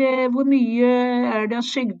 Hvor mye det av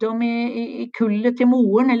sykdom i kullet til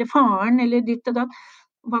moren eller faren eller ditt og datt?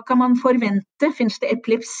 Hva kan man forvente? Finnes det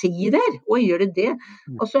epilepsi der? Gjør det?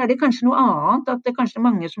 Og så det kanskje noe annet, at det kanskje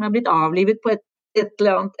mange som har blitt avlivet på en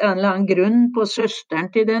eller annen grunn, på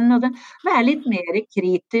søsteren til den og den. Være litt mer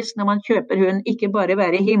kritisk når man kjøper hund, ikke bare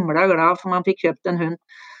være himla glad for man fikk kjøpt en hund.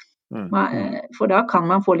 For da kan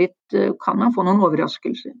man få noen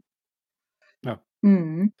overraskelser.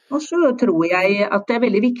 Og så tror jeg at det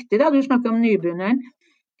veldig viktig, da du snakker om nybegynneren,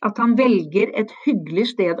 at han velger et hyggelig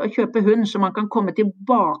sted å kjøpe hund, så man kan komme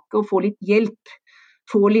tilbake og få litt hjelp.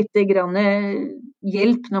 Få litt grann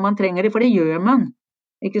hjelp når man trenger det, for det gjør man,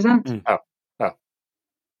 ikke sant?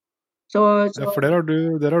 For der har du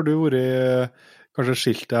vært kanskje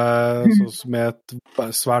skilt deg med et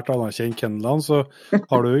svært anerkjent kennelland, så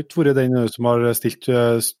har du ikke vært den som har stilt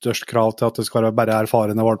størst krav til at det skal være bare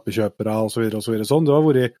erfarne valpekjøpere og så videre sånn. Du har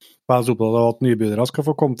vært veldig opptatt av at nybegynnere skal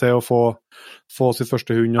få komme til å få sitt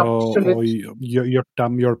første hund og hjelpe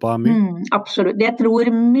dem mye. Absolutt. Jeg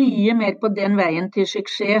tror mye mer på den veien til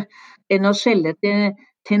suksess enn å selge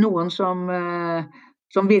til noen som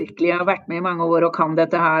virkelig har vært med i mange år og kan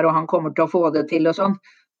dette her, og han kommer til å få det til og sånn.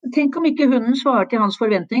 Tenk om ikke hunden svarer til hans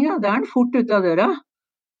forventninger, da han fort ut av døra.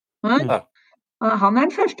 Han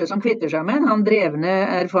den første som kvitter seg med, han drevne,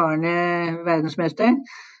 erfarne verdensmesteren.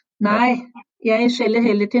 Nei, jeg selger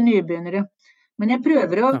heller til nybegynnere. Men jeg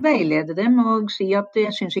prøver å veilede dem og si at jeg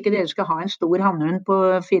synes ikke dere skal ha en stor hannhund på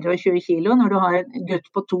 24 kilo når du har en gutt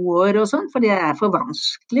på 2 år og sånn, for det for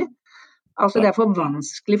vanskelig. Altså det for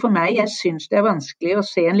vanskelig for meg. Jeg synes det vanskelig å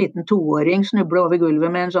se en liten 2-åring snuble over gulvet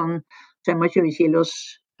med en sånn 25 kilos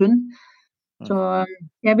hund. Så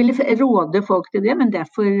jeg ville råde folk til det, men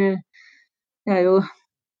derfor det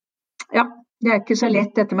ikke så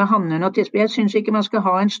lett dette med hannhund og tispe. Jeg synes ikke man skal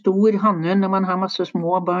ha en stor hannhund når man har masse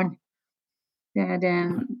små barn.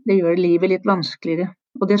 Det gjør livet litt vanskeligere.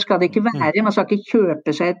 Og det skal det ikke være. Man skal ikke kjøpe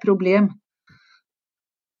seg et problem.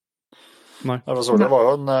 Nei. Det var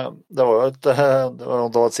jo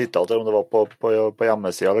et sitat, om det var på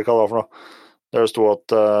hjemmesiden eller hva det var for noe. Der det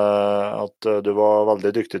stod at du var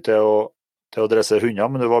veldig dyktig til å dresse hunder,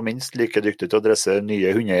 men du var minst like dyktig til å dresse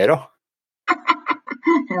nye hundeeiere.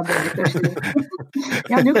 Ja, det kanskje det.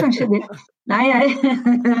 Ja, du kanskje det. Nei,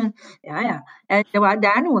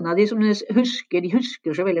 det noen av de som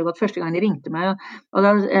husker så veldig godt første gang de ringte meg, og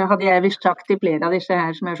da hadde jeg visst sagt til flere av disse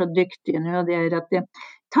her som så dyktige nå, og det at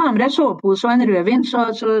ta med deg sovepose og en rødvin, så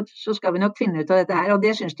skal vi nok finne ut av dette her, og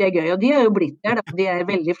det synes de gøy, og de jo blitt der, de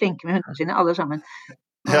veldig flinke med hundene sine, alle sammen.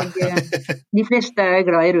 Og de fleste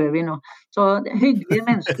glad i rødvin nå. Så hyggelige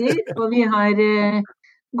mennesker, og vi har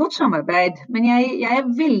godt samarbeid, men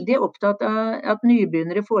jeg veldig opptatt av at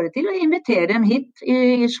nybegynnere får det til, og inviterer dem hit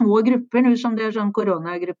i små grupper, nå som det sånn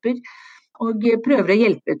koronagrupper, og prøver å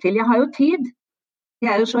hjelpe til. Jeg har jo tid. Jeg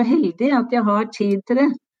er jo så heldig at jeg har tid til det.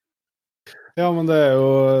 Ja, men det er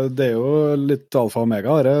jo litt alfa og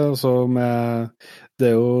omega, det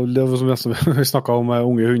er jo som vi snakket om med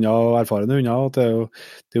unge hunder og erfarne hunder, at det er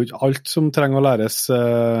jo ikke alt som trenger å læres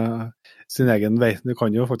sin egen vei. Du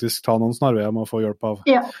kan jo faktisk ta noen snarveier med å få hjelp av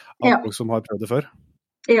folk som har prøvd det før.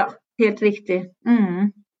 Ja, helt riktig.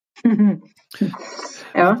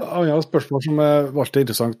 Ja. Et annet spørsmål som er alltid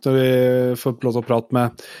interessant når vi får lov til å prate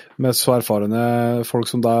med så erfarne folk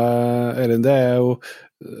som deg, Elin, det er jo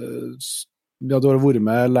du har vært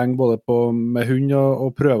med lenge både med hund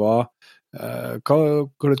og prøver. Hva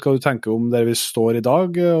du tenker om der vi står i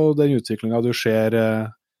dag og den utviklingen du ser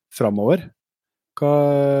fremover? Hva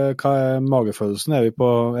er magefølelsen? Er vi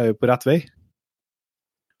på rett vei?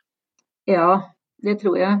 Ja, det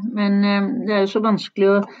tror jeg, men det er jo så vanskelig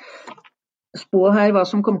å spå her hva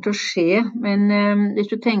som kommer til å skje, men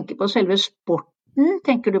hvis du tenker på selve sporten,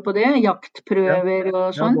 tenker du på det? Jaktprøver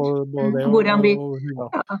og sånt? Ja, både det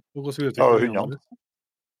og hundene.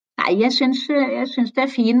 Nei, jeg synes det er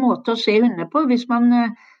en fin måte å se hunder på, hvis man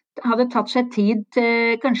hadde tatt seg tid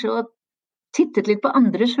til kanskje å tittet litt på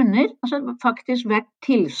andres hunder, altså faktisk vært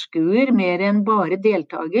tilskuer mer enn bare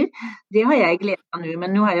deltaker. Det har jeg gledet av nå,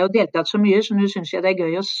 men nå har jeg jo deltatt så mye, så nå synes jeg det er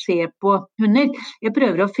gøy å se på hunder. Jeg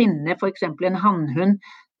prøver å finne for eksempel en hannhund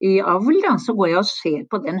i avl, da, så går jeg og ser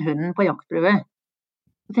på den hunden på jaktprøve.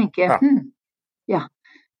 Så tenker jeg,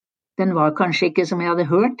 den var kanskje ikke som jeg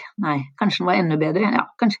hadde hørt. Nei, kanskje den var enda bedre. Ja,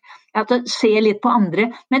 kanskje. Jeg har hatt å se litt på andre.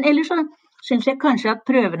 Men ellers så synes jeg kanskje at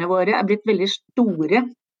prøvene våre er blitt veldig store,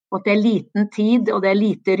 og at det er liten tid, og det er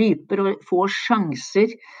lite ryper og få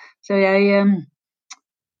sjanser. Så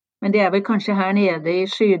men det er vel kanskje her nede i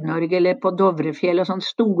Syd-Norge eller på Dovrefjell og sånne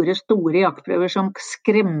store jaktprøver som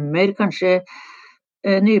skremmer kanskje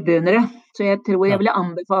nybegynnere. Så jeg tror jeg ville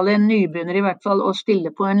anbefale en nybegynner i hvert fall å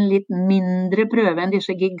stille på en litt mindre prøve enn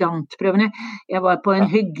disse gigantprøvene. Jeg var på en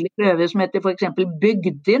hyggelig prøve som heter for eksempel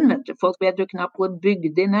Bygdin. Folk vet jo knapt hvor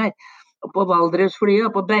Bygdin er. Og på Valdresflyet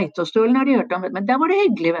og på Beitostølen har de hørt om det. Men der var det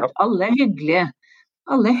hyggelig, vet du. Alle er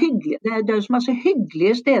hyggelige. Det er jo så masse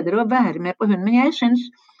hyggelige steder å være med på hund. Men jeg synes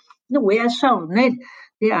noe jeg savner,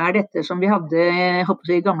 det er dette som vi hadde, jeg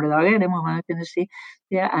håper i gamle dager, det må man kunne si,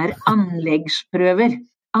 det er anleggsprøver.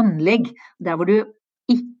 Anlegg, der hvor du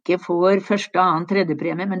ikke får første, annen, tredje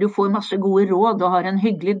premie, men du får masse gode råd og har en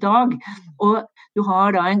hyggelig dag. Og du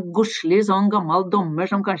har da en godslig sånn gammel dommer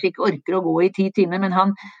som kanskje ikke orker å gå i 10 timer, men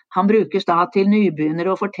han brukes da til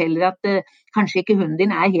nybegynnere og forteller at kanskje ikke hunden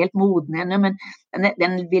din er helt moden ennå, men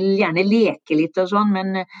den vil gjerne leke litt og sånn, men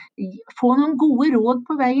få noen gode råd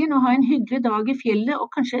på veien og ha en hyggelig dag i fjellet,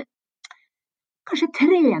 og kanskje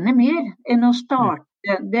trene mer enn å starte.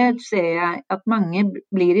 Det ser jeg at mange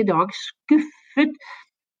blir i dag skuffet.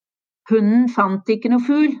 Hunden fant ikke noe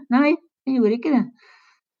fugl. Nei, den gjorde ikke det.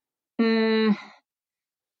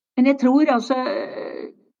 Men jeg tror altså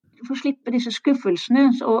for å slippe disse skuffelsene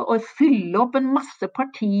og fylle opp en masse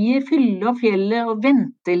partier, fylle opp fjellet og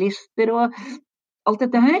ventelister og alt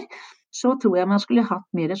dette her, så tror jeg man skulle hatt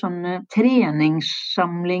mer sånne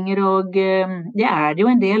treningssamlinger, og det er det jo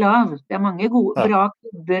en del av. Det er mange gode, bra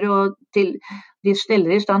klubber, og de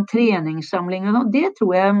steller i stand treningssamlinger, og det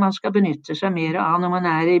tror jeg man skal benytte seg mer av når man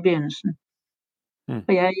er i begynnelsen.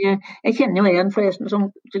 Og jeg kjenner jo en forresten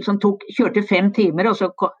som kjørte 5 timer, og så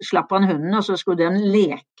slapp han hunden, og så skulle den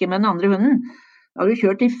leke med den andre hunden. Da har du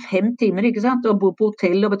kjørt i 5 timer, ikke sant, og bo på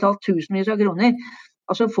hotell og betalt tusenvis av kroner,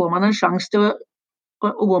 og så får man en sjanse til å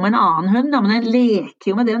gå med en annen hund, da, men den leker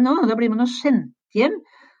jo med den nå, da blir man jo sendt hjem.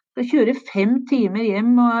 Så kjører 5 timer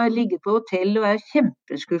hjem og ligger på hotell og er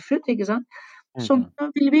kjempeskuffet, ikke sant. Så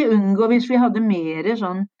ville vi unngå hvis vi hadde mer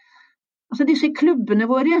sånn, altså disse klubbene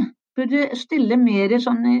våre burde stille mer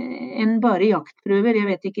sånn enn bare jaktprøver. Jeg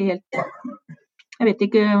vet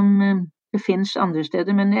ikke om det finnes andre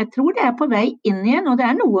steder, men jeg tror det er på vei inn igjen, og det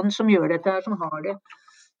er noen som gjør dette her, som har det.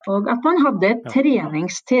 Og at man hadde et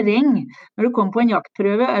treningsterreng. Når du kom på en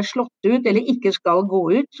jaktprøve, er slått ut eller ikke skal gå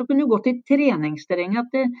ut, så kunne du gå til treningsterreng. At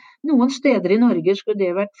noen steder i Norge skulle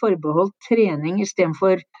det vært forbeholdt trening i stedet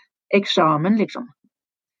for eksamen, liksom.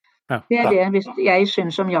 Det er det jeg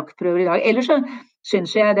synes om jaktprøver i dag. Ellers så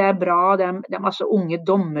synes jeg det er bra, det er masse unge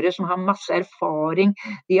dommere som har masse erfaring.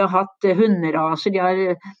 De har hatt hunderaser, de har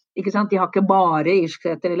ikke bare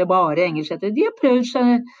irsksetter eller bare engelsksetter. De har prøvd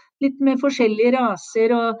seg litt med forskjellige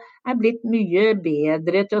raser og er blitt mye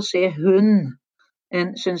bedre til å se hund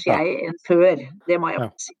synes jeg, enn før. Det må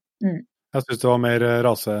jeg si. Jeg synes det var mer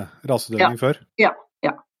rasedømming før. Ja.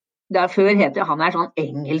 Der før heter han er sånn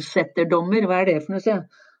engelsksetterdommer. Hva er det for noe?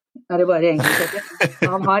 Er det bare engelsksetter?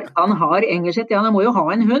 Han har engelsksetter. Ja, han må jo ha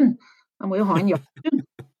en hund. Han må jo ha en jakthund.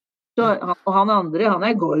 Og han andre,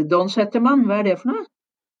 han Gordons heter mann. Hva det for noe?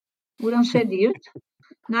 Hvordan ser de ut?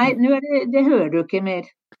 Nei, det hører du ikke mer.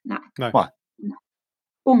 Nei.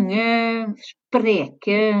 Unge,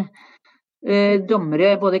 spreke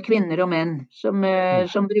dommere, både kvinner og menn, som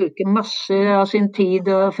bruker masse av sin tid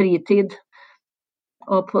og fritid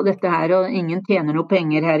og på dette her, og ingen tjener noe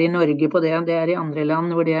penger her i Norge på det. Det i andre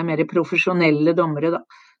land hvor det mer profesjonelle dommere, da.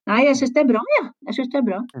 Nei, jeg synes det bra, ja. Jeg synes det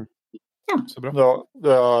bra. Ja. Så bra.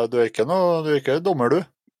 Du er ikke dommer, du?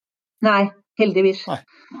 Nei, heldigvis.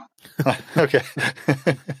 Nei, ok.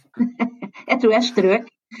 Jeg tror jeg strøk.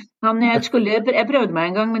 Jeg prøvde meg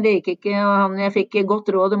en gang, men det gikk ikke. Og jeg fikk godt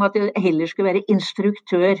råd om at jeg heller skulle være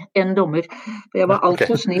instruktør enn dommer. For jeg var alt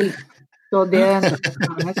for snill. Så det er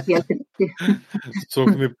helt riktig. Så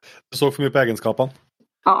for mye på egenskapene?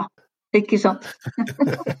 Ja, ikke sant.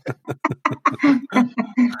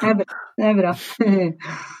 Det er bra.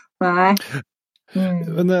 Nei.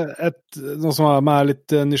 Men noe som jeg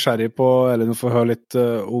litt nysgjerrig på, eller nå får jeg høre litt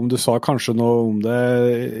om du sa kanskje noe om det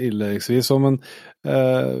innledningsvis, men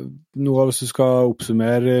nå hvis du skal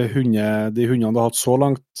oppsummere de hundene du har hatt så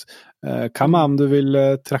langt, hvem dem du vil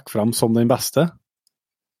trekke frem som den beste?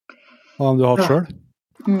 Av dem du har hatt selv?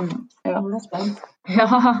 Ja, jeg spent. Ja,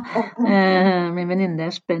 min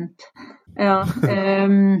venninne spent. Ja,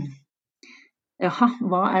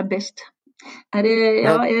 hva best?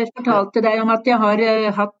 Jeg fortalte deg om at jeg har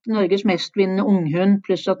hatt Norges mestvinnende unghund,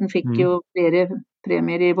 pluss at den fikk jo flere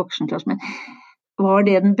premier i voksenklassen. Men var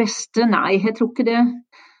det den beste? Nei, jeg tror ikke det.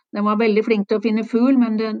 Den var veldig flink til å finne fugl,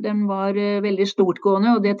 men den var veldig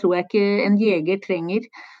stortgående, og det tror jeg ikke en jeger trenger.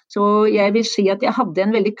 Så jeg vil si at jeg hadde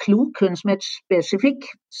en veldig klok hund som het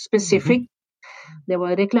Specific. Det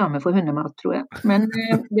var reklame for hundemat, tror jeg. Men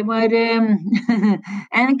det var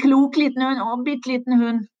en klok liten hund, og bitteliten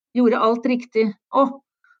hund. Gjorde alt riktig.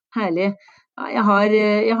 Herlig. Ja,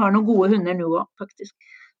 jeg har noen gode hunder nå også, faktisk.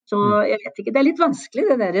 Så jeg vet ikke, det litt vanskelig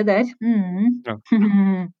det der. Ja.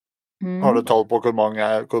 Har du tall på hvor mange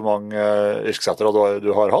irsksettere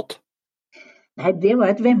du har hatt? Nei, det var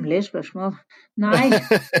et vemmelig spørsmål. Nei,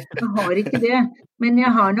 jeg har ikke det. Men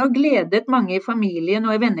jeg har nå gledet mange i familien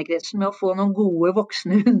og i vennekretsen med å få noen gode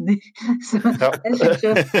voksne hunder. Så jeg synes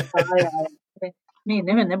jo,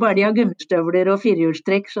 mine hunder, bare de har gummistøvler og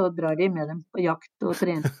firehjulstrekk, så drar de med dem på jakt og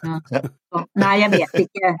trening. Nei, jeg vet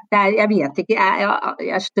ikke.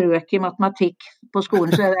 Jeg strøk i matematikk på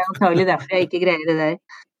skolen, så det er antagelig derfor jeg ikke greier det der.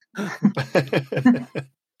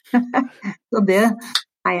 Så det,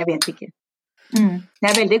 nei, jeg vet ikke. Det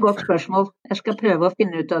er et veldig godt spørsmål. Jeg skal prøve å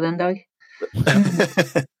finne ut av det en dag.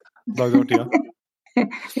 Dag over tida.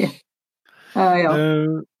 Ja.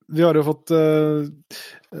 Vi har jo fått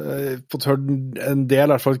hørt en del,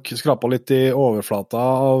 i hvert fall skrapet litt i overflata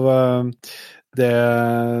av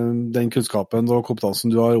den kunnskapen og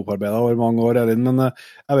kompetansen du har opparbeidet over mange år, Elin. Men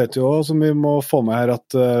jeg vet jo også, som vi må få med her, at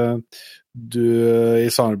du i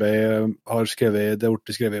samarbeid har skrevet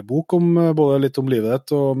en bok om både litt om livet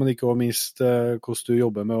ditt, men ikke minst hvordan du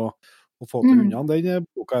jobber med å få til hundene. Den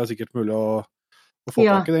boka sikkert mulig å få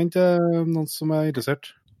tak i den til noen som er interessert.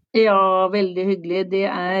 Ja, veldig hyggelig. Det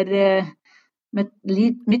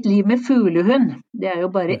mitt liv med fuglehund. Det jo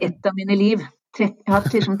bare ett av mine liv. Jeg har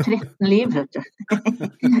hatt liksom 13 liv, vet du.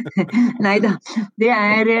 Neida. Det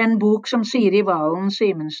en bok som Siri Valen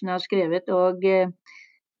Simensen har skrevet, og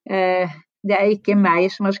det ikke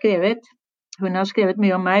meg som har skrevet. Hun har skrevet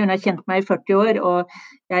mye om meg, hun har kjent meg i 40 år, og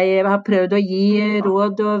jeg har prøvd å gi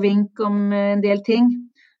råd og vink om en del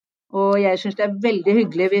ting. Og jeg synes det veldig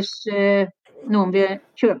hyggelig hvis noen vil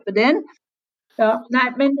kjøpe den. Ja, nei,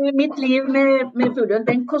 men mitt liv med fuglehund,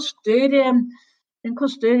 den koster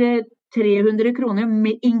 300 kroner,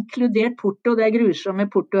 inkludert porto. Det grusomme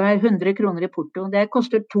porto her, 100 kroner i porto. Det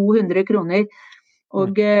koster 200 kroner.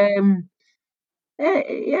 Og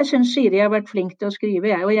jeg synes Siri har vært flink til å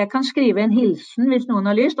skrive, og jeg kan skrive en hilsen hvis noen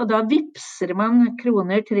har lyst, og da vipser man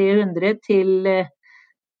kroner 300 til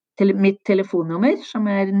mitt telefonnummer, som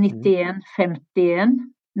 91 51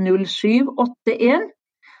 07 81,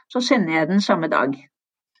 så sender jeg den samme dag.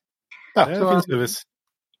 Ja, det fin service.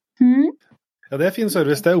 Ja, det fin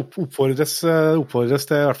service. Det oppfordres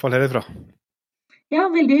det i hvert fall herifra. Ja,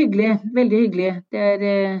 veldig hyggelig. Veldig hyggelig. Det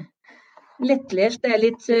lettlest, det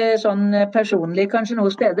litt sånn personlig kanskje noe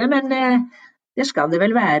steder, men det skal det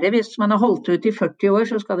vel være. Hvis man har holdt ut i 40 år,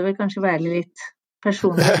 så skal det vel kanskje være litt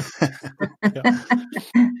personlig.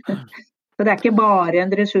 Så det ikke bare en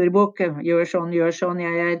dressurbok. Gjør sånn.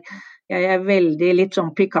 Jeg veldig litt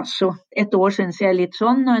sånn Picasso. Et år synes jeg litt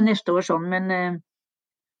sånn, og neste år sånn, men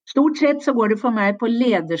stort sett så går det for meg på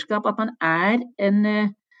lederskap, at man en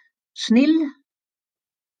snill,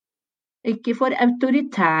 Ikke for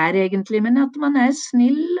autoritær egentlig, men at man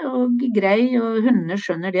snill og grei, og hundene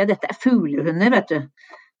skjønner det. Dette fuglehunder, vet du.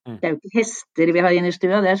 Det jo ikke hester vi har inne i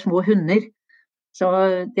stua, det små hunder. Så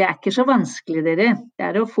det ikke så vanskelig, dere.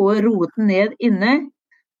 Det å få roet den ned inne,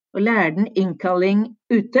 og lære den innkalling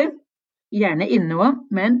ute. Gjerne inne også,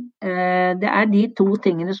 men det de to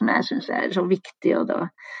tingene som jeg synes så viktige, og da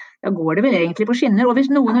går det vel egentlig på skinner. Og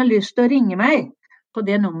hvis noen har lyst til å ringe meg på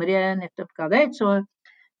det nummeret jeg nettopp ga deg, så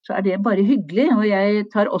det bare hyggelig, og jeg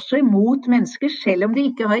tar også imot mennesker, selv om de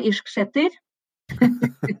ikke har irsksetter.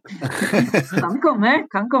 kan komme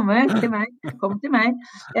til meg. Kom til meg.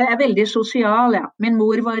 Jeg veldig sosial, ja. Min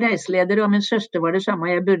mor var reiseleder, og min søster var det samme.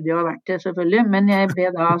 Jeg burde jo ha vært det, selvfølgelig, men jeg ble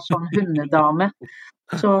da sånn hundedame.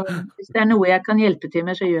 Så hvis det noe jeg kan hjelpe til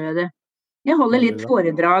med, så gjør jeg det. Jeg holder litt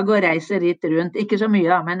foredrag og reiser litt rundt. Ikke så mye,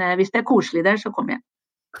 da, men hvis det koselig der, så kommer jeg.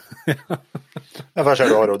 Du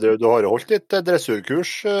har jo holdt litt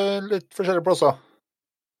dressurkurs litt forskjellige plasser.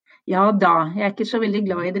 Ja da, jeg ikke så veldig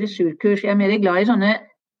glad i dressurkurs. Jeg mer glad i sånne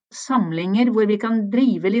samlinger hvor vi kan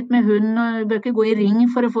drive litt med hund, og bør ikke gå i ring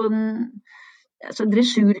for å få den. Altså,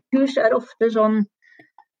 dressurkurs ofte sånn,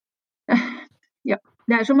 ja,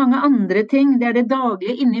 det så mange andre ting. Det det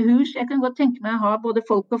daglige inne i hus. Jeg kan godt tenke meg å ha både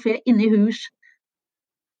folk og fe inne i hus.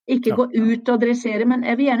 Ikke gå ut og dressere, men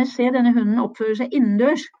jeg vil gjerne se denne hunden oppføre seg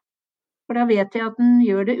innendørs. For da vet jeg at den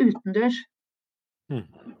gjør det utendørs.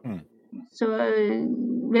 Så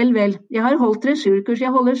vel. Jeg har holdt dressurkurs,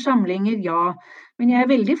 jeg holder samlinger, ja. Men jeg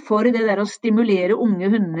veldig for det der å stimulere unge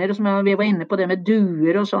hunder, som vi var inne på det med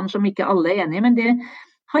duer og sånn, som ikke alle enige. Men det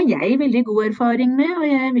har jeg veldig god erfaring med, og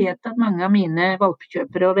jeg vet at mange av mine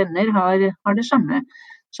valpekjøpere og venner har det samme.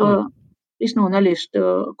 Så hvis noen har lyst til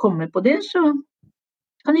å komme på det, så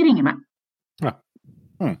kan de ringe meg. Ja.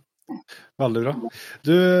 Veldig bra.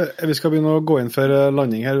 Du, vi skal begynne å gå inn for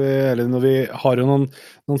landing her, vi har jo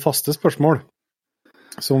noen faste spørsmål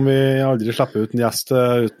som vi aldri slipper ut en gjest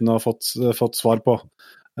uten å ha fått svar på.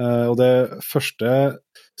 Og det første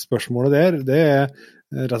spørsmålet der, det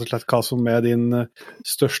rett og slett hva som din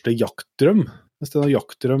største jaktdrøm. Hvis det noen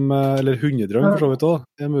jaktdrøm, eller hundedrøm for så vidt også,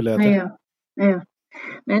 det muligheter. Ja.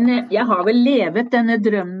 Men jeg har vel levet denne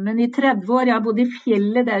drømmen i 30 år. Jeg har bodd i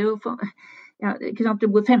fjellet, det jo ikke sant, du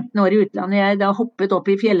bor 15 år i utlandet. Jeg da hoppet opp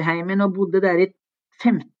i fjellheimen og bodde der i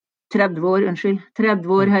 30 år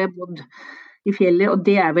har jeg bodd i fjellet, og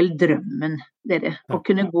det vel drømmen, dere. Å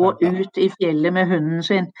kunne gå ut i fjellet med hunden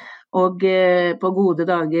sin, og på gode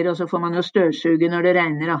dager, og så får man jo støvsuge når det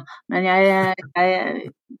regner, da. Men jeg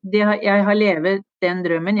har levet den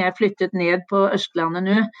drømmen. Jeg flyttet ned på Østlandet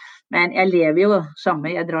nå, men jeg lever jo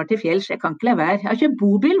samme. Jeg drar til fjells, jeg kan ikke la være. Jeg har kjøpt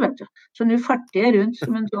bobil, vet du. Så nå farter jeg rundt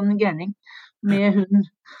som en sånn gærning med hunden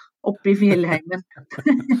oppe i fjellheimen.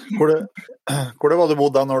 Hvor var du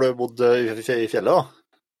bodd da når du bodde i fjellet da?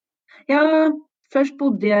 Ja, først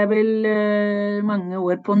bodde jeg vel mange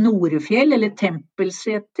år på Norefjell, eller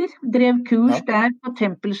Tempelseter. Drev kurs der på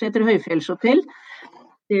Tempelseter høyfjellshotell.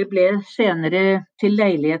 Det ble senere til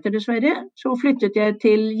leiligheter, dessverre. Så flyttet jeg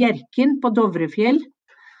til Hjerkinn på Dovrefjell.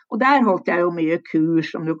 Og der holdt jeg jo mye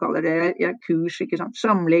kurs, som du kaller det. Ja, kurs, ikke sant?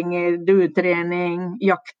 Samlinger, duetrening,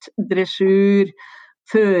 jakt, dressur,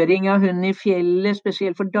 føring av hund i fjellet,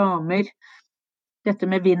 spesielt for damer. Dette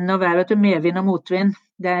med vind og vær, medvind og motvind.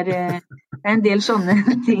 Det en del sånne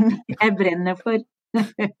ting jeg brenner for.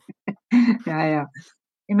 Ja.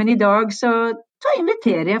 Men i dag så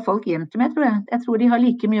inviterer jeg folk hjem til meg, tror jeg. Jeg tror de har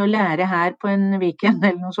like mye å lære her på en weekend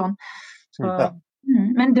eller noe sånt. Så,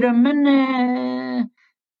 men drømmen,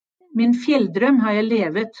 min fjelldrøm har jeg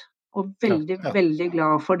levet, og veldig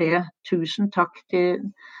glad for det. Tusen takk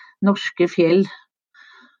til norske fjell.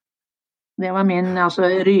 Det var min, altså,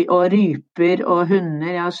 og ryper og hunder.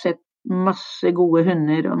 Jeg har sett masse gode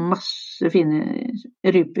hunder og masse fine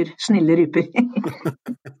ryper, snille ryper.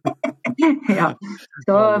 Ja,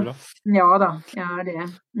 så, ja da, jeg har det.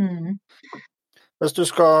 Hvis du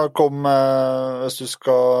skal komme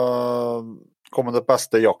med det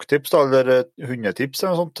beste jakttips da, eller hundetips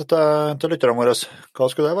eller noe sånt til lytterne våre, hva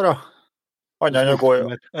skulle det være? Annet enn å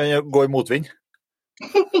gå i motvind?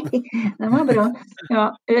 Det var bra. Ja,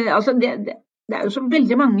 altså det jo så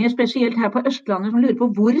veldig mange, spesielt her på Østlandet, som lurer på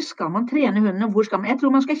hvor skal man trene hunden, og hvor skal man. Jeg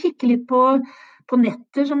tror man skal kikke litt på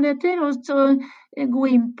nettet, som det heter, og så gå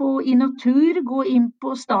inn i natur, gå inn på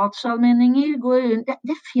statsallmenninger,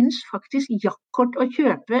 det finnes faktisk jaktkort å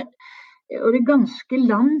kjøpe over det ganske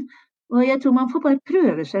land, og jeg tror man får bare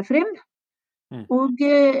prøve seg frem. Og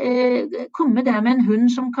komme der med en hund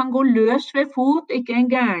som kan gå løs ved fot, ikke en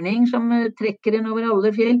gærning som trekker den over alle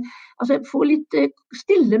fjell. Altså få litt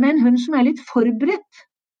stille med en hund som litt forberedt.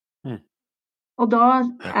 Og da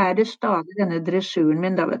det stadig denne dressuren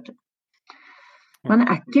min da, vet du. Man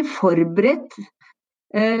ikke forberedt.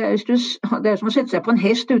 Det som å sette seg på en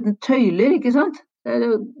hest uten tøyler, ikke sant?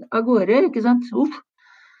 Av gårde, ikke sant? Uff.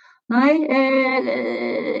 Nei,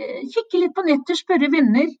 kikke litt på nettet, spørre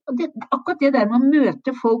venner. Akkurat det der med å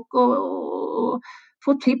møte folk og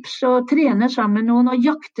få tips og trene sammen med noen og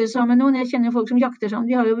jakte sammen med noen. Jeg kjenner folk som jakter sammen.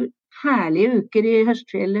 De har jo herlige uker i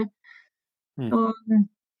høstfjellet. Og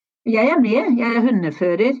jeg med. Jeg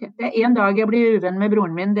hundefører. Det en dag jeg blir uvenn med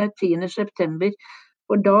broren min. Det 10. september.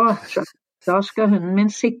 Og da skal hunden min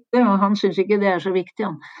sitte, og han synes ikke det så viktig,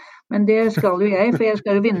 han. Men det skal jo jeg, for jeg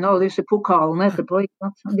skal jo vinne alle disse pokalene etterpå. Ikke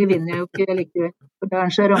sant? De vinner jeg jo ikke likevel, for da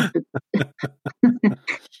han så rampet.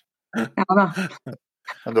 Ja da.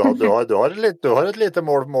 Men du har et lite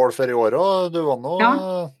mål for i år, og du var nå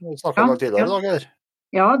snakket om tidligere i dag her.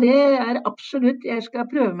 Ja, det absolutt. Jeg skal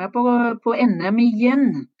prøve meg på NM igjen.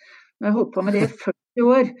 Jeg har holdt på med det i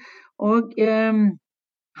 40 år. Og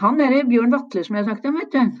han Bjørn Vatle som jeg snakket om,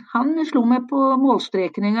 vet du. Han slo meg på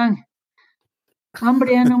målstreken en gang. Han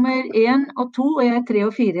ble nummer 1 og 2, og jeg 3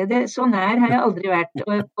 og 4. Så nær har jeg aldri vært,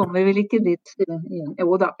 og jeg kommer vel ikke dit igjen.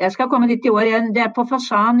 Jo da, jeg skal komme dit i år. Det på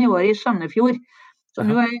Fasan i år i Sandefjord. Så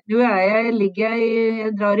nå ligger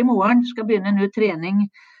jeg drar i morgen, skal begynne nå trening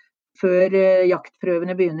før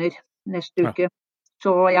jaktprøvene begynner neste uke.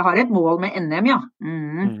 Så jeg har et mål med NM, ja.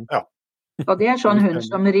 Ja. Og det sånn hund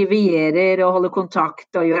som rivierer og holder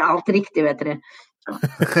kontakt og gjør alt riktig, vet dere.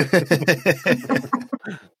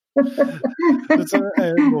 Så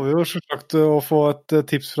må vi jo selvsagt å få et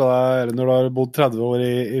tips fra deg når du har bodd 30 år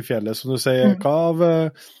i fjellet, som du sier. Hva av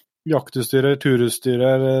jaktutstyr, turutstyr,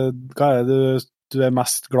 hva det du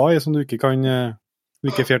mest glad i som du ikke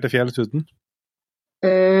fjerde til fjells uten?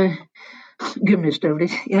 Gummistøvler.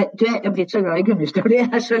 Jeg er blitt så glad i gummistøvler.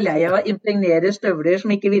 Jeg så lei av å impregnere støvler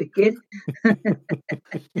som ikke virker.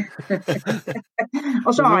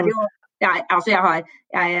 Og så har det jo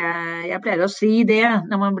jeg pleier å si det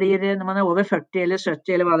når man over 40 eller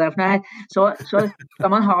 70 eller hva det for noe, så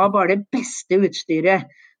skal man ha bare det beste utstyret.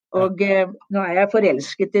 Og nå jeg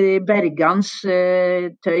forelsket i Bergans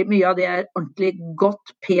tøy. Mye av det ordentlig godt,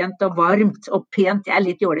 pent og varmt. Og pent, jeg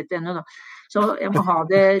litt jålete ennå da. Så jeg må ha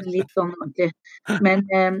det litt sånn ordentlig. Men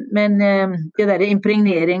det der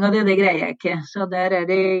impregnering og det greier jeg ikke. Så der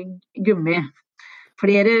det gummi.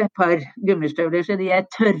 Flere par gummistøvler, så de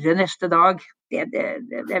tørre neste dag.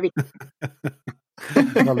 Det viktig.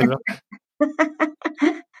 Veldig bra.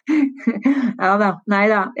 Ja da, nei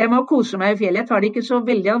da. Jeg må kose meg i fjellet. Jeg tar det ikke så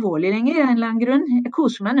veldig alvorlig lenger, en eller annen grunn. Jeg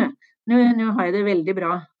koser meg nå. Nå har jeg det veldig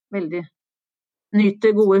bra. Veldig.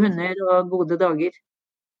 Nyter gode hunder og gode dager.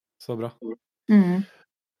 Så bra.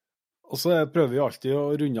 Og så prøver vi alltid å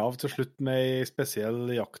runde av til slutt med en spesiell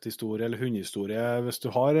jakthistorie eller hundehistorie. Hvis du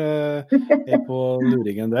har på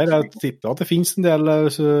luringen der, jeg tipper at det finnes en del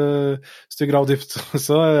hvis du graver dypt,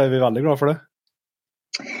 så vi veldig glad for det.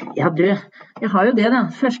 Ja du, jeg har jo det da.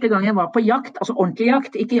 Første gang jeg var på jakt, altså ordentlig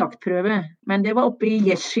jakt, ikke jaktprøve, men det var oppe i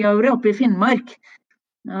Gjesjauret, oppe i Finnmark.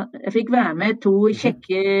 Ja, jeg fikk være med 2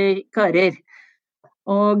 kjekke karer.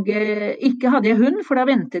 Og ikke hadde jeg hund, for da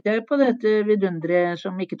ventet jeg på dette vidundre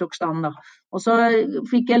som ikke tok stand da. Og så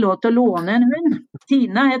fikk jeg lov til å låne en hund.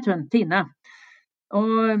 Tina het hun, Tina. Og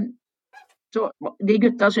så de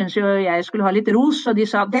gutta syntes jo jeg skulle ha litt ros, og de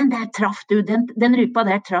sa, den der traff du, den rypa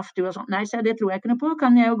der traff du, og sånn. Nei, så det tror jeg ikke noe på.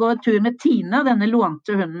 Kan jeg jo gå tur med Tina, denne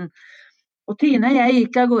lånte hunden. Og Tina, jeg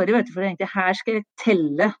gikk av gårde, vet du, for jeg tenkte, her skal jeg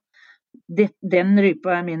telle. Den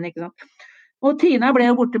rypa min, ikke sant. Og Tina ble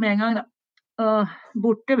jo borte med en gang da.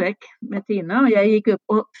 Borte vekk med Tina, og jeg gikk opp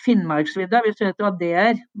på Finnmarksvidda, hvis du vet hva det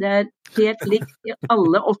er helt likt i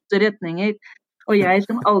alle 8 retninger, og jeg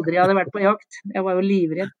som aldri hadde vært på jakt, jeg var jo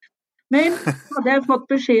livredd. Men hadde jeg fått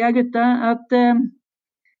beskjed av gutta at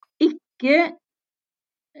ikke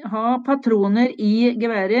ha patroner i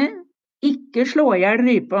geværet, ikke slå ihjel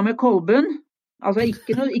rypa med kolben, altså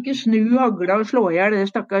ikke snu hagla og slå ihjel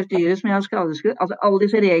det stakkars dyret som jeg har skadeskutt, altså alle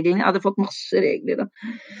disse reglene, jeg hadde fått masse regler da.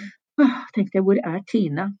 Tenkte jeg, hvor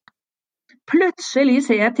Tina? Plutselig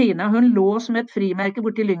ser jeg Tina, hun lå som et frimerke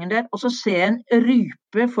borti lyngen der, og så ser jeg en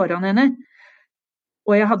rype foran henne.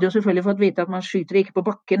 Og jeg hadde jo selvfølgelig fått vite at man skyter ikke på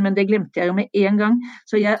bakken, men det glemte jeg jo med en gang.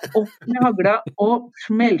 Så jeg opp med hagla og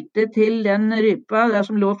smelte til den rypa der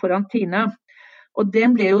som lå foran Tina. Og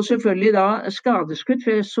den ble jo selvfølgelig da skadeskutt,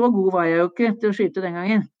 for så god var jeg jo ikke til å skyte den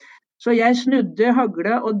gangen. Så jeg snudde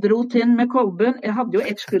hagla og dro til den med kolben. Jeg hadde jo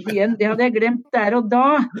et skudd igjen, det hadde jeg glemt der og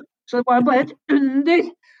da. Så det var bare et under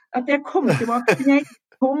at jeg kom tilbake. Jeg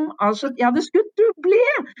hadde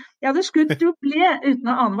skutt dublé uten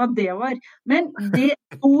å ane hva det var. Men de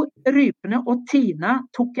 2 rypene og Tina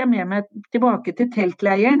tok jeg med meg tilbake til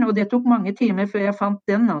teltleiren, og det tok mange timer før jeg fant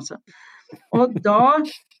den, altså. Og da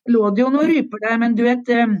lå det jo noen ryper der, men du vet,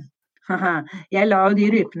 jeg la jo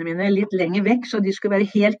de rypene mine litt lenger vekk, så de skulle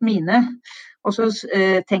være helt mine. Og så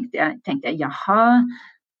tenkte jeg, jaha,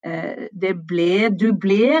 du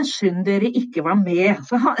ble synd dere ikke var med.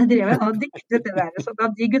 Så drev jeg og diktet det der, så da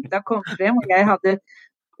de gutta kom frem, og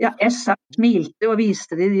jeg smilte og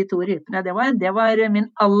viste de 2 rypene. Det var min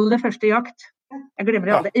aller første jakt. Jeg glemmer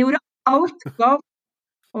det aldri. Jeg gjorde alt galt.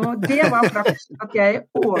 Og det var flaks at jeg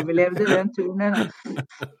overlevde den turen. Ja,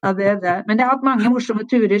 men jeg har hatt mange morsomme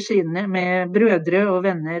turer siden med brødre og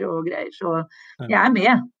venner og greier, så jeg er med.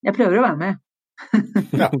 Jeg prøver å være med.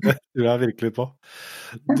 Ja, det tror jeg virkelig på.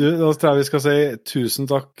 Da tror jeg vi skal si tusen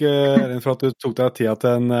takk, Elin, for at du tok deg tida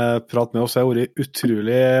til en prat med oss. Det har vært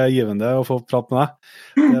utrolig givende å få prat med deg.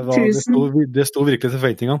 Det sto virkelig til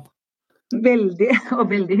forventningene. Veldig, og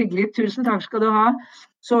veldig hyggelig. Tusen takk skal du ha.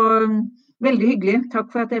 Så veldig hyggelig. Takk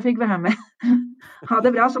for at jeg fikk være med. Ha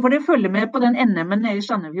det bra. Så får dere følge med på den NM-en nede i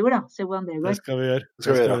Sandefjord, da. Se hvordan det går. Det skal vi gjøre.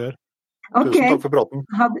 Okay. Tusen takk for praten.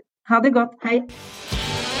 Ha det godt. Hei.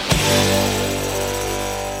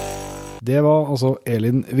 Det var altså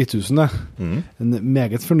Elin Hvithusen, det. En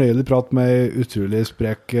meget fornøyelig prat med en utrolig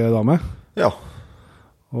sprek dame. Ja,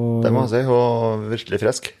 det må jeg si. Og virkelig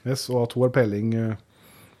frisk. Yes, og at hun har peiling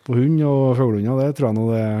på hund og fuglehunder, det tror jeg nå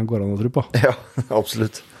det går an å tro på. Ja,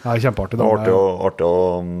 absolutt. Det er kjempeartig. Det er artig å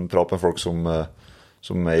prate med folk som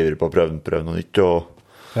er ivrig på å prøve noe nytt, og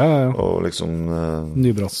liksom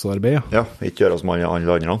nybrottsarbeid, ja. Ikke gjøre som alle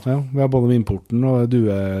andre. Ja, vi har både med importen og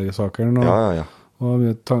duesakeren, og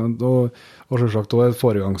selvsagt også et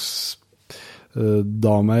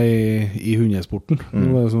foregangsdame i hundesporten.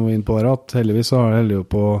 Som vi er inne på her, at heldigvis så har det heldig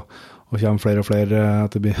på å komme flere og flere,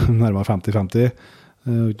 at det blir nærmere 50-50.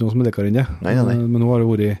 Ikke noe som er lekkere enn det. Nei. Men nå har det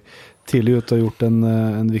vært tidlig ut og gjort en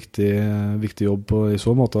viktig jobb i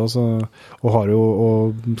så måte, og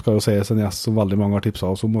skal jo sies en gjest som veldig mange har tipset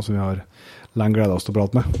oss om, og som vi har lenge gledet oss til å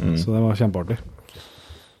prate med. Så det var kjempeartig.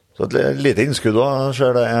 Så et lite innskudd da,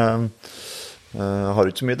 ser det. Jeg har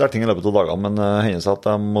ikke så mye dekning i løpet av dagene, men det hender seg at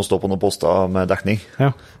jeg må stå på noen poster med dekning i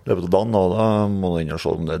løpet av dagen, og da må du inn og se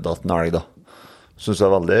om det er datt en elg da. Synes det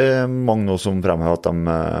er veldig mange nå som fremhever at de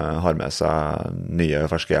har med seg nye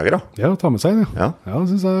ferske jegere. Ja, ta med seg det. Ja,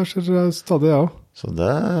 synes jeg ser stadig, ja. Så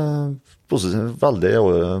det er veldig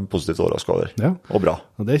positivt overrasket over, og bra.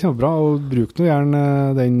 Ja, det er kjempebra, og bruk nå gjerne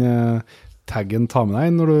den taggen ta med deg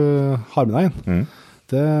inn når du har med deg inn.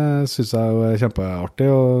 Det synes jeg er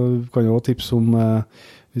kjempeartig, og kan jo tipse om,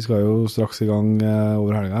 vi skal jo straks i gang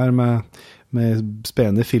over helgen her med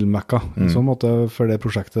spennende filmmekka, i sånn måte for det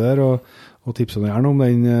prosjektet der, og tipse gjerne om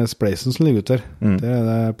den spleisen som ligger ut der. Det er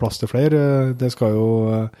det plass til flere. Det skal jo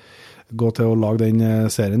gå til å lage den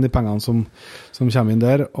serien, de pengene som kommer inn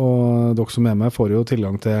der, og dere som er med får jo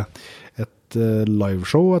tilgang til et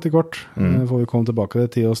liveshow etter hvert. Får vi komme tilbake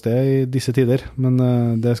til tid og sted i disse tider, men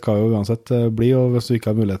det skal jo uansett bli, og hvis du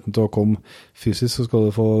ikke har muligheten til å komme fysisk, så skal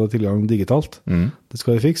du få tilgang digitalt. Det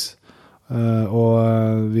skal vi fikse. Og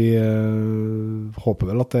vi håper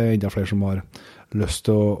vel at det er enda flere som har lyst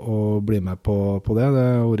til å bli med på det. Det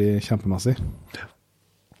har vært kjempemessig.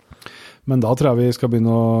 Men da tror jeg vi skal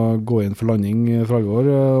begynne å gå inn for landing for alvor,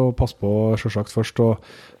 og passe på selvsagt først å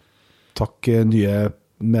takke nye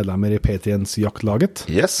medlemmer i Patriens jaktlaget.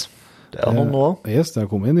 Yes, det er noen nå. Yes, det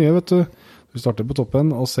har kommet nye, vet du. Vi starter på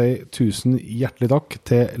toppen og sier 1000 hjertelig takk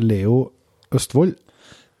til Leo Østvold,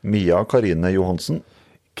 Mia Karine Johansen,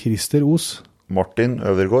 Krister Os, Martin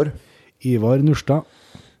Øvergård, Ivar Nurstad,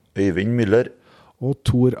 Øyvind Müller og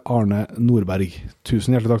Tor Arne Nordberg.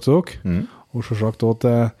 1000 hjertelig takk til dere. Og selvsagt også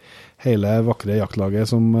til hele vakre jaktlaget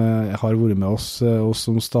som har vært med oss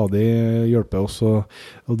som stadig hjelper oss å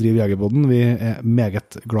drive Jegerpodden. Vi er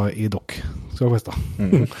meget glad i dere, skal vi feste.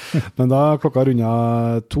 Men da klokka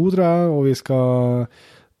rundet 2, tror jeg, og vi skal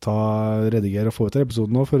redigere og få ut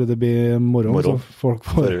episoden nå, før det blir morgen. Før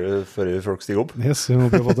folk stiger opp. Yes, vi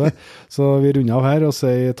må prøve det. Så vi runder av her og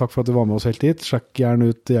sier takk for at du var med oss helt hit. Sjekk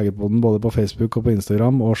gjerne ut Jegerpodden både på Facebook og på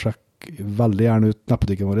Instagram, og sjekk veldig gjerne ut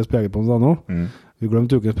nettbutikken vår på Jegerpodden.no. Vi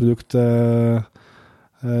glemte ukens produkt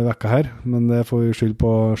vekka her, men det får vi skyld på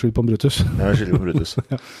en Brutus. Ja, skyld på Brutus.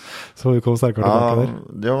 Så får vi komme sterkere tilbake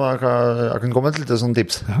der. Jeg kan komme med et lite sånn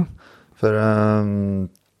tips. For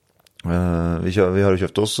vi har jo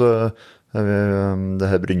kjøpt oss det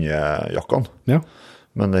her brynjejakkene.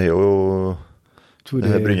 Men det er jo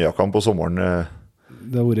det her brynjejakkene på sommeren.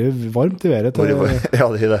 Det har vært varmt i været. Ja,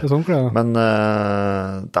 det er det. Sånn, men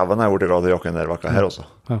dæven er jeg glad i jakken der vekka her også.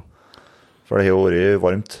 For det har jo vært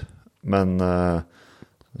varmt. Men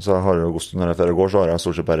så har jeg jo når jeg går, så har jeg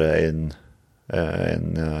stort sett bare en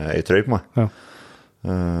trøy på meg.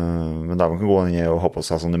 Men der man kan gå inn og ha på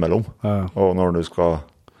seg sånn imellom. Ja. Og når det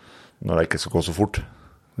ikke skal gå så fort.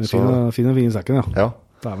 Det er fin i sekken, ja. Ja.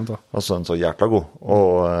 Dæven da. Altså en så hjertelig god. Og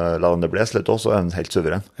la den det blåse litt også, så er den helt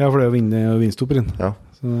suveren. Ja, for det er jo vindstopper inn. Ja.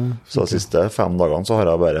 Så de siste 5 dagene så har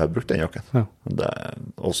jeg bare brukt den jakken. Ja. Det er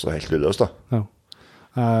også helt lydløst da. Ja.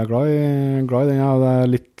 Jeg er glad i den, ja. Det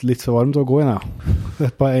er litt for varmt å gå inn, ja. Det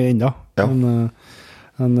er på enda. Ja.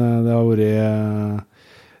 Men det har vært,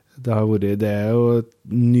 det er jo et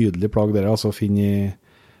nydelig plagg dere, altså å finne i,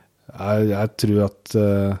 jeg tror at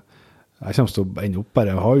jeg kommer til å ende opp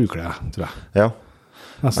bare å ha uklær, tror jeg. Ja.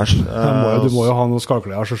 Du må jo ha noen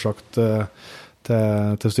skalklær, selvsagt,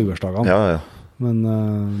 til styggværsdagene. Ja, ja. Men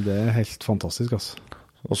det er helt fantastisk, altså.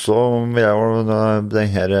 Og så vil jeg jo den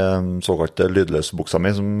her såkalte lydløse buksa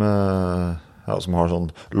mi som har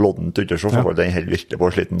sånn loddent ytterså, for den er helt virkelig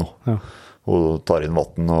på sliten nå. Ja. Hun tar inn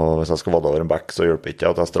vatten, og hvis jeg skal vadde over en bekk, så hjelper ikke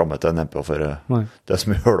at jeg strammer til en empe for det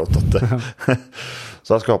som gjør det til det. Så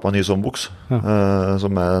jeg skal ha på en ny sånn buks,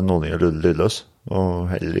 som er noen lydløs, og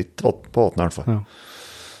heller litt på vatten i hvert fall. Ja.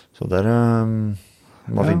 Så der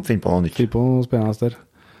må jeg finne på noe nytt. Finne på noe spennende der.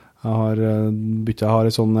 Jeg har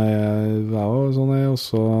en sånn, og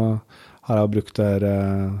så har jeg brukt der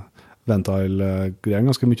Ventile-greien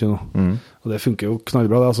ganske mye nå. Og det funker jo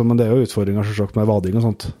knallbra, altså, men det er jo utfordringer selvsagt med vading og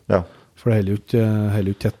sånt. Ja. For det heller jo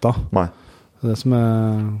ikke tett da. Nei. Det er det som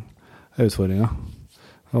er utfordringen.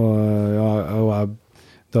 Og det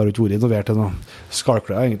har jo ikke vært innovert til noe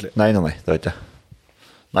skalklær, egentlig. Nei, det har ikke.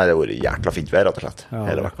 Nei, det har vært jækla fint vær, rett og slett,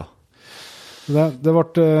 hele vekka. Det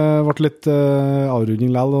ble litt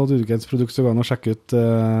avrunding lell, og Dudekens produkt, så kan du sjekke ut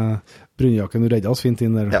brunjakken. Du redde oss fint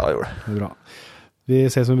inn der. Ja, jeg gjorde det. Det er bra. Vi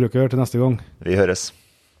ses som vi bruker til neste gang. Vi høres.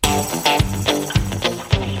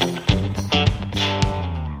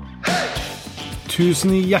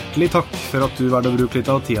 Tusen hjertelig takk for at du valgte å bruke litt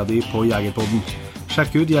av tida di på Jegerpodden.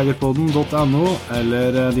 Sjekk ut jegerpodden.no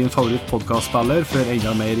eller din favoritt podcastspiller for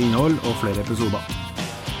enda mer innhold og flere episoder.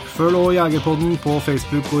 Følg også Jegerpodden på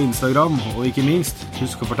Facebook og Instagram, og ikke minst,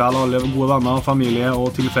 husk å fortelle alle gode venner, familie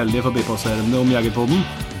og tilfeldige forbipasserende om Jegerpodden,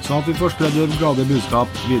 sånn at vi får spredd det glade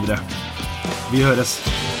budskap videre. Vi høres!